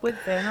help with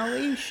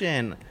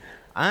ventilation.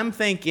 I'm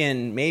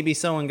thinking maybe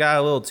someone got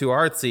a little too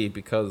artsy,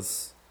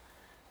 because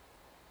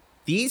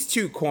these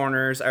two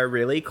corners are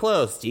really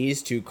close.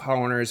 These two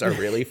corners are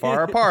really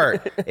far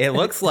apart. It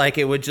looks like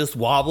it would just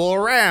wobble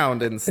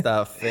around and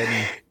stuff.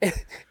 And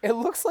it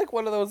looks like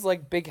one of those,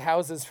 like, big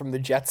houses from the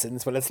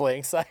Jetsons when it's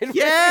laying sideways.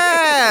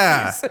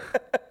 Yeah!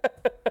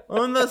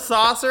 On the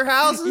saucer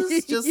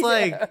houses? Just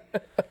like,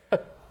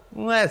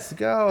 let's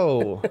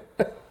go.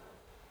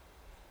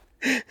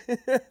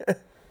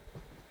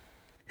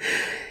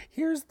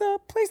 Here's the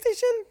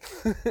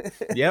PlayStation.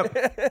 Yep.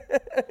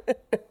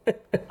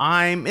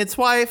 I'm its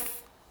wife.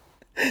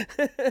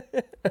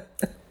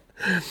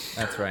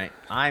 That's right.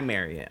 I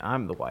marry it.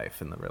 I'm the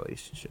wife in the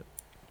relationship.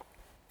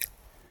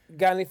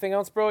 Got anything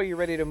else, bro? You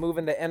ready to move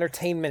into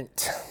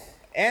entertainment?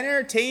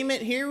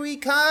 Entertainment, here we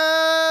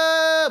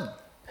come.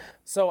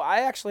 So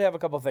I actually have a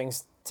couple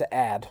things to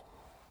add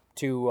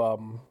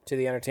to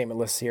the entertainment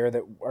lists here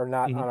that are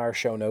not on our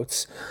show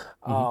notes.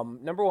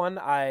 Number one,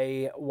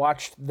 I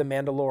watched The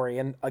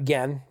Mandalorian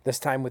again, this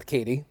time with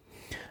Katie.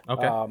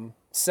 Okay.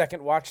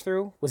 Second watch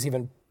through was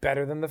even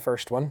better than the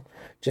first one,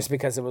 just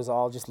because it was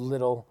all just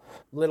little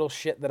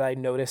shit that I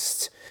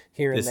noticed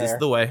here and there. This is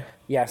the way.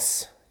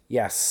 Yes,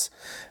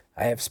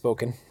 I have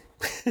spoken.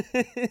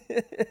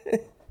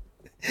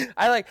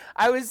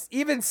 I was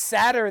even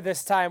sadder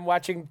this time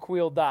watching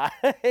Quill die.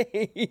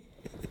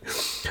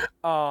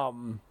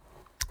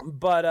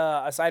 But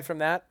aside from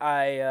that,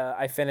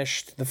 I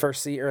finished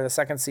the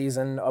second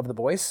season of The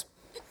Boys.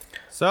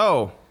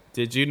 So,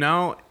 did you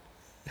know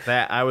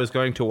that I was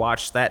going to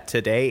watch that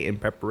today in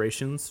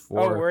preparations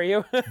for were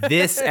you?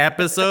 this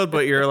episode?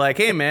 But you're like,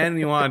 hey man,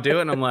 you want to do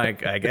it? And I'm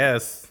like, I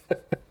guess.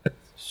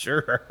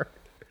 Sure.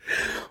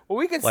 Well,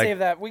 we can save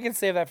that. We can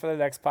save that for the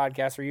next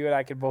podcast, where you and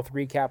I can both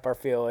recap our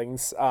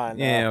feelings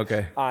on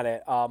on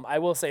it. I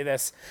will say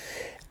this: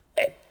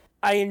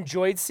 I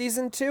enjoyed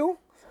season 2,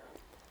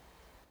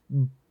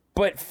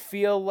 but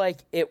feel like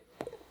it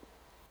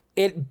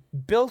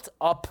built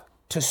up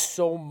to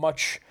so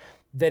much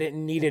that it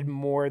needed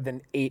more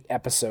than 8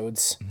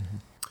 episodes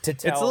to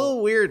tell. It's a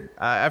little weird.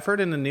 I've heard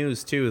in the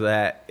news too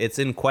that it's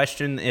in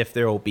question if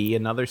there will be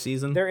another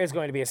season. There is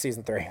going to be a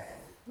season 3.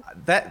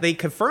 That they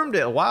confirmed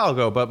it a while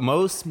ago, but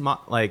most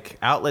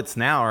outlets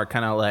now are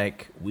kind of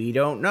like, we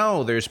don't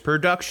know. There's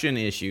production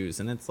issues,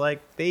 and it's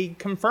like they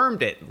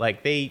confirmed it,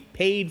 like they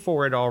paid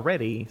for it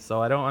already.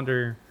 So I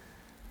don't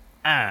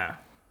I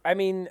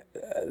mean,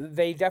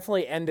 they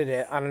definitely ended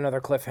it on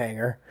another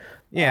cliffhanger.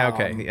 Yeah.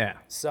 Okay. Yeah.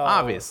 So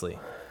obviously.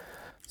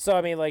 So,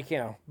 I mean,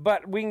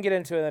 but we can get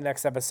into it in the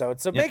next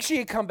episode. So make sure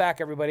you come back,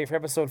 everybody, for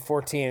episode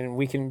 14, and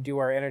we can do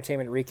our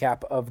entertainment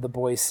recap of The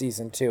Boys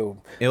season 2.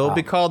 It will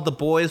be called The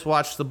Boys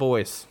Watch the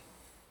Boys.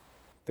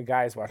 The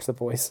guys watch The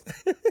Boys.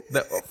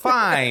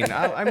 Fine.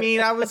 I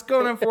mean, I was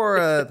going for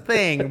a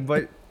thing,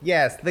 but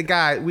yes, the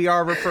guy. We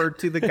are referred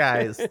to the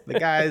guys. The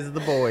guys are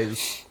the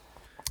boys.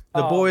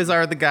 The boys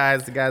are the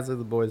guys. The guys are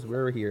the boys.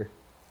 We're here.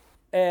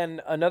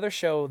 And another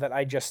show that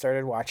I just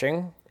started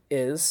watching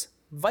is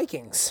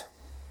Vikings.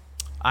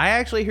 I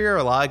actually hear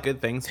a lot of good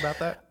things about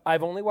that.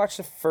 I've only watched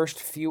the first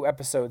few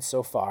episodes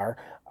so far.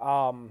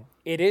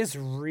 It is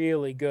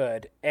really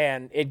good,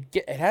 and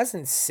it has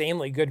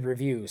insanely good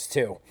reviews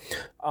too.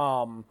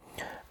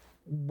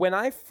 When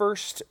I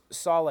first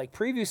saw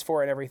previews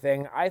for it and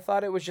everything, I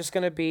thought it was just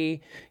going to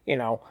be,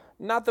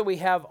 not that we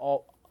have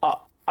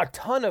a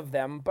ton of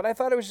them, but I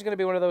thought it was just going to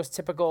be one of those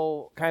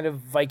typical kind of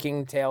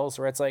Viking tales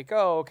where it's like,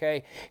 oh,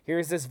 okay,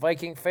 here's this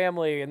Viking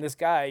family and this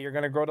guy you're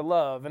going to grow to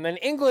love. And then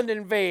England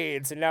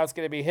invades, and now it's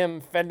going to be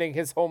him fending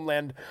his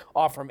homeland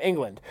off from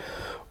England.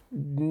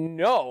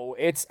 No,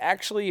 it's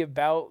actually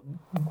about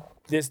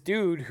this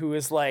dude who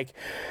is like,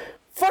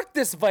 fuck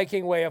this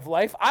Viking way of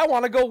life. I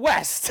want to go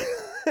west.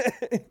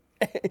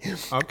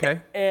 Okay.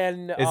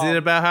 And is it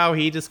about how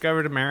he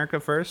discovered America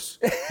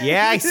first?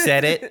 Yeah, I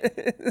said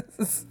it.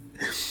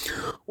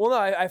 Well, no,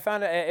 I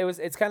found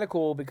it's kind of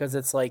cool because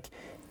it's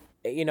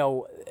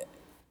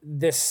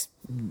this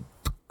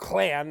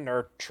clan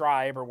or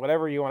tribe or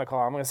whatever you want to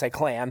call it. I'm going to say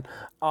clan.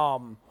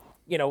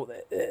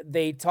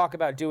 They talk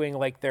about doing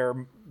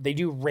they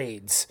do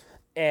raids,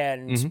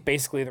 and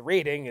basically the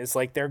raiding is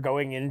they're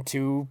going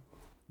into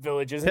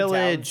villages and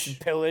towns,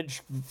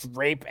 pillage,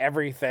 rape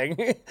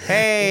everything.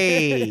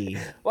 Hey.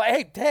 Well,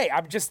 hey,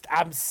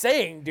 I'm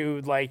saying,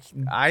 dude,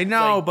 I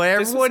know, but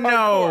everyone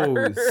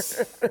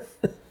knows.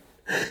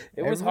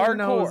 It was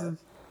hardcore.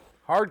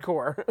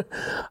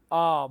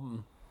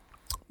 Hardcore.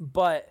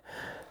 But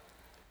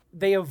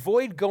they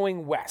avoid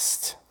going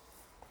west.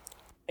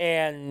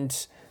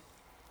 And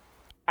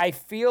I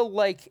feel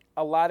like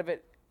a lot of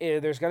it,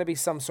 there's going to be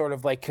some sort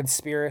of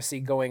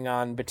conspiracy going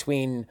on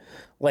between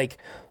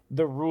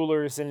the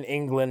rulers in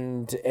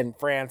England and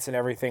France and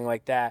everything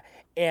like that,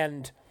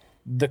 and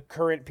the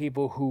current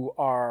people who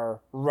are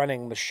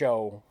running the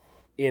show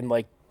in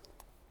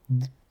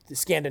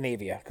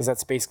Scandinavia, because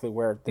that's basically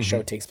where the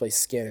show takes place,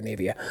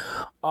 Scandinavia.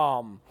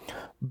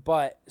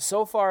 But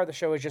so far the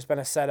show has just been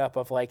a setup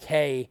of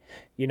hey,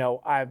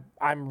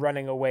 I'm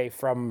running away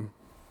from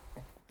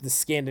the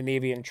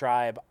Scandinavian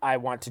tribe. I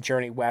want to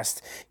journey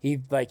west. He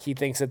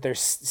thinks that there's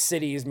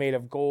cities made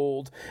of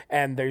gold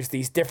and there's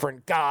these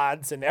different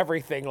gods and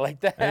everything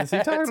like that. Is he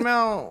talking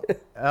about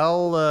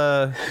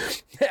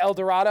El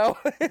Dorado?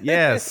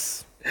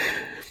 Yes.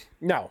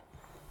 No.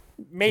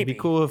 Maybe. It'd be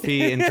cool if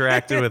he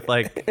interacted with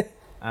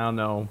I don't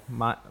know.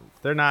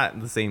 They're not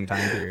the same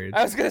time period.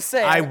 I was gonna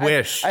say. I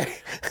wish.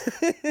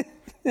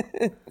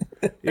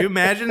 You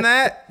imagine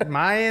that?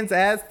 Mayans,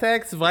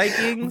 Aztecs,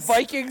 Vikings.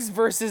 Vikings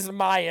versus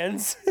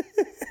Mayans.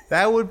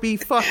 That would be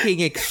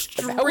fucking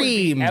extreme. That would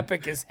be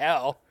epic as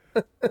hell.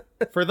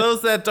 For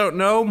those that don't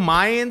know,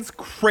 Mayans,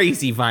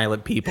 crazy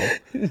violent people.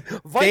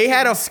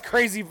 Vikings,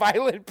 crazy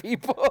violent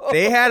people.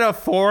 They had a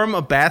form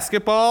of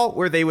basketball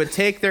where they would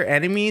take their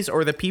enemies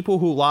or the people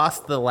who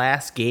lost the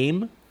last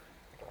game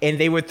and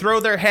they would throw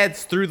their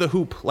heads through the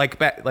hoop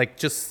like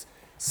just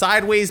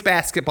sideways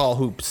basketball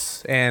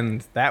hoops,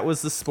 and that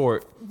was the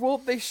sport. Well,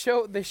 they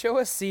show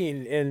a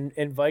scene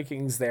in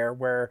Vikings there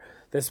where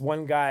this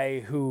one guy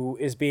who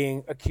is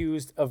being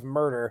accused of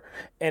murder,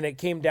 and it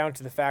came down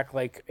to the fact,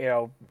 like, you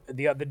know,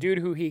 the dude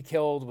who he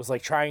killed was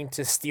like trying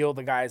to steal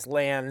the guy's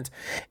land,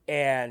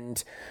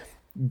 and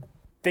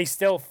they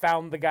still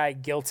found the guy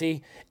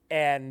guilty,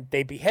 and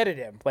they beheaded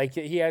him. Like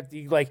he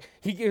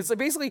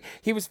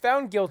was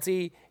found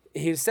guilty.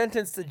 He was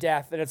sentenced to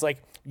death, and it's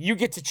like, you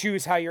get to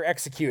choose how you're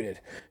executed.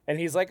 And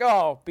he's like,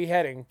 oh,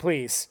 beheading,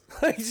 please.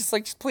 He's just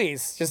like,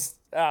 please, just,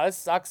 this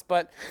sucks,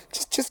 but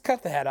just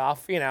cut the head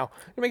off, you know.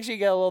 Make sure you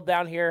get a little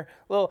down here,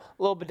 a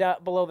little bit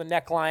down below the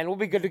neckline. We'll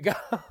be good to go.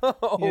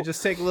 Yeah,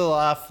 just take a little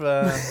off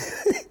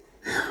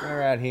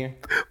right here.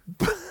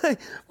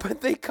 But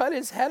they cut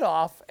his head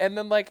off, and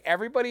then, like,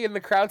 everybody in the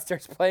crowd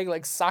starts playing,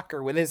 like,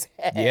 soccer with his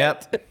head.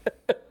 Yep.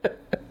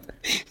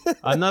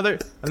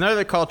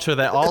 Another culture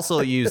that also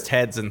used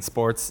heads in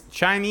sports,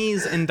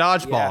 Chinese and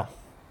dodgeball.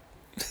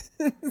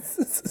 Yeah.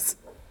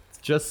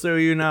 Just so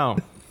you know.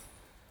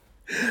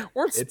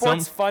 Weren't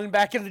sports fun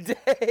back in the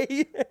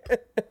day?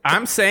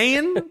 I'm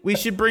saying we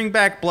should bring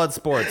back blood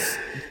sports.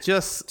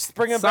 Just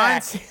bring them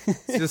back.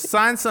 Just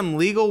sign some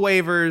legal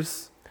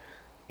waivers,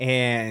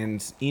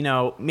 and, you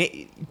know,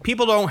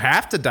 people don't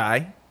have to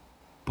die,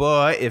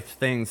 but if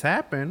things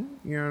happen,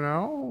 you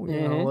know,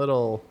 a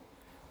little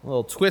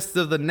twist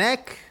of the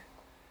neck,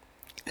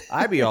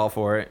 I'd be all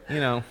for it, you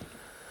know.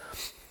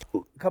 A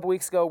couple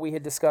weeks ago, we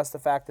had discussed the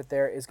fact that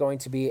there is going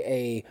to be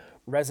a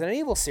Resident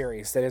Evil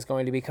series that is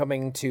going to be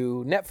coming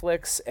to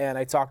Netflix, and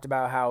I talked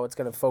about how it's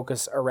going to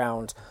focus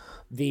around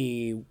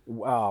the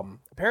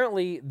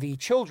apparently the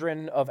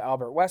children of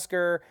Albert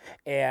Wesker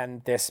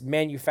and this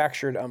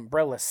manufactured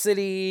Umbrella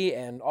City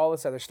and all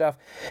this other stuff.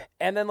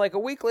 And then, like, a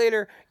week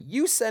later,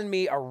 you send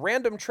me a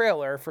random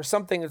trailer for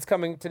something that's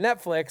coming to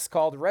Netflix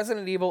called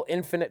Resident Evil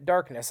Infinite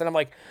Darkness, and I'm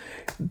like,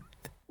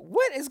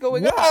 what is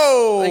going on?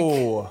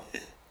 Whoa!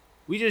 Like,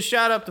 we just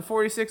shot up to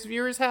 46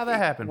 viewers. How'd that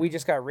happen? We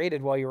just got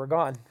raided while you were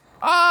gone.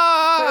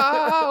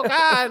 Oh,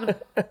 God.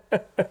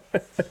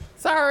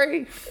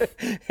 Sorry.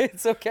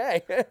 It's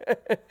okay.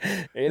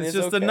 It's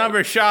just okay. The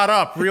number shot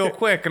up real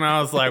quick, and I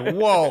was like,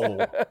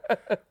 whoa,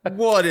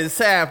 what is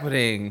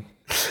happening?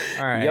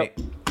 All right.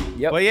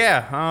 Yep. But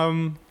yeah,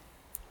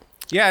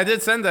 I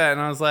did send that, and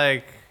I was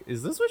like,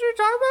 is this what you're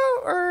talking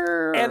about?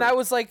 Or... And I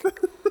was like,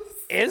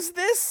 is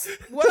this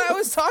what I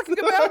was talking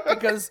about?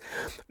 Because,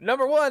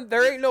 number one,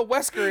 there ain't no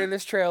Wesker in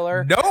this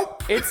trailer.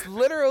 Nope. It's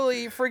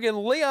literally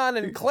friggin' Leon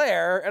and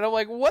Claire, and I'm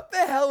like, what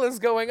the hell is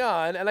going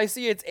on? And I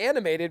see it's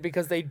animated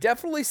because they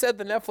definitely said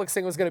the Netflix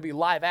thing was going to be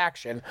live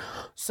action.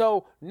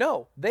 So,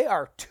 no, they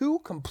are two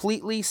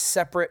completely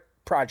separate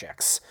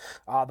projects.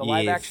 The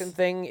live action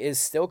thing is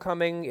still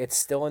coming. It's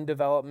still in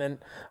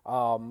development.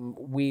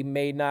 We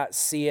may not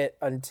see it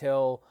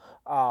until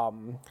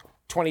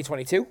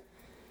 2022.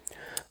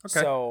 Okay.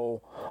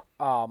 So,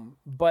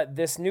 but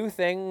this new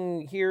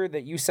thing here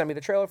that you sent me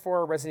the trailer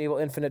for, Resident Evil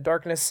Infinite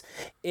Darkness,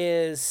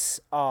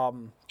 is,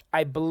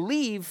 I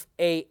believe,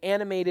 a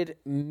animated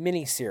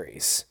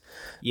miniseries.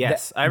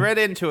 Yes, I read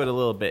into it a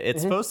little bit.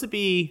 It's supposed to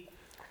be,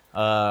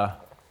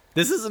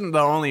 this isn't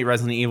the only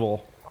Resident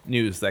Evil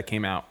news that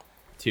came out,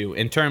 too,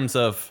 in terms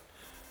of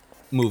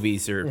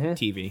movies or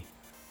TV.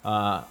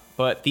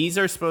 But these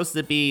are supposed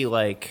to be,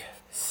 like,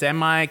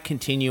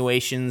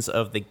 semi-continuations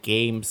of the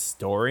game's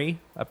story,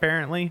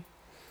 apparently.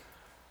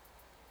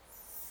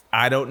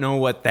 I don't know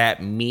what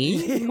that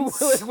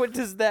means. What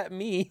does that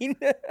mean?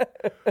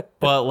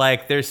 But,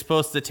 like, they're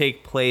supposed to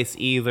take place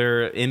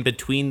either in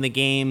between the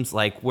games,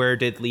 like, where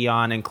did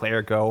Leon and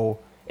Claire go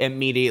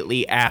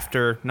immediately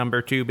after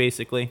number 2,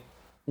 basically?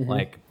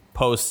 Like,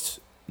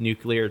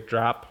 post-nuclear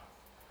drop.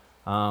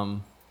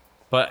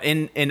 But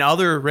in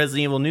other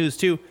Resident Evil news,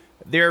 too,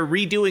 they're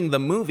redoing the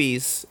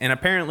movies, and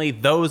apparently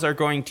those are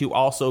going to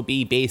also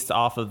be based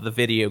off of the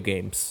video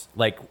games,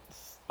 like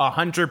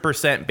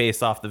 100%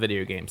 based off the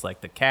video games.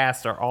 Like, the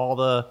cast are all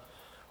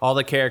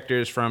the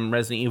characters from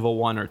Resident Evil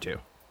 1 or 2.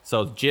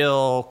 So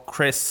Jill,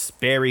 Chris,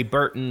 Barry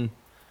Burton.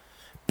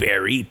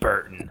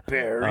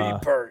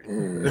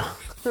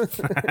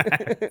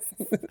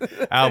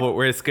 Albert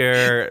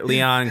Wesker,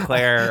 Leon,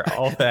 Claire,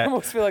 all that. I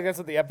almost feel like that's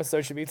what the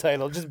episode should be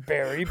titled, just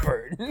Barry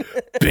Burton.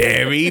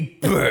 Barry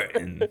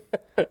Burton.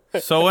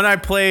 So when I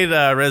played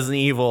Resident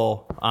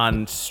Evil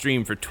on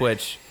stream for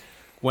Twitch,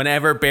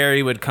 whenever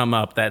Barry would come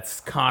up, that's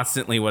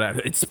constantly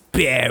it's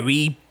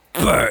Barry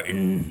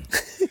Burton.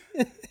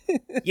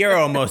 You're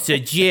almost a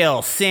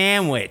Jill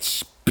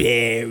sandwich,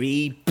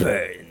 Barry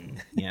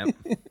Burton. Yep.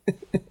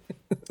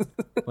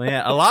 Well,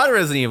 yeah, a lot of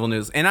Resident Evil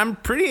news, and I'm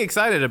pretty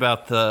excited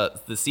about the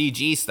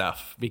CG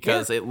stuff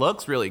because it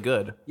looks really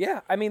good.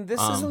 Yeah, I mean,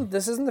 this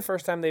isn't the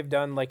first time they've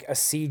done like a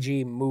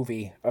CG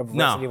movie of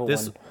Resident Evil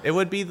 1. It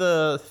would be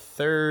the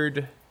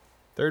third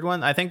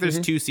one. I think there's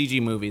 2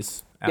 CG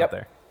movies out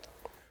there.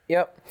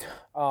 Yep.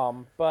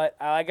 But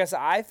I guess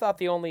I thought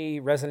the only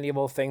Resident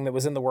Evil thing that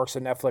was in the works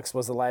with Netflix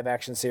was the live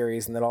action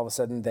series, and then all of a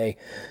sudden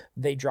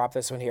they dropped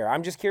this one here.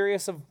 I'm just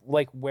curious of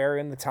like where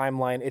in the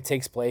timeline it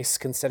takes place,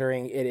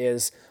 considering it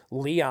is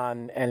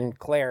Leon and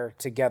Claire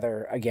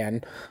together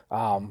again.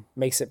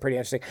 Makes it pretty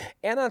interesting.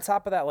 And on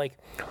top of that, like,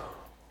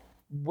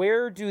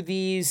 where do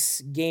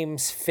these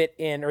games fit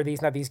in, or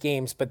these, not these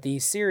games, but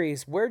these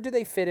series, where do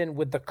they fit in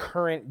with the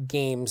current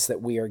games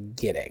that we are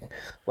getting?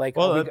 Like,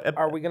 Well,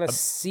 are we going to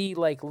see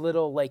like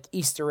little like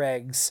Easter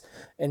eggs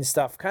and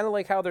stuff, kind of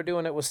like how they're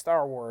doing it with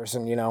Star Wars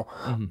and,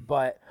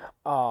 but,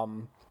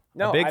 no,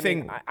 big I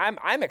thing- mean,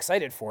 I'm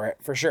excited for it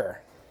for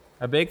sure.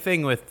 A big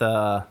thing with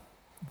the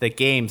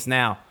games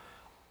now,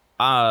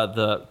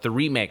 the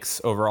remakes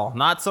overall,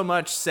 not so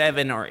much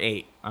 7 or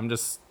 8.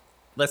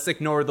 Let's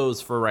ignore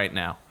those for right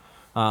now.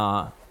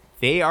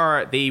 They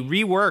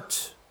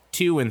reworked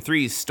 2 and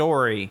 3's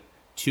story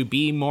to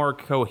be more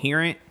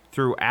coherent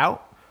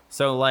throughout.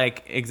 So,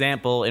 like,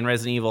 example, in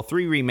Resident Evil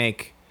 3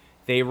 remake,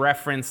 they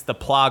referenced the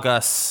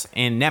Plagas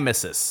and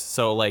Nemesis.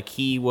 So, like,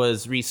 he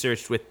was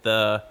researched with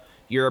the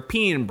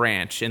European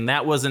branch, and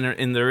that wasn't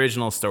in the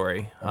original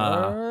story.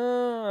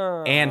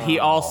 And he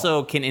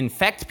also can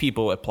infect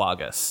people with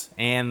Plagas.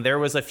 And there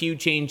was a few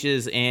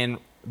changes in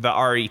the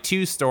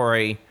RE2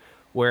 story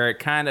where it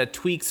kind of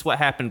tweaks what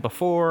happened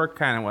before,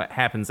 kind of what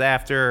happens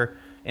after.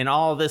 And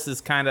all of this is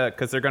kind of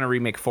because they're going to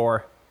remake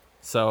 4.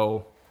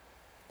 So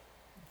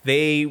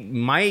they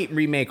might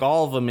remake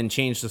all of them and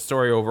change the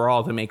story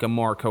overall to make a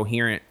more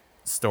coherent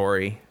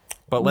story.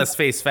 But let's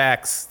face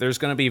facts, there's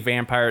going to be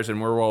vampires and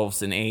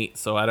werewolves in 8,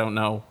 so I don't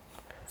know.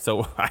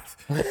 So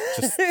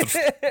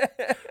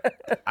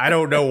I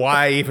don't know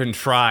why I even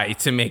try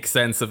to make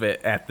sense of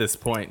it at this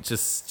point.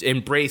 Just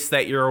embrace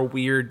that you're a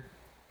weird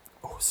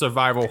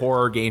survival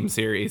horror game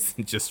series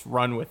and just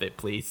run with it,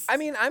 please. I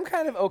mean, I'm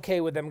kind of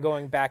okay with them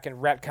going back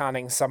and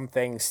retconning some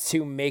things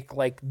to make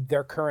like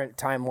their current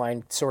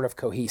timeline sort of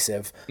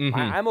cohesive.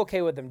 I'm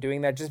okay with them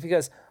doing that just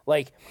because,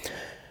 like,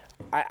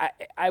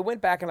 I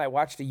went back and I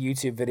watched a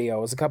YouTube video,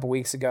 it was a couple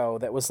weeks ago,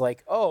 that was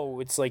like, oh,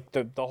 it's like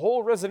the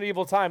whole Resident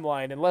Evil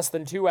timeline in less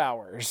than 2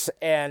 hours.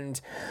 And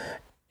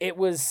it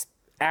was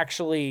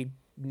actually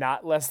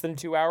not less than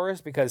 2 hours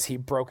because he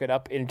broke it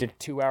up into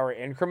 2-hour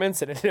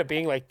increments. It ended up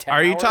being like 10 hours.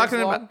 Are you talking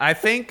long. about? I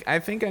think I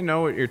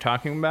know what you're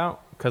talking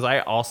about because I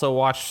also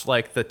watched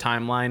like the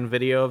timeline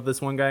video of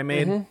this one guy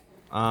made.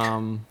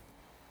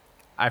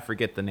 I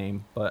forget the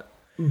name, but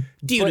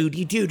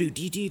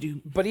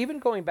But even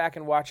going back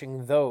and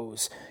watching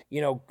those,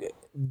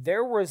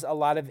 there was a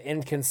lot of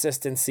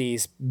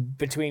inconsistencies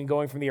between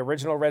going from the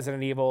original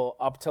Resident Evil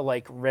up to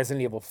like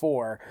Resident Evil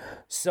 4.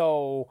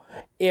 So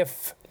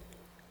if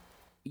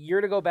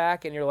you're to go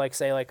back and you're like,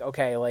 say like,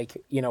 okay, like,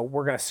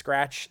 we're going to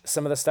scratch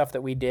some of the stuff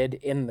that we did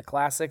in the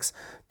classics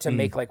to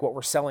make like what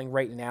we're selling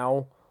right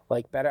now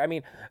like better. I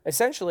mean,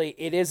 essentially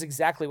it is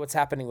exactly what's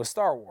happening with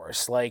Star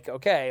Wars. Like,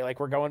 okay, like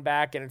we're going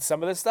back and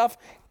some of this stuff,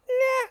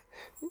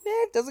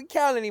 it doesn't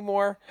count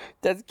anymore.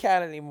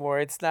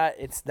 It's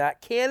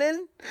not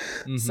canon.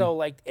 So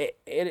like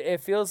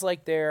it feels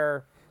like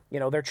they're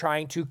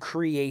trying to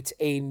create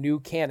a new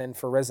canon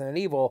for Resident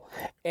Evil.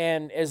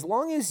 And as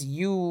long as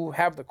you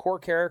have the core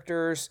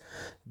characters,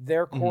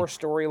 their core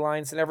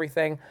storylines and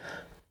everything,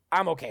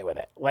 I'm okay with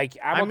it. Like,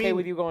 I'm okay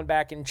with you going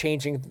back and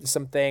changing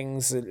some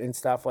things and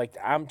stuff. Like,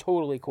 I'm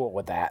totally cool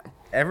with that.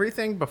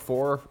 everything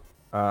before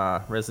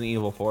Resident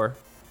Evil 4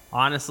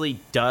 honestly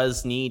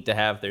does need to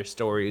have their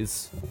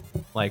stories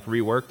like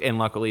reworked, and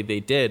luckily they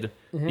did,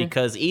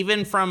 because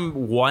even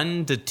from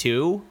 1 to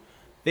 2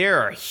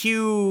 there are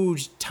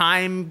huge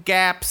time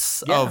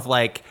gaps of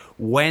like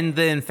when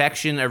the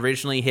infection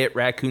originally hit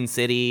Raccoon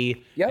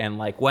City and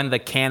like when the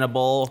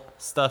cannibal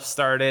stuff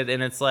started,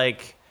 and it's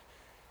like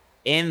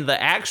in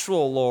the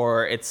actual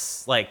lore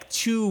it's like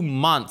 2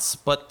 months,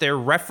 but they're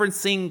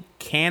referencing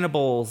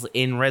cannibals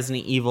in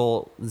Resident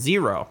Evil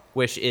 0,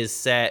 which is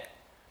set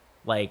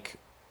like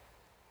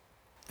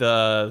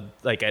a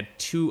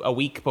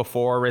week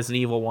before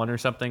Resident Evil 1 or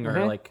something,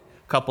 or like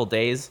a couple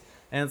days.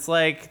 And it's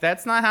like,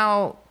 that's not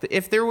how,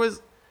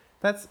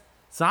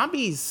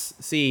 zombies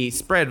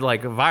spread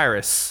like a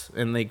virus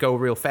and they go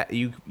real fast.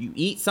 You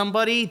eat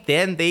somebody,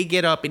 then they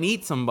get up and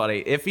eat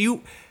somebody.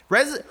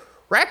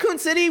 Raccoon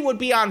City would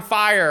be on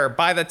fire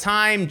by the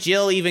time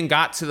Jill even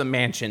got to the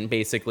mansion,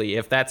 basically,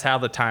 if that's how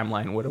the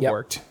timeline would have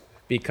worked.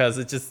 Because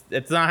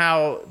it's not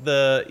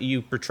how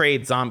you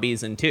portrayed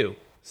zombies in 2.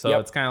 So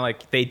it's kind of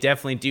like they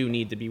definitely do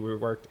need to be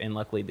reworked, and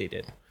luckily they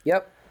did.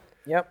 Yep.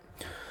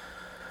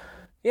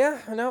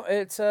 Yeah, no,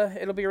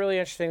 it'll be really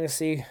interesting to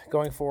see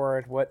going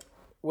forward what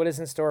is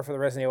in store for the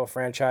Resident Evil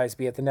franchise,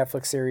 be it the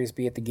Netflix series,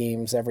 be it the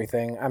games,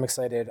 everything. I'm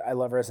excited. I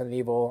love Resident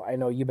Evil. I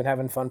know you've been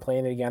having fun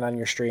playing it again on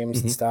your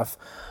streams and stuff.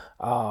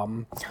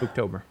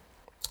 Spooktober.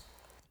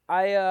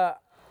 I've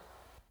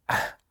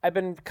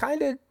been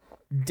kind of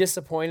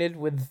disappointed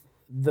with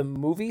the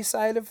movie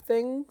side of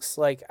things.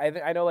 Like,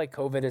 I know like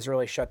COVID has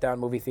really shut down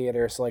movie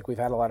theaters, so like we've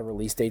had a lot of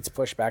release dates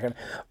pushed back,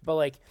 but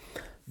like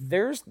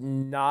there's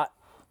not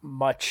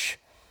much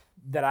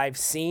that I've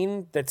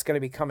seen that's going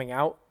to be coming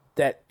out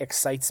that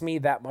excites me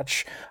that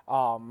much.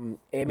 I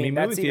mean,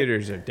 movie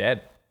theaters are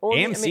dead. Well,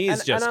 AMC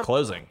is just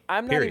closing.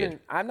 I'm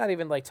not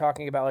even like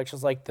talking about like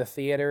just like the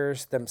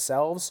theaters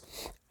themselves.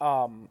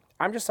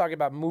 I'm just talking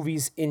about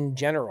movies in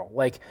general.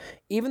 Like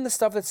even the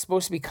stuff that's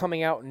supposed to be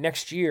coming out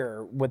next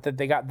year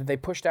that they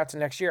pushed out to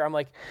next year. I'm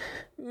like,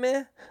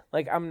 meh.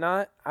 Like I'm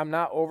not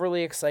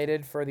overly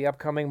excited for the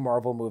upcoming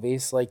Marvel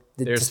movies. Like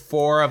there's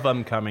 4 of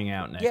them coming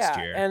out next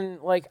year. And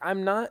like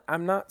I'm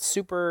not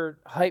super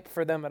hyped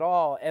for them at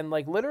all. And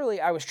like literally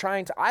I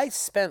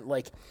spent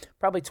like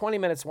probably 20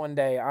 minutes one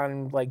day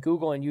on like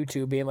Google and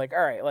YouTube being like,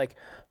 all right, like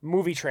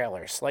movie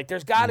trailers. Like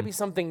there's got to be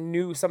something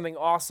new, something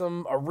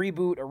awesome, a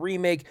reboot, a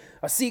remake,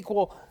 a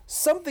sequel.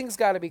 Something's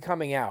got to be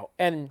coming out.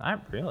 And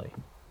Not really.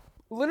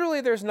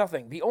 Literally, there's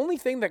nothing. The only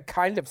thing that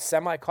kind of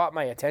semi caught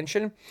my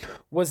attention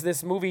was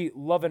this movie,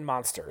 Love and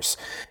Monsters.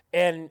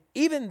 And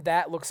even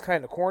that looks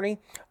kind of corny.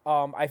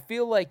 I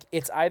feel like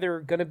it's either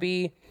going to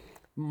be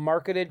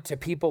marketed to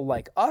people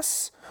like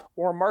us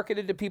or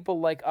marketed to people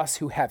like us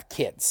who have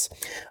kids.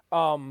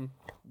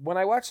 When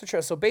I watched the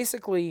trailer, so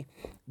basically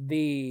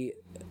from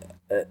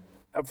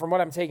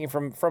what I'm taking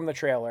from the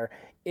trailer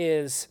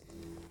is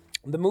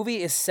the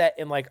movie is set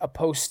in like a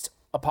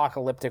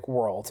post-apocalyptic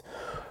world.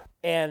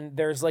 And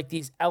there's like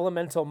these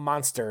elemental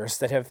monsters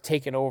that have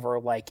taken over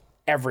like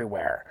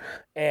everywhere.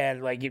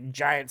 And like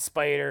giant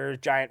spiders,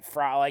 giant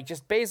frog, like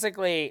just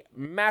basically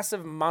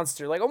massive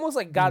monster, like almost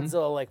like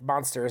Godzilla like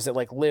monsters that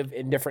like live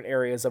in different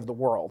areas of the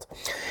world.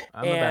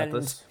 I'm about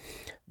this.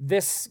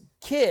 This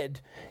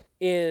kid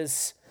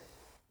is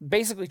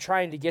basically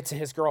trying to get to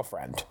his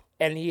girlfriend.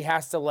 And he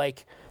has to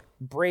like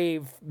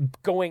brave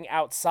going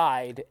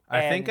outside.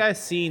 I think I've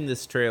seen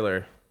this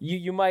trailer.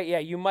 You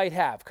might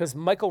have, because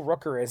Michael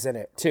Rooker is in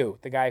it too,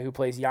 the guy who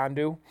plays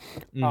Yondu.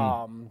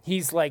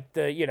 He's like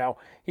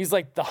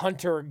the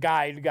hunter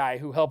guy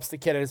who helps the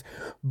kid.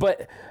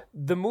 But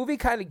the movie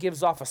kind of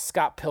gives off a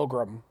Scott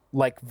Pilgrim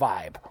like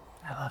vibe.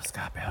 I love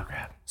Scott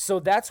Pilgrim. So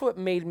that's what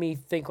made me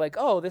think like,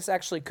 oh, this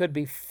actually could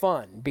be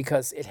fun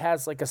because it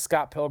has like a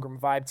Scott Pilgrim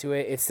vibe to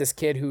it. It's this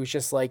kid who's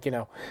just like,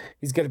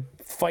 he's gonna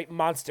fight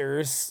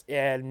monsters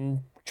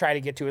and try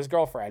to get to his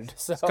girlfriend.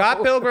 So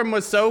Scott Pilgrim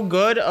was so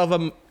good of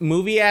a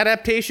movie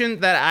adaptation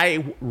that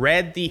I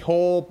read the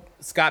whole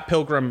Scott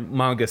Pilgrim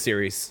manga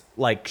series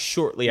like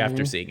shortly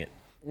after seeing it.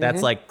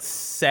 That's like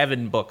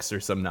 7 books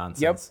or some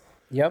nonsense.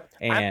 Yep.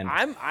 And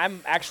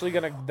I'm actually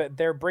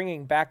they're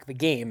bringing back the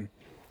game.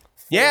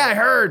 Yeah, I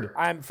heard.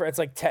 It's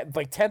like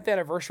 10th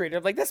anniversary. They're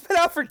like, that's been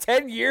out for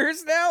 10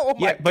 years now. Oh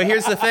my God. But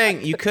here's the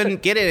thing: you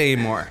couldn't get it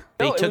anymore.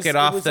 They took it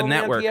off the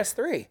network. On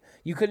PS3.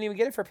 You couldn't even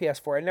get it for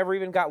PS4. It never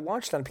even got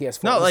launched on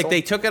PS4. No, like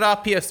they took it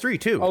off PS3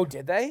 too. Oh,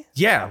 did they?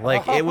 Yeah,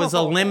 like it was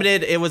a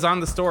limited. It was on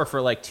the store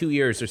for like 2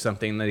 years or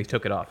something. Then they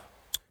took it off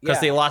because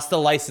they lost the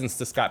license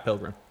to Scott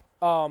Pilgrim.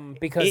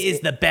 Because it is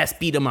the best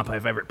beat 'em up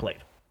I've ever played.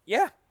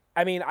 Yeah.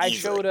 I mean, I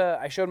showed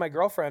my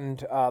girlfriend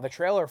the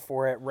trailer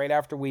for it right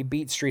after we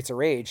beat Streets of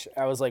Rage.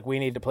 I was like, we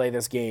need to play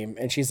this game.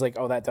 And she's like,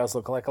 oh, that does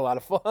look like a lot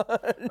of fun.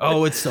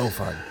 Oh, it's so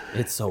fun.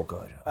 It's so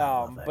good.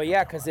 But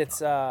yeah, because it's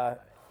the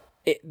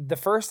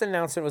first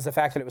announcement was the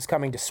fact that it was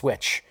coming to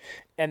Switch.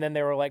 And then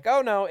they were like,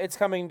 oh, no, it's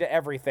coming to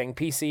everything,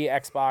 PC,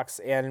 Xbox,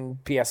 and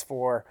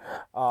PS4,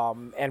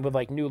 and with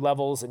like new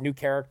levels and new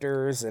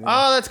characters and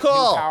that's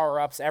cool. New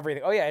power-ups,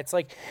 everything. Oh, yeah, it's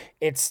like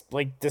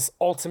this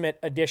ultimate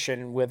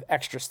edition with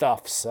extra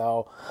stuff.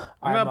 So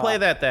I'm going to play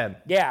that then.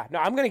 Yeah, no,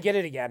 I'm going to get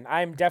it again.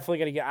 I'm definitely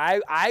going to get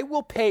I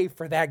will pay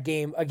for that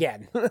game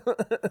again.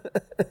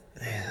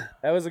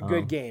 That was a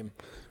good game.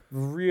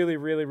 Really,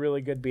 really,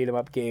 really good beat 'em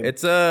up game.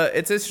 It's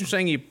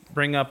interesting you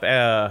bring up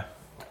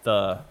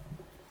the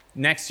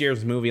next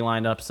year's movie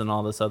lineups and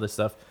all this other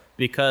stuff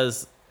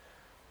because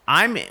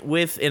I'm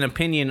with an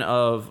opinion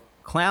of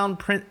Clown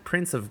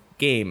Prince of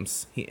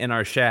Games in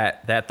our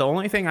chat that the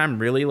only thing I'm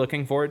really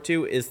looking forward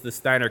to is the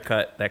Snyder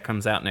Cut that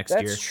comes out next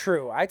year. That's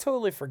true. I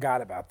totally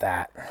forgot about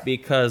that.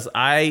 Because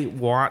I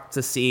want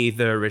to see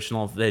the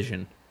original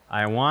vision.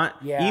 I want,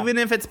 even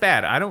if it's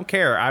bad, I don't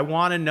care. I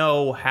want to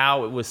know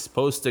how it was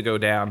supposed to go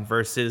down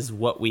versus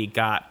what we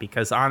got.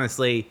 Because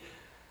honestly,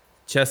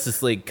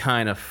 Justice League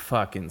kind of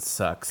fucking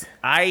sucks.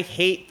 I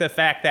hate the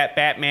fact that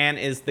Batman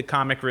is the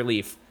comic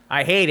relief.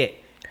 I hate it.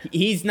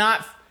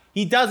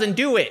 He doesn't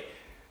do it.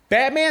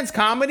 Batman's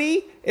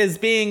comedy is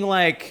being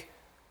like,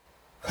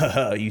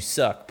 haha, you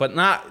suck. But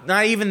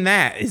not even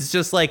that. It's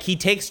just like he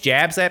takes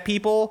jabs at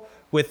people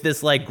with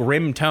this like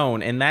grim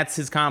tone, and that's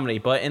his comedy.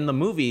 But in the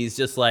movies,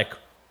 just like,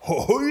 Ben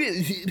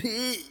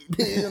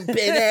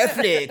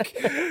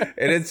Affleck.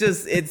 And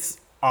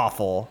it's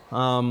awful.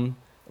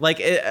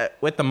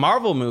 With the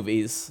Marvel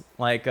movies,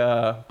 like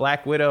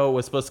Black Widow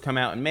was supposed to come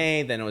out in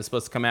May, then it was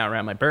supposed to come out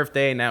around my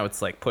birthday. Now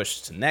it's like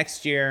pushed to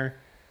next year.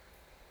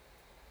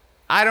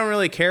 I don't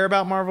really care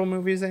about Marvel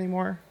movies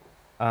anymore.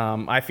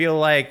 I feel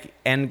like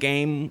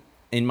Endgame,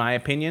 in my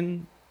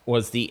opinion,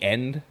 was the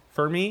end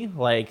for me.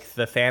 Like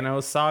the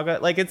Thanos saga,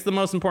 like it's the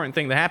most important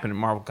thing that happened in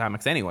Marvel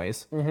Comics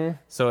anyways.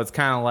 So it's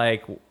kind of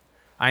like,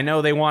 I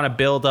know they want to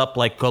build up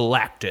like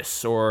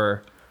Galactus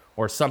or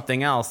or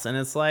something else. And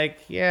it's like,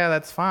 yeah,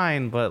 that's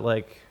fine, but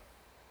like,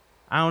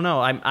 I don't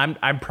know.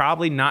 I'm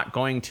probably not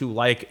going to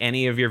like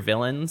any of your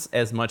villains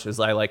as much as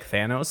I like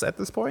Thanos at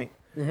this point.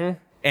 Mm-hmm.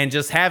 And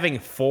just having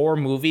 4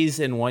 movies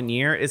in 1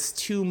 year is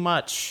too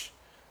much.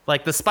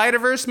 Like the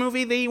Spider-Verse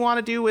movie that you want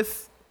to do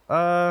with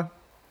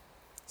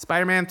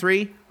Spider-Man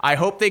 3. I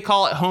hope they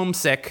call it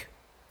Homesick,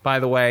 by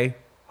the way.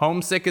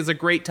 Homesick is a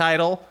great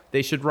title.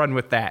 They should run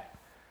with that.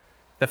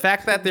 The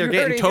fact that they're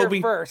getting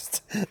Toby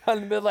first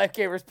on the Midlife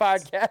Gamers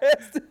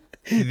podcast.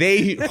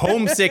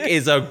 Homesick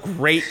is a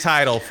great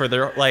title for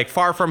their like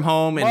Far From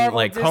Home and Marvel,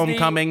 like Disney,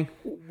 Homecoming.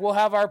 We'll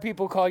have our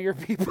people call your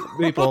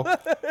people.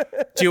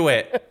 Do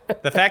it.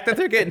 The fact that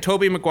they're getting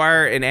Tobey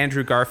Maguire and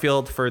Andrew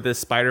Garfield for this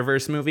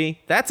Spider-Verse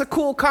movie, that's a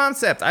cool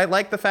concept. I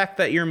like the fact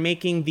that you're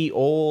making the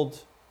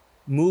old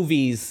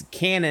movies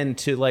canon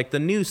to like the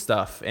new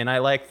stuff, and I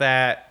like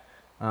that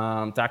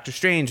Doctor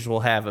Strange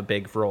will have a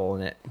big role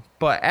in it.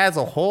 But as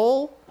a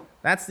whole,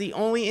 that's the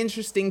only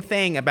interesting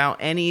thing about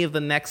any of the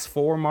next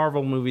 4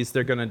 Marvel movies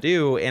they're going to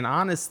do. And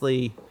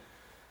honestly,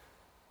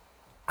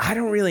 I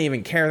don't really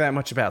even care that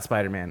much about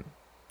Spider-Man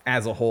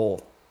as a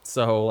whole.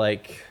 So,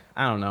 like,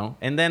 I don't know.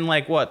 And then,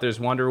 like, what? There's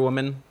Wonder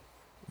Woman.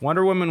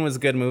 Wonder Woman was a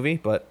good movie,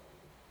 but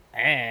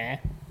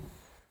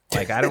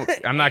like,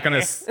 I'm not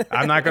going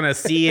to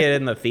see it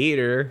in the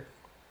theater.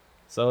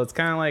 So it's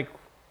kind of like,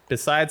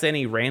 besides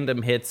any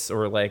random hits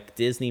or like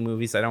Disney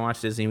movies, I don't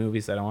watch Disney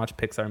movies. I don't watch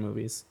Pixar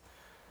movies.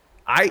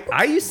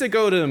 I used to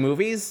go to the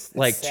movies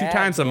like sad, 2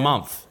 times a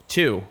month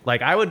too.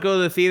 Like I would go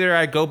to the theater,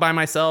 I'd go by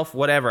myself,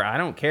 whatever. I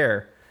don't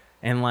care.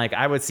 And like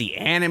I would see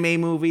anime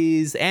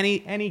movies,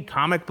 any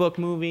comic book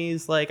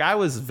movies. Like I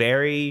was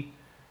very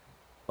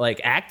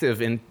like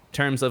active in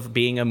terms of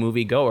being a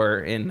movie goer.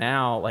 And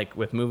now like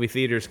with movie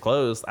theaters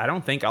closed, I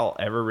don't think I'll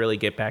ever really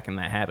get back in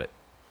that habit.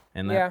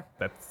 And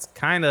that's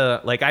kind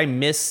of like I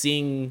miss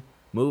seeing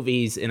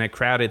movies in a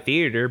crowded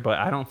theater, but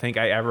I don't think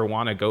I ever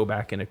want to go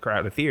back in a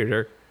crowded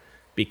theater.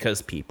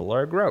 Because people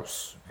are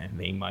gross and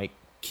they might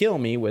kill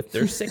me with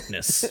their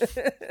sickness.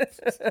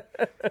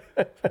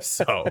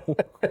 So,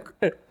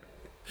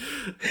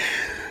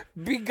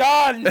 be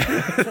gone.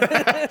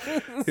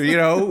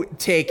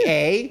 Take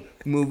A,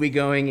 movie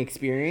going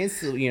experience,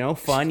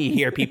 fun. You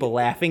hear people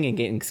laughing and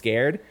getting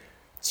scared.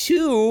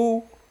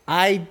 2,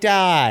 I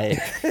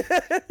die.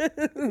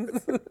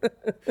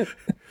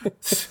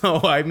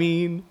 So, I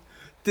mean,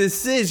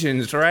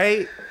 decisions,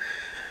 right?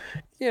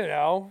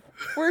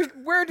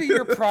 Where do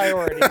your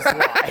priorities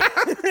lie?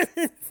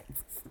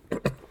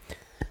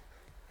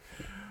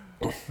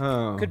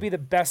 Could be the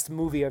best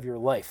movie of your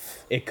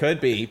life. It could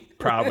be.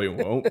 Probably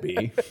won't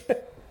be.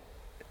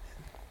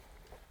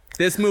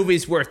 This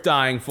movie's worth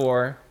dying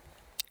for.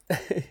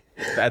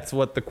 That's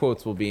what the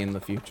quotes will be in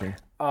the future.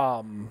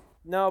 No,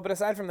 but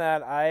aside from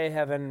that, I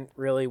haven't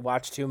really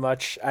watched too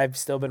much. I've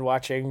still been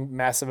watching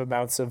massive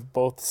amounts of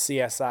both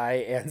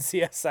CSI and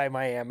CSI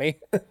Miami.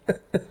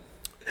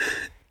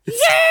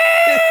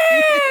 Yeah!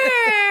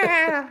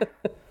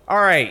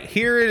 All right,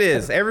 here it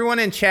is. Everyone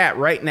in chat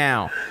right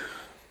now.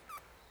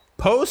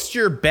 Post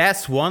your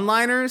best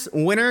one-liners.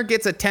 Winner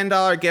gets a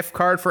 $10 gift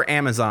card for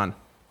Amazon.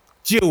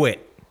 Do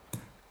it.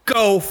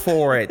 Go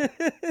for it.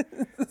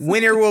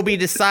 Winner will be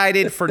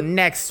decided for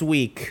next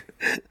week.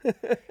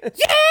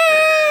 Yeah!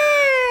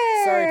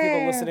 Sorry,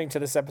 people listening to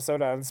this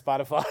episode on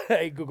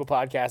Spotify, Google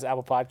Podcasts,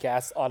 Apple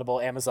Podcasts, Audible,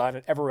 Amazon,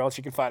 and everywhere else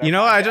you can find.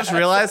 I just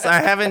realized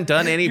I haven't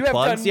done any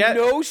plugs yet.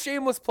 No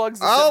shameless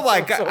plugs. Oh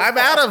my god, I'm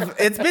out of.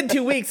 It's been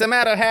 2 weeks. I'm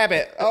out of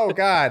habit. Oh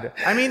god.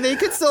 I mean, they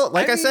could still,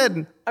 I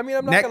said. I mean,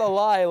 I'm not gonna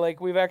lie. Like,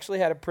 we've actually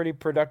had a pretty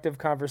productive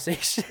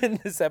conversation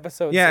this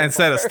episode. Yeah,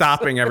 instead of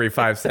stopping every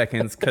 5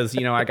 seconds, because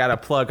I gotta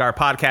plug our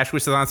podcast,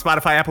 which is on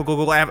Spotify, Apple,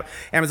 Google,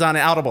 Amazon,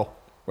 and Audible,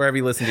 wherever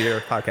you listen to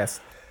your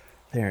podcast.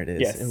 There it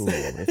is. Yes. Ooh,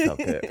 it felt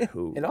good.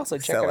 Ooh, and also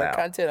check out our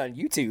content on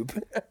YouTube.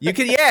 You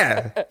can,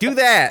 do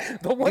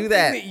that. The one thing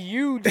that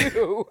you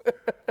do.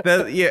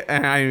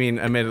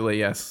 Admittedly,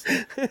 yes.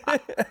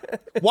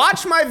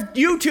 Watch my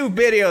YouTube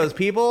videos,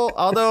 people.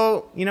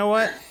 Although, you know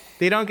what?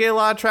 They don't get a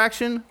lot of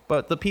traction,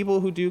 but the people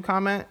who do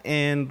comment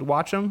and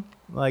watch them,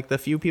 like the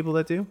few people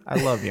that do,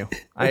 I love you.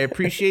 I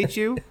appreciate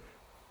you.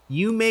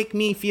 You make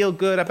me feel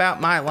good about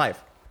my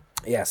life.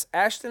 Yes,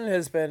 Ashton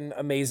has been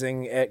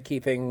amazing at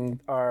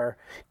keeping our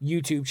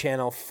YouTube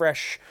channel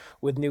fresh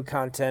with new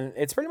content.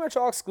 It's pretty much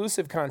all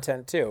exclusive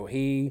content too.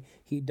 He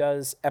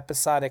does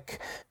episodic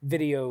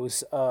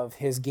videos of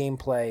his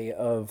gameplay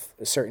of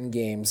certain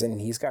games, and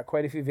he's got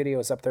quite a few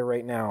videos up there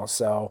right now.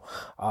 So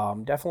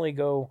definitely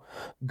go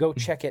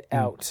check it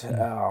out.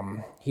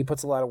 He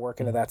puts a lot of work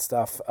into that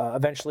stuff.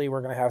 Eventually,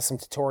 we're gonna have some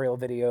tutorial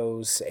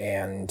videos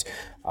and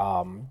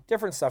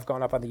different stuff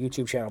going up on the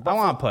YouTube channel. But I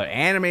want to put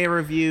anime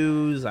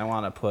reviews. I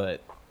want to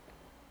put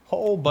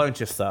whole bunch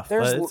of stuff.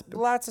 There's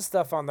lots of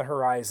stuff on the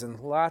horizon.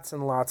 Lots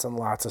and lots and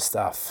lots of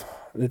stuff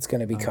that's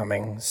going to be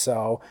coming.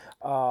 So,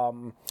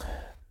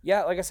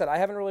 yeah, like I said, I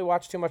haven't really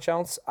watched too much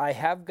else. I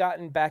have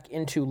gotten back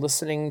into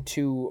listening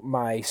to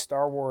my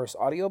Star Wars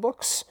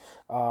audiobooks.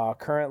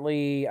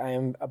 Currently, I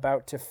am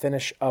about to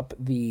finish up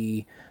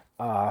the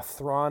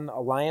Thrawn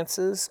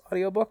Alliance's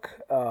audiobook.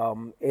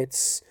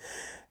 It's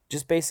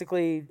just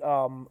basically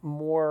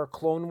more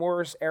Clone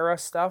Wars era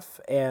stuff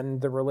and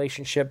the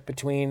relationship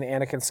between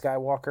Anakin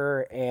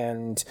Skywalker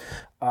and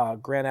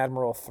Grand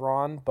Admiral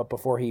Thrawn, but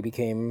before he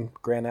became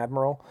Grand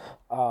Admiral.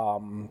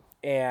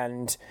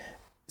 And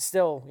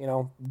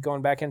still,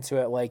 going back into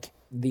it, like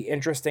the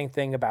interesting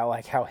thing about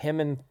like how him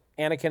and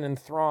Anakin and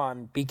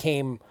Thrawn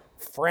became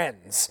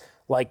friends,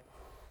 like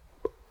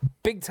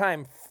big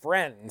time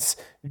friends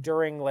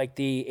during like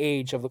the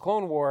age of the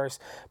Clone Wars.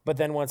 But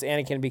then once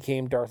Anakin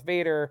became Darth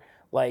Vader,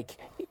 like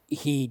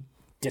he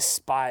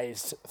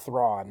despised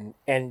Thrawn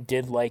and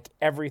did like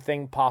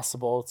everything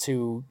possible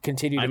to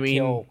continue to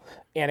kill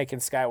Anakin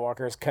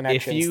Skywalker's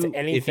connections to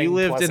anything. If you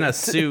lived in a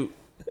suit,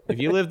 if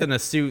you lived in a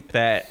suit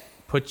that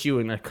put you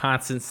in a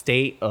constant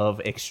state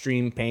of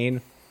extreme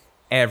pain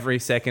every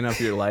second of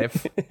your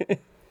life,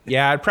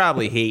 yeah, I'd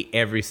probably hate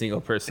every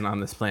single person on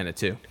this planet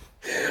too.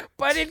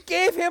 But it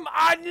gave him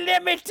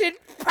unlimited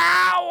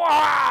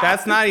power.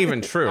 That's not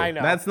even true. I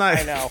know. That's not.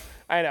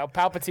 I know.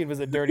 Palpatine was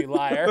a dirty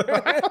liar.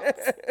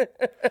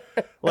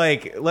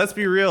 Like, let's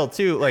be real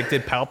too. Like,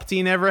 did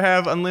Palpatine ever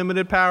have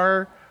unlimited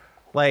power?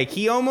 Like,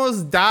 he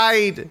almost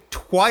died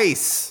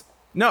twice.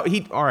 No,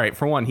 all right,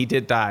 for one, he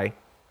did die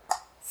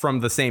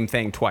from the same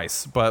thing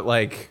twice. But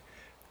like,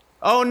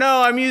 oh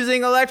no, I'm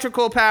using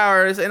electrical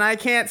powers and I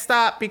can't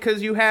stop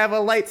because you have a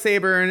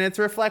lightsaber and it's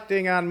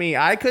reflecting on me.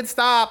 I could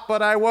stop,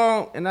 but I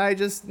won't. And I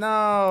just,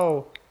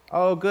 no.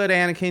 Oh, good,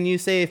 Anakin, you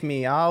saved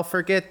me. I'll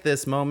forget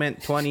this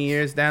moment 20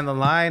 years down the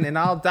line and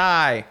I'll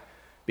die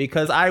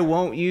because I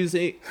won't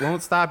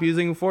stop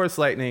using Force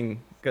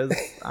Lightning because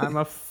I'm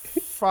a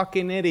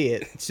fucking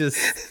idiot.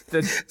 Just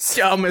the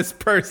dumbest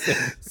person.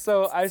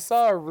 So I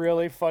saw a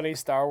really funny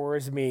Star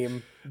Wars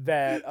meme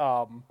that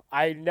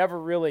I never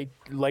really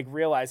like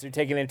realized or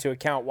taken into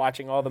account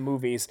watching all the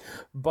movies,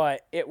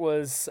 but it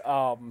was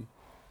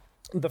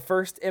the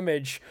first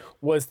image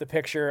was the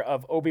picture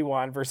of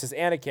Obi-Wan versus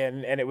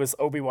Anakin, and it was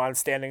Obi-Wan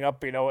standing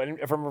up, and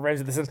from Revenge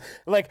of the Sith,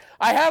 like,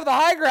 I have the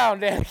high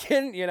ground,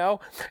 Anakin,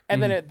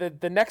 and then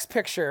the next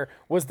picture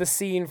was the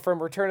scene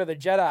from Return of the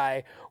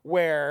Jedi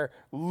where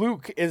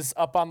Luke is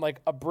up on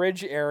like a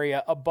bridge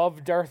area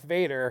above Darth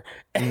Vader,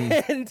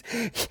 and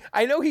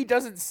I know he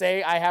doesn't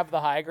say I have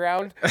the high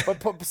ground,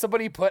 but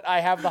somebody put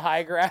I have the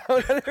high ground,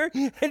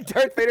 and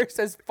Darth Vader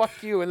says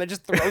fuck you, and then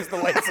just throws the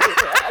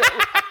lightsaber at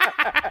him.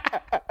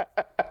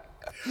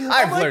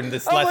 I've learned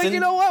this lesson. I'm like, you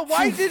know what?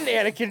 Why didn't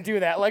Anakin do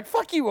that? Like,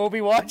 fuck you,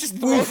 Obi-Wan. Just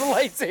throw the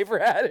lightsaber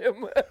at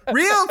him.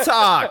 Real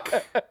talk.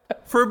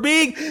 For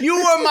being, you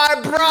are my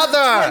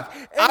brother.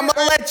 I'm going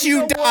to let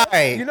you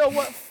die. You know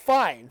what?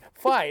 Fine.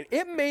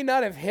 It may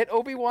not have hit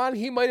Obi-Wan.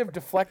 He might have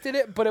deflected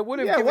it, but it would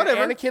have given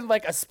Anakin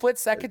like a split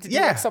second to do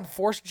like some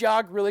force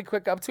jog really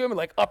quick up to him and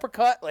like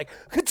uppercut, like,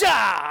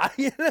 ka-cha!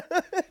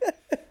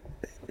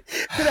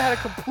 Could have had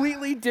a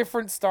completely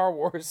different Star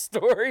Wars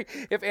story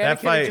if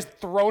Anakin had just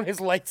thrown his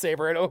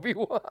lightsaber at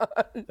Obi-Wan.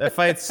 That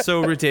fight's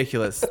so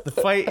ridiculous. The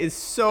fight is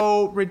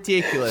so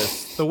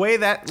ridiculous. The way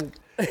that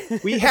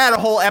we had a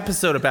whole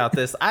episode about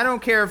this. I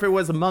don't care if it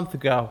was a month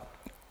ago.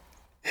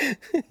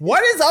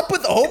 What is up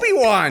with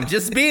Obi-Wan?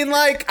 Just being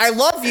like, I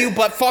love you,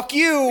 but fuck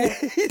you.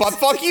 But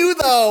fuck you,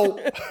 though.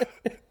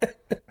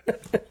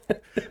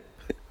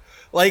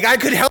 Like, I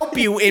could help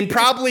you and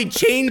probably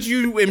change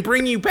you and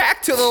bring you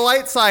back to the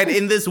light side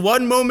in this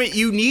one moment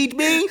you need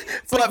me,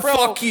 but like,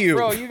 fuck you.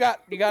 Bro, you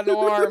got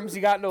no arms,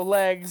 you got no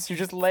legs, you're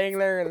just laying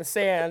there in the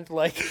sand,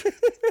 like...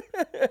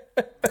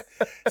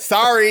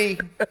 Sorry.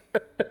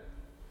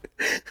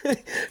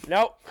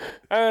 Nope.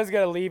 I was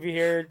going to leave you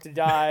here to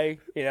die,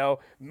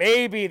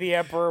 Maybe the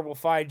Emperor will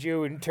find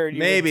you and turn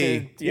you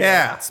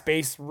into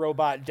space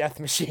robot death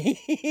machine.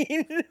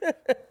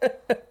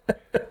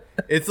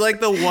 It's like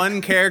the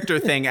one character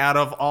thing out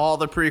of all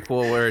the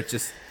prequel where it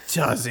just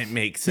doesn't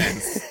make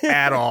sense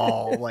at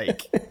all.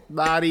 Like,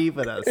 not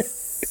even a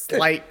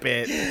slight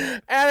bit.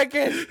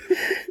 Anakin,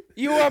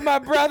 you are my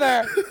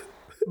brother,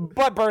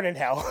 but burn in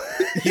hell.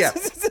 Yeah.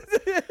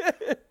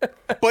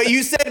 But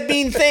you said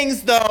mean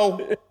things,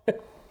 though.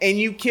 And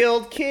you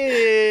killed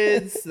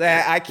kids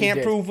that I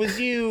can't prove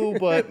was you,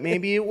 but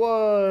maybe it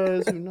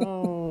was. Who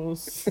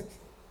knows?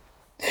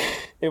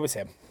 It was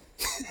him.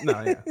 No,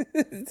 yeah.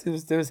 It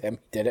was him.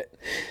 He did it.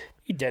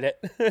 He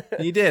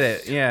did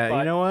it. Yeah, but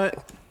you know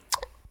what?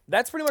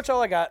 That's pretty much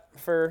all I got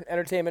for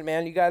entertainment,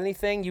 man. You got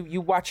anything?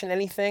 You watching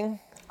anything?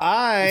 You've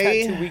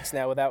had 2 weeks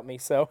now without me,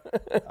 so.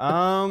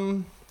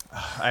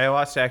 I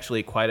watched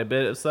actually quite a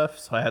bit of stuff,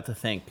 so I have to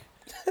think.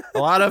 A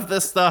lot of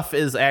this stuff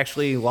is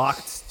actually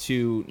locked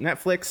to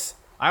Netflix.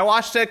 I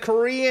watched a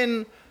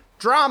Korean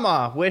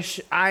drama, which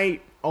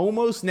I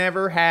almost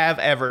never have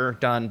ever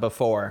done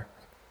before.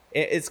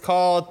 It's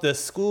called The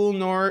School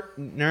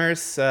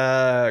Nurse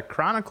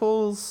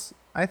Chronicles,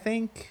 I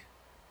think,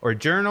 or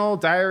Journal,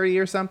 Diary,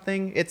 or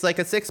something. It's like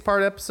a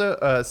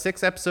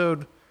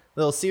 6-episode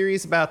little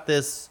series about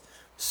this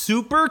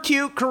super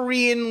cute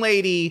Korean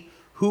lady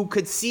who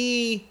could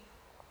see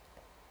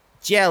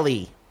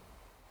jelly,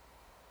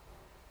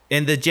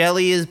 and the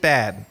jelly is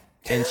bad.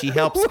 and she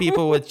helps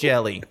people with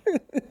jelly.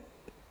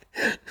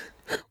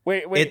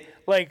 Wait,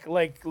 like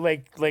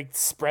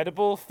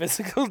spreadable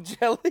physical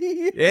jelly?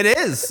 It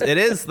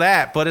is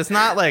that, but it's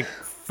not like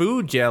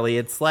food jelly.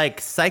 It's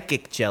like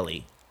psychic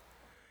jelly.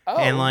 Oh.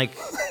 And like,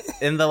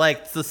 in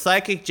the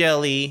psychic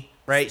jelly,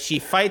 right? She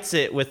fights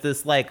it with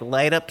this like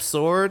light up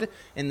sword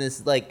and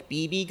this like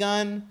BB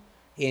gun,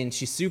 and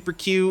she's super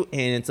cute,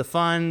 and it's a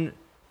fun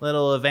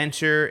little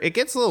adventure. It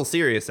gets a little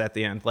serious at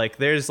the end. Like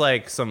there's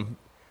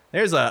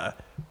a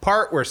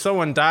part where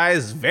someone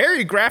dies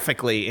very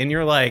graphically, and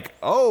you're like,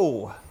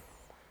 oh,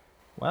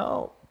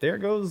 well, there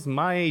goes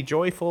my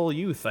joyful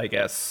youth, I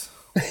guess.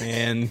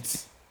 And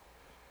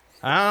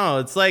I don't know.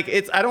 It's like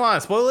I don't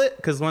want to spoil it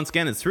because once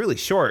again, it's really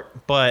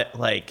short, but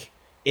like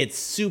it's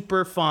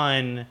super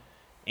fun.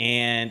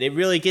 And it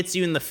really gets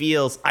you in the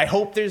feels. I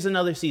hope there's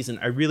another season.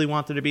 I really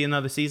want there to be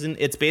another season.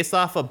 It's based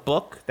off a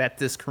book that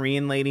this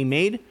Korean lady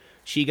made.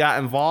 She got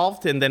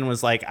involved and then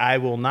was like, I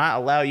will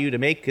not allow you to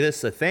make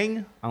this a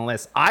thing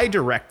unless I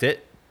direct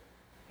it.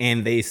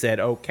 And they said,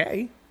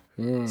 okay.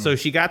 So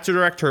she got to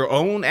direct her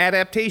own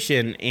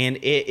adaptation, and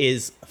it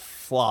is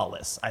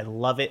flawless. I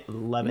love it,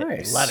 love it,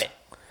 Nice. love it.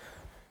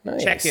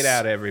 Nice. Check it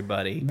out,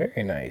 everybody.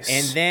 Very nice.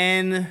 And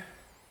then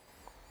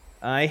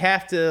I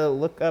have to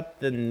look up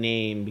the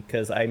name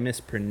because I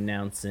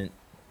mispronounce it.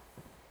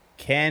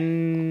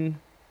 Kengan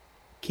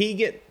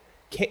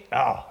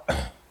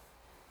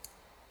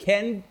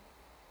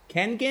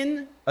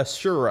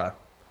Ashura.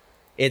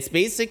 It's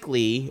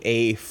basically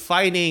a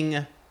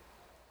fighting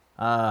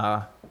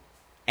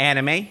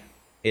anime.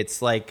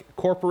 It's like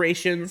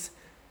corporations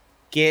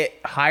get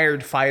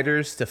hired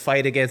fighters to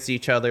fight against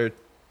each other,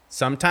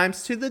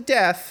 sometimes to the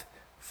death,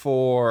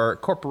 for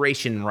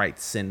corporation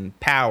rights and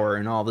power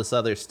and all this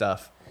other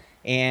stuff.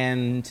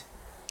 And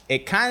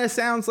it kind of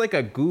sounds like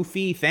a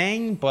goofy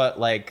thing, but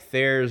like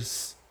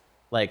there's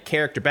like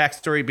character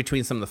backstory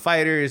between some of the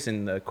fighters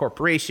and the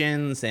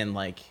corporations, and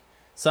like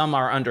some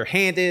are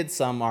underhanded,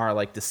 some are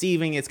like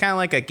deceiving. It's kind of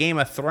like a Game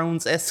of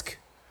Thrones-esque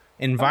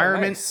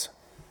environment.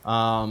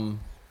 Oh, nice.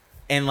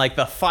 And like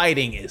the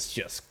fighting is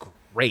just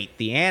great.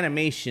 The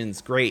animation's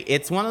great.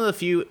 It's one of the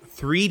few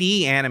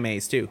 3D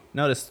animes too.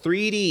 Notice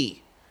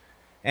 3D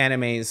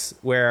animes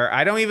where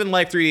I don't even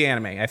like 3D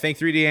anime. I think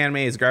 3D anime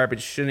is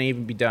garbage. Shouldn't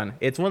even be done.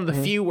 It's one of the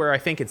few where I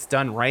think it's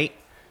done right,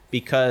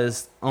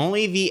 because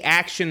only the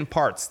action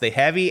parts, the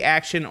heavy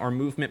action or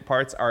movement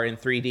parts, are in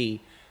 3D.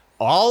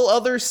 All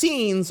other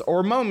scenes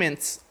or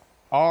moments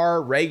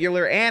are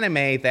regular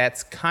anime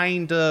that's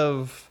kind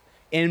of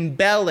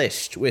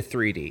embellished with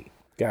 3D.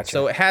 Gotcha.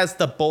 So it has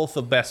the both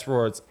of best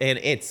worlds, and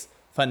it's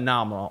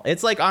phenomenal.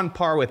 It's like on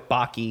par with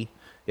Baki,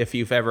 if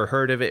you've ever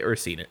heard of it or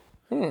seen it.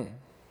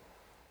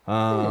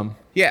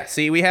 Yeah,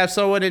 see, we have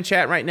someone in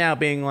chat right now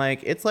being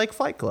like, it's like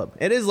Fight Club.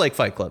 It is like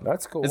Fight Club.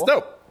 That's cool. It's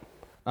dope.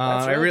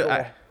 That's really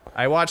cool.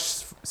 I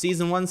watched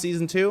season 1,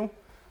 season 2.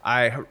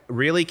 I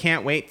really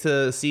can't wait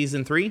to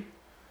season 3.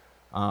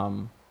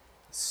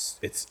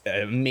 It's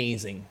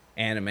amazing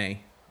anime.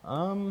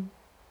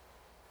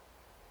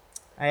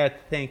 I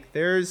think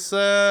there's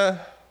I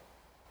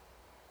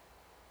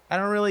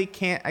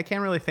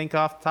can't really think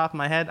off the top of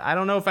my head. I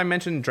don't know if I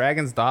mentioned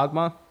Dragon's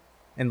Dogma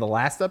in the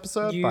last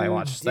episode, but I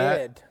watched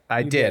that.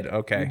 I did.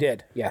 Okay. You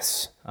did.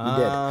 Yes. You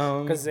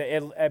did. Because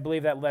I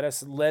believe that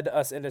led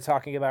us into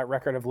talking about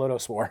Record of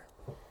Lodoss War.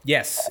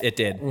 Yes, it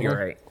did. You're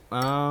right.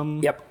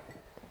 Yep.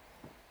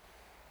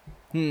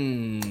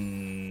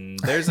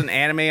 There's an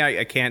anime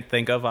I can't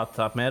think of off the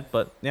top of my head,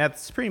 but yeah,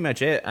 that's pretty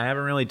much it. I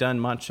haven't really done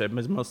much. I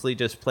was mostly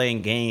just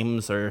playing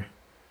games or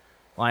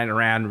lying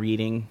around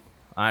reading.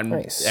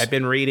 Nice. I've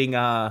been reading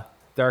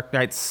Dark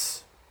Knight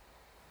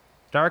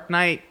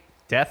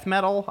Death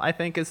Metal, I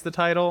think is the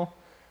title,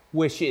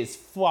 which is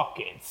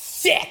fucking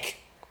sick.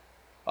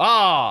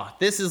 Oh,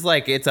 this is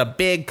like, it's a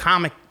big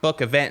comic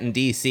book event in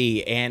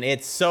DC, and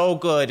it's so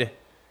good.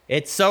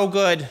 It's so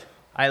good.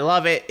 I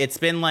love it. It's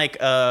been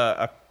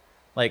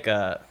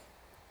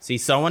see,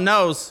 someone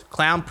knows.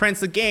 Clown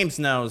Prince of Games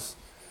knows.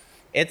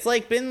 It's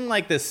like been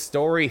like this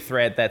story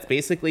thread that's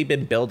basically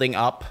been building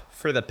up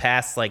for the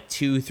past like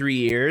 2-3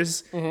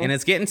 years, and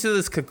it's getting to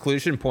this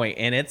conclusion point,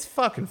 and it's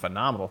fucking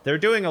phenomenal. They're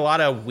doing a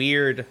lot of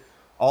weird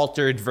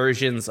altered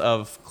versions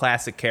of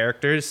classic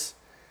characters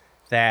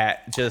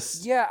that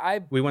just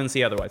we wouldn't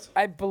see otherwise.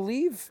 I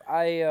believe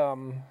there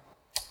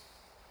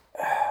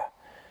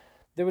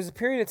was a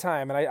period of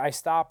time, and I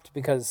stopped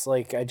because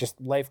like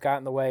life got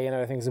in the way and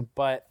other things.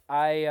 But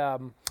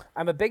I'm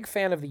a big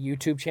fan of the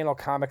YouTube channel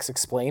Comics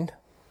Explained.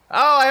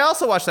 Oh, I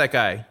also watched that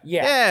guy.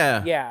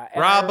 Yeah.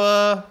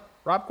 And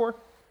Rob Core?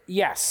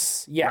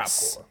 Yes,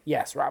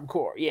 Rob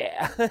Core.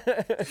 Yeah.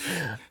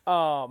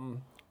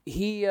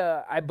 He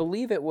I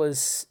believe it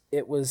was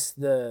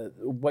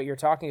what you're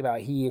talking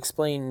about. He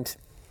explained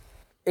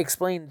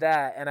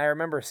that, and I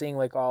remember seeing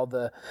like all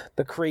the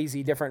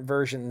crazy different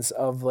versions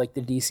of like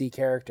the DC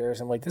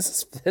characters. I'm like,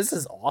 this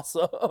is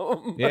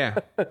awesome. Yeah.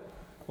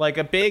 Like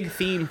a big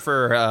theme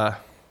for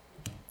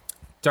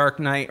Dark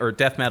Knight or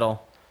Death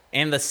Metal,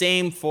 and the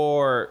same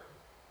for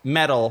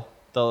Metal,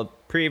 the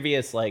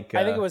previous like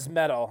I think it was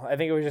metal. I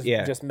think it was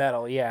just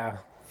metal. Yeah.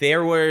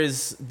 There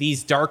was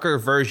these darker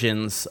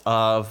versions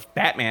of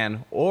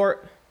Batman,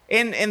 or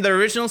in the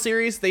original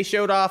series, they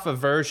showed off a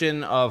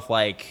version of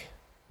like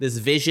this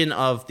vision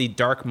of the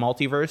dark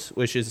multiverse,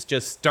 which is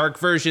just dark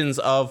versions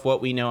of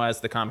what we know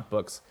as the comic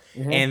books.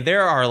 Mm-hmm. And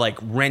there are like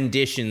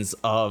renditions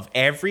of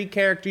every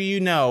character you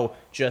know,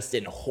 just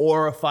in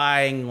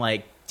horrifying,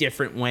 like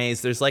different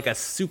ways. There's like a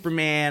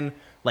Superman,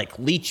 like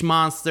leech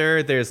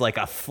monster. There's like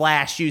a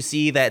Flash you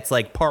see that's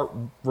like part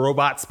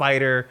robot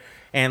spider.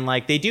 And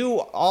like they do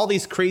all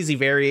these crazy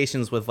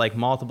variations with like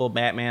multiple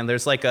Batman.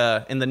 There's like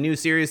in the new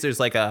series, there's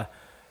like a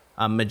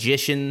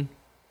magician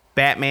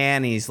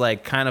Batman. He's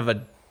like kind of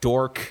a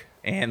dork.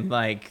 And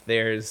like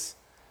there's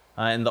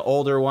in the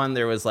older one,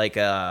 there was like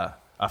a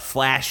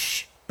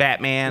Flash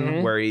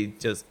Batman where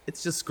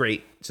it's just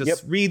great.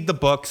 Just read the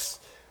books,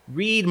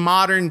 read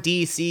modern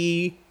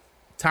DC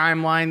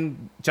timeline,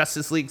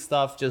 Justice League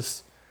stuff.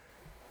 Just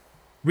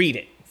read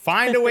it.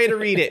 Find a way to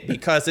read it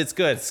because it's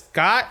good.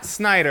 Scott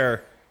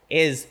Snyder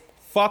is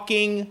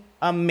fucking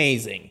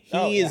amazing.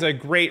 He is a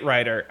great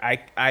writer.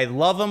 I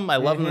love him. I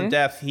love him to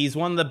death. He's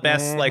one of the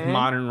best like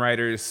modern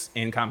writers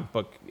in comic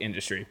book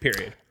industry,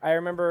 period. I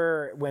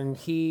remember when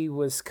he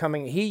was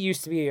coming, he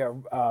used to be a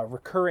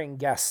recurring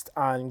guest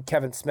on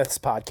Kevin Smith's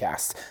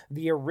podcast.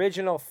 The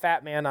original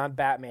Fat Man on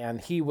Batman,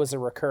 he was a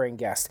recurring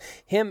guest.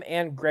 Him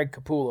and Greg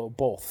Capullo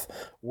both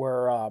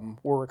were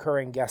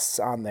recurring guests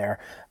on there.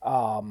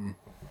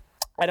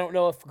 I don't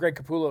know if Greg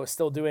Capullo is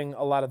still doing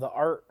a lot of the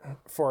art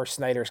for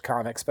Snyder's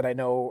comics, but I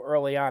know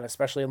early on,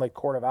 especially in like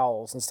Court of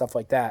Owls and stuff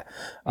like that,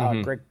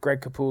 Greg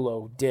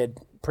Capullo did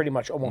pretty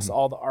much almost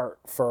all the art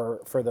for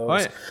those.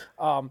 Right.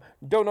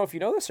 Don't know if you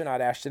know this or not,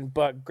 Ashton,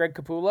 but Greg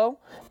Capullo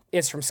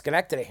is from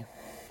Schenectady.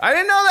 I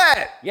didn't know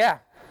that. Yeah.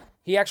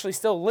 He actually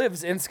still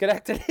lives in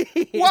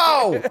Schenectady.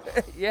 Whoa.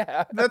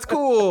 Yeah. That's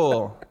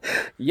cool.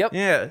 Yep.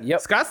 Yeah.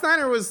 Yep. Scott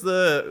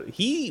Snyder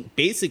he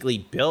basically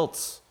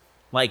built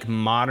like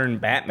modern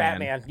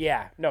Batman.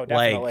 Yeah. No,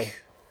 definitely.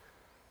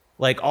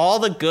 Like all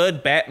the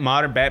good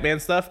modern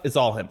Batman stuff is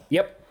all him.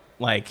 Yep.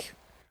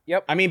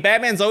 Yep. I mean,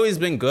 Batman's always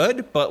been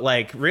good, but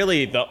like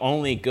really the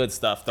only good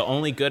stuff, the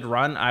only good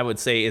run I would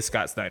say is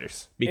Scott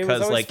Snyder's, because it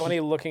was always like funny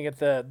looking at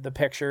the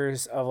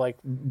pictures of like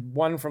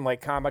one from like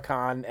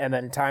Comic-Con and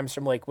then times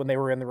from like when they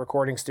were in the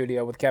recording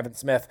studio with Kevin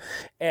Smith,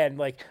 and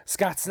like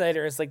Scott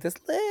Snyder is like this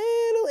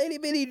little itty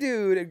bitty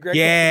dude, and Greg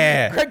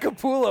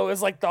Capullo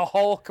is like the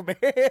Hulk, man.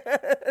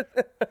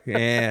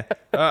 Yeah.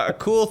 A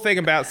cool thing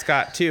about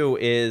Scott too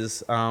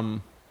is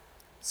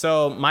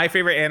so my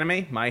favorite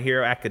anime, My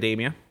Hero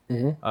Academia.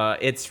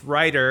 Its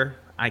writer,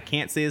 I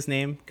can't say his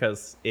name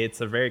because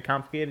it's a very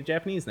complicated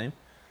Japanese name.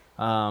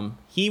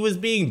 He was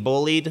being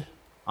bullied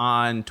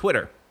on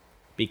Twitter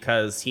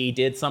because he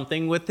did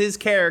something with his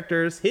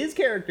characters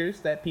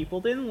that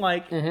people didn't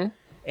like.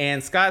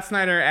 And Scott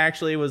Snyder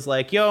actually was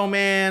like, yo,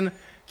 man,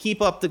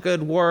 keep up the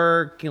good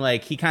work.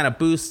 Like, he kind of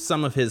boosts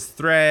some of his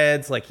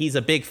threads. Like, he's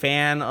a big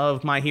fan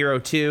of My Hero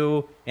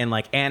 2 and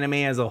like anime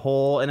as a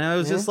whole. And I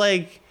was just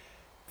like,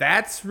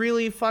 that's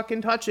really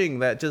fucking touching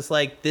that just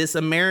like this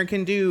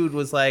American dude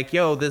was like,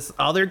 yo, this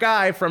other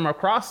guy from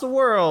across the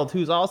world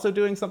who's also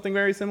doing something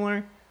very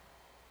similar.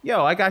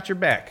 Yo, I got your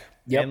back.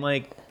 Yep. And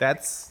like,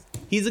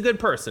 he's a good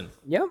person.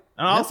 Yep.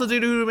 And also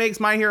dude who makes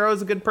My Hero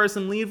is a good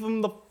person. Leave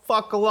him the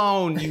fuck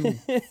alone, you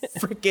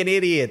freaking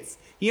idiots.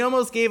 He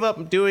almost gave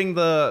up doing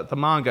the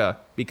manga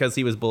because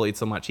he was bullied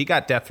so much. He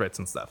got death threats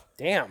and stuff.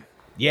 Damn.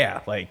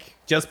 Yeah, like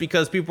just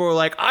because people were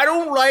like, I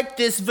don't like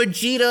this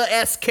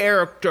Vegeta-esque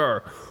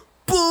character.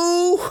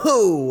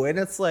 Boo-hoo! And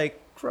it's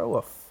like, grow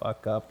a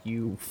fuck up,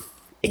 you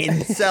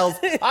incels.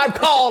 I'm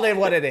calling it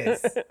what it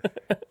is.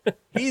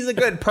 He's a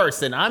good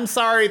person. I'm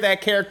sorry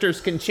that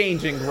characters can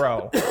change and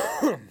grow.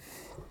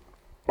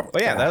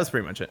 But yeah, that was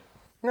pretty much it.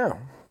 No.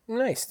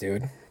 Nice,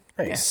 dude.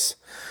 Nice.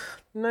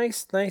 Yeah.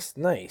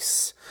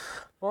 Nice.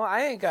 Well,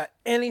 I ain't got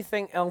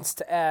anything else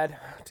to add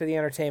to the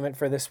entertainment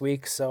for this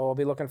week, so I'll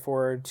be looking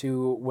forward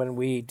to when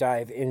we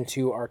dive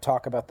into our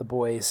talk about the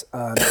boys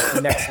on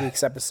next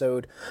week's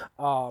episode.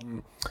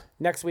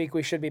 Next week,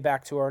 we should be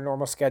back to our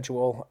normal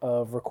schedule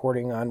of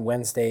recording on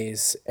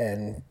Wednesdays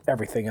and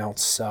everything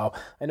else. So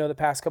I know the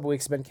past couple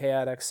weeks have been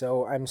chaotic,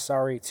 so I'm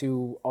sorry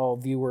to all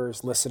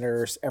viewers,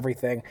 listeners,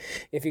 everything.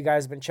 If you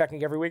guys have been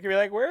checking every week, you're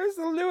like, where's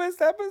the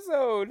newest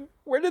episode?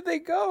 Where did they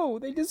go?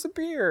 They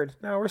disappeared.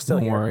 No, we're still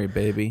here. Don't worry,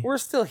 baby. We're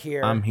still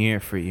here. I'm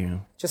here for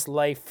you. Just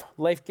life.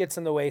 Life gets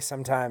in the way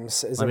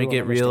sometimes. Let me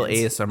get real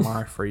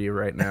ASMR for you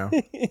right now.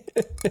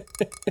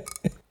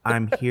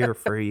 I'm here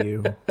for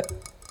you.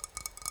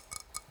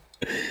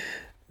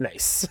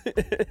 Nice.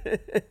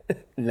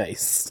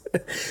 Nice.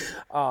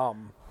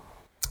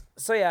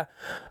 So yeah,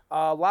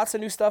 lots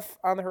of new stuff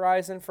on the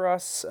horizon for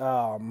us.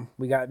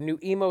 We got new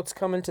emotes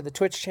coming to the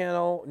Twitch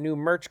channel, new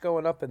merch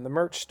going up in the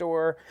merch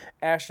store.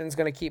 Ashton's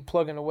gonna keep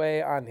plugging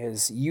away on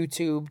his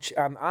YouTube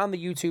on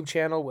the YouTube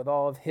channel with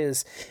all of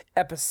his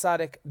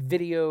episodic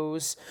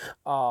videos.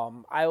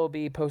 I will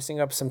be posting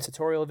up some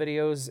tutorial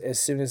videos as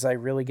soon as I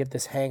really get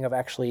this hang of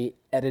actually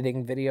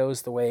editing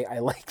videos the way I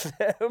like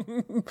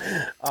them.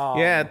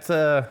 Yeah, it's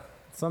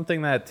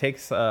something that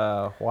takes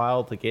a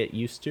while to get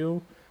used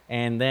to.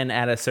 And then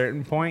at a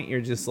certain point,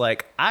 you're just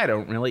like, I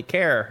don't really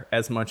care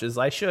as much as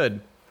I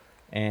should.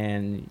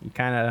 And you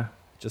kind of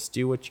just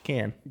do what you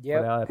can. Yep.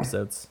 Put out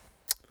episodes.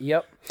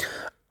 Yep.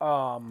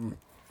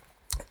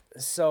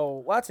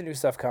 So lots of new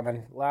stuff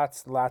coming.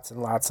 Lots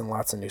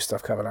of new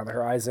stuff coming on the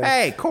horizon.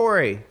 Hey,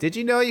 Corey, did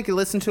you know you can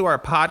listen to our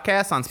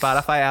podcast on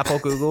Spotify, Apple,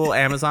 Google,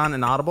 Amazon,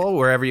 and Audible,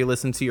 wherever you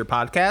listen to your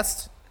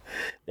podcast?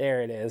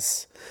 There it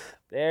is.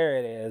 There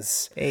it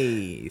is.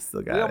 Hey,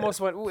 still got We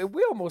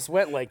almost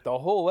went like the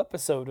whole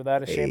episode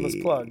without a shameless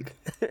plug.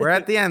 We're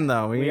at the end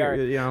though. We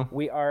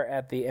are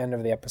at the end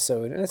of the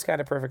episode, and it's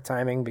kind of perfect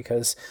timing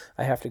because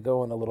I have to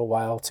go in a little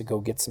while to go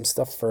get some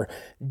stuff for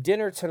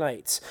dinner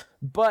tonight.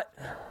 But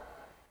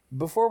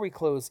before we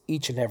close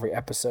each and every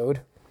episode,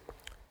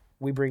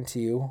 we bring to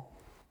you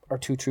our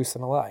 2 truths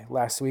and a lie.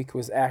 Last week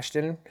was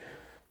Ashton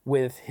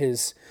with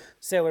his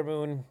Sailor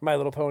Moon, My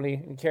Little Pony,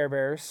 and Care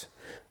Bears,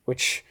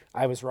 which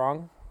I was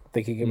wrong.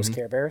 Thinking it was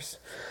Care Bears.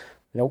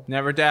 Nope.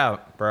 Never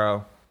doubt,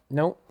 bro.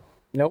 Nope.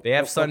 They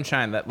have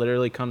sunshine that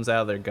literally comes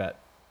out of their gut.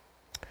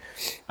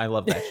 I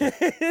love that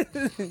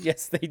shit.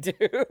 Yes, they do.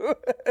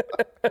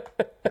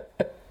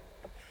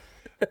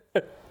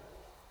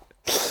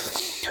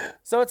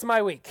 So it's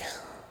my week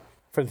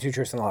for the 2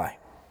 truths and a lie.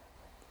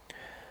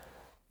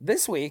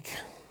 This week,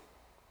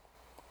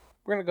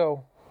 we're gonna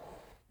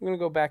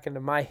go back into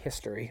my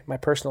history, my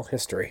personal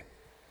history.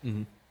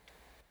 Mm-hmm.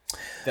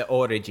 The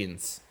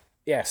origins.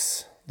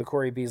 Yes, the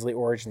Corey Beasley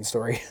origin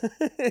story.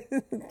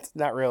 It's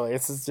not really.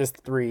 It's just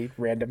 3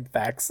 random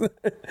facts.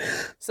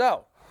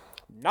 So,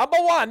 number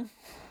one.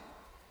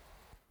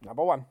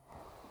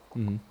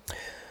 Mm-hmm.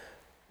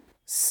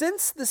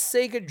 Since the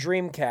Sega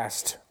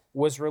Dreamcast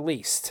was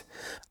released,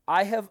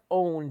 I have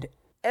owned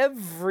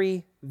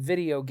every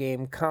video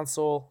game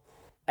console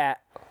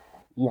at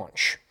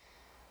launch.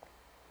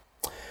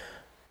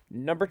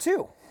 Number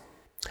 2.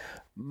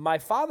 My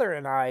father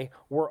and I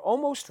were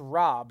almost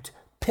robbed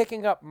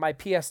picking up my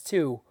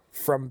PS2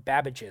 from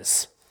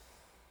Babbage's.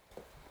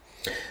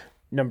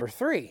 Number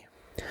 3.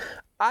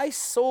 I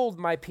sold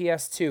my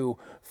PS2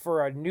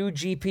 for a new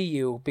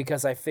GPU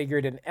because I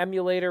figured an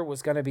emulator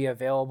was going to be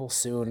available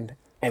soon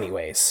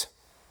anyways.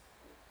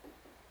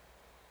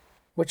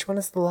 Which one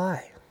is the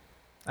lie?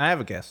 I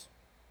have a guess.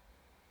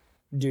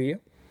 Do you?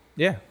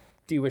 Yeah.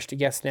 Do you wish to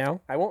guess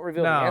now? I won't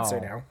reveal the answer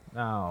now.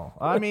 No.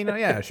 I mean,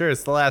 yeah, sure,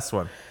 it's the last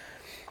one.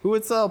 Who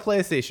would sell a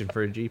PlayStation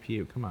for a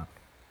GPU? Come on.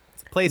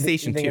 It's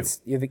PlayStation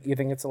 2. You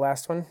think it's the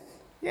last one?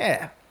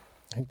 Yeah.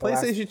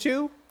 PlayStation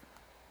 2?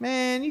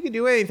 Man, you could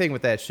do anything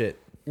with that shit.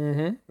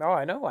 Mm-hmm. Oh,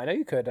 I know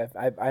you could.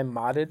 I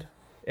modded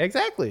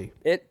Exactly.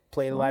 it,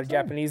 played a lot of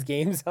Japanese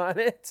games on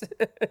it.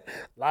 A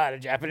lot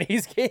of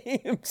Japanese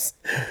games.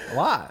 A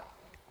lot.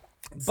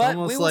 It's But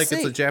almost we will like see.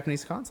 it's a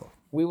Japanese console.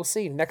 We will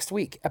see next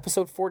week,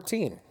 episode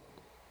 14.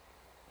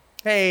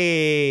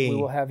 Hey. We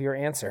will have your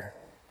answer.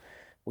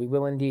 We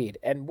will indeed.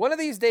 And one of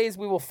these days,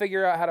 we will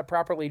figure out how to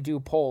properly do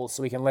polls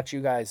so we can let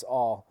you guys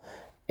all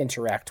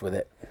interact with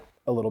it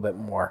a little bit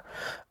more.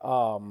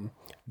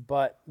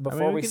 But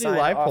before we we could sign do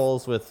live off,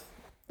 polls with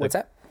what's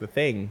that? The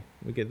thing.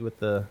 We could with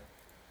the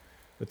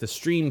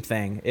stream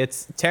thing.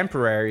 It's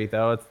temporary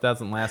though. It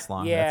doesn't last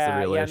long. That's the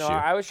real issue. No,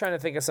 I was trying to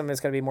think of something that's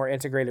going to be more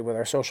integrated with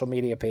our social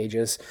media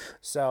pages.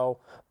 So,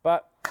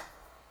 but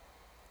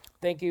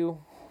thank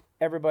you,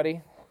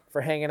 everybody,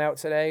 for hanging out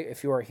today.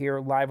 If you are here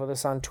live with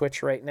us on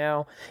Twitch right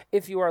now,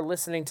 if you are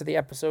listening to the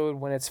episode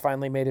when it's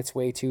finally made its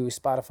way to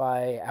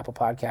Spotify, Apple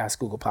Podcasts,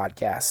 Google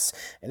Podcasts,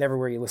 and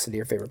everywhere you listen to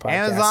your favorite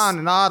podcasts.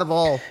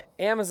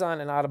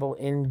 Amazon and Audible,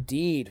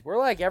 indeed. We're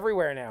like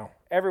everywhere now.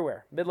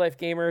 Everywhere. Midlife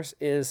Gamers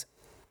is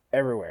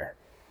everywhere.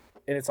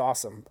 And it's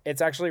awesome.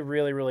 It's actually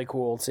really, really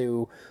cool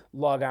to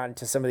log on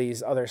to some of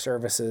these other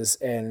services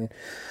and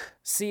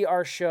see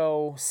our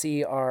show,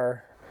 see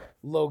our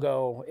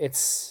logo.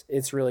 It's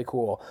really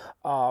cool.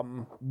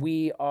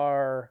 We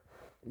are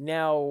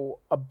now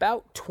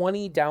about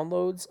 20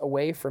 downloads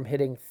away from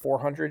hitting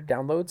 400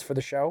 downloads for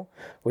the show,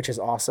 which is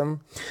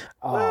awesome.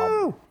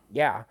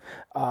 Yeah.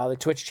 The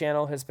Twitch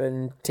channel has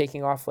been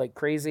taking off like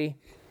crazy.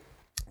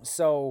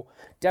 So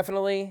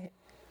definitely,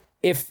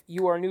 if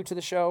you are new to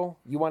the show,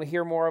 you want to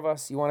hear more of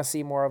us, you want to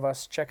see more of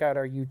us, check out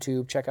our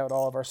YouTube, check out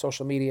all of our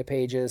social media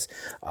pages.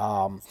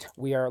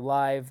 We are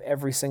live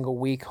every single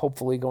week,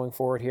 hopefully going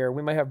forward here.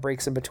 We might have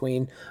breaks in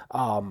between,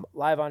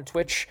 live on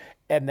Twitch.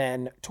 And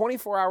then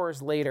 24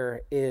 hours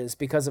later is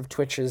because of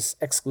Twitch's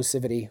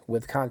exclusivity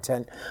with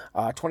content.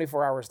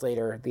 24 hours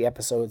later, the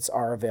episodes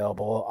are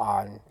available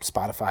on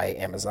Spotify,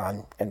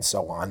 Amazon, and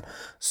so on.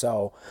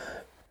 So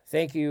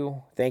Thank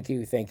you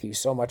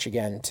so much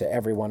again to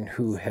everyone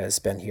who has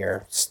been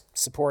here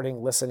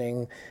supporting,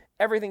 listening,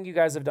 everything you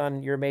guys have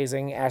done. You're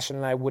amazing. Ashton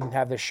and I wouldn't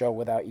have this show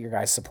without your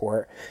guys'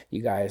 support.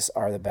 You guys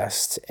are the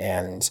best.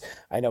 And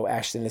I know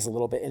Ashton is a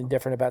little bit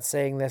indifferent about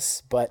saying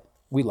this, but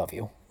we love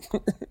you.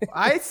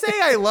 I say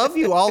I love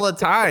you all the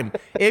time.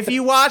 If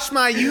you watch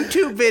my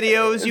YouTube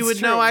videos, you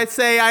would know I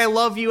say I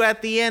love you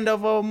at the end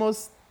of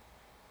almost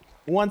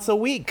once a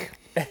week.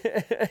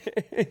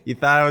 You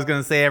thought I was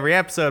going to say every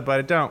episode, but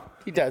I don't.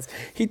 He does.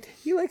 He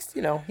likes,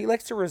 he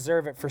likes to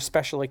reserve it for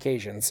special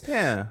occasions.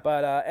 Yeah.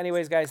 But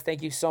anyways, guys,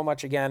 thank you so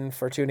much again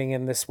for tuning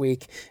in this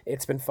week.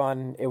 It's been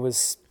fun. It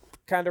was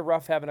kind of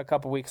rough having a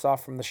couple weeks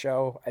off from the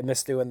show. I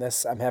miss doing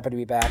this. I'm happy to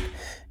be back,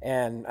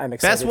 and I'm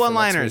excited. Best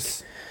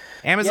one-liners.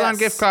 Amazon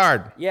gift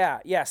card.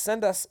 Yeah.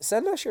 Send us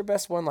your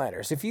best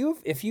one-liners. If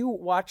you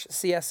watch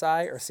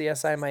CSI or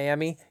CSI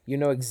Miami, you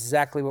know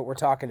exactly what we're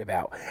talking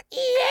about. Yeah.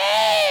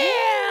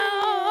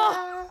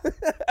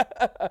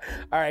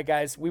 All right,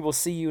 guys. We will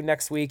see you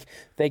next week.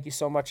 Thank you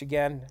so much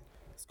again.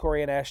 It's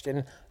Corey and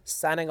Ashton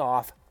signing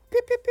off.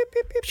 Pew, pew, pew,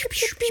 pew, pew, pew,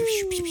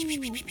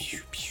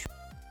 pew, pew.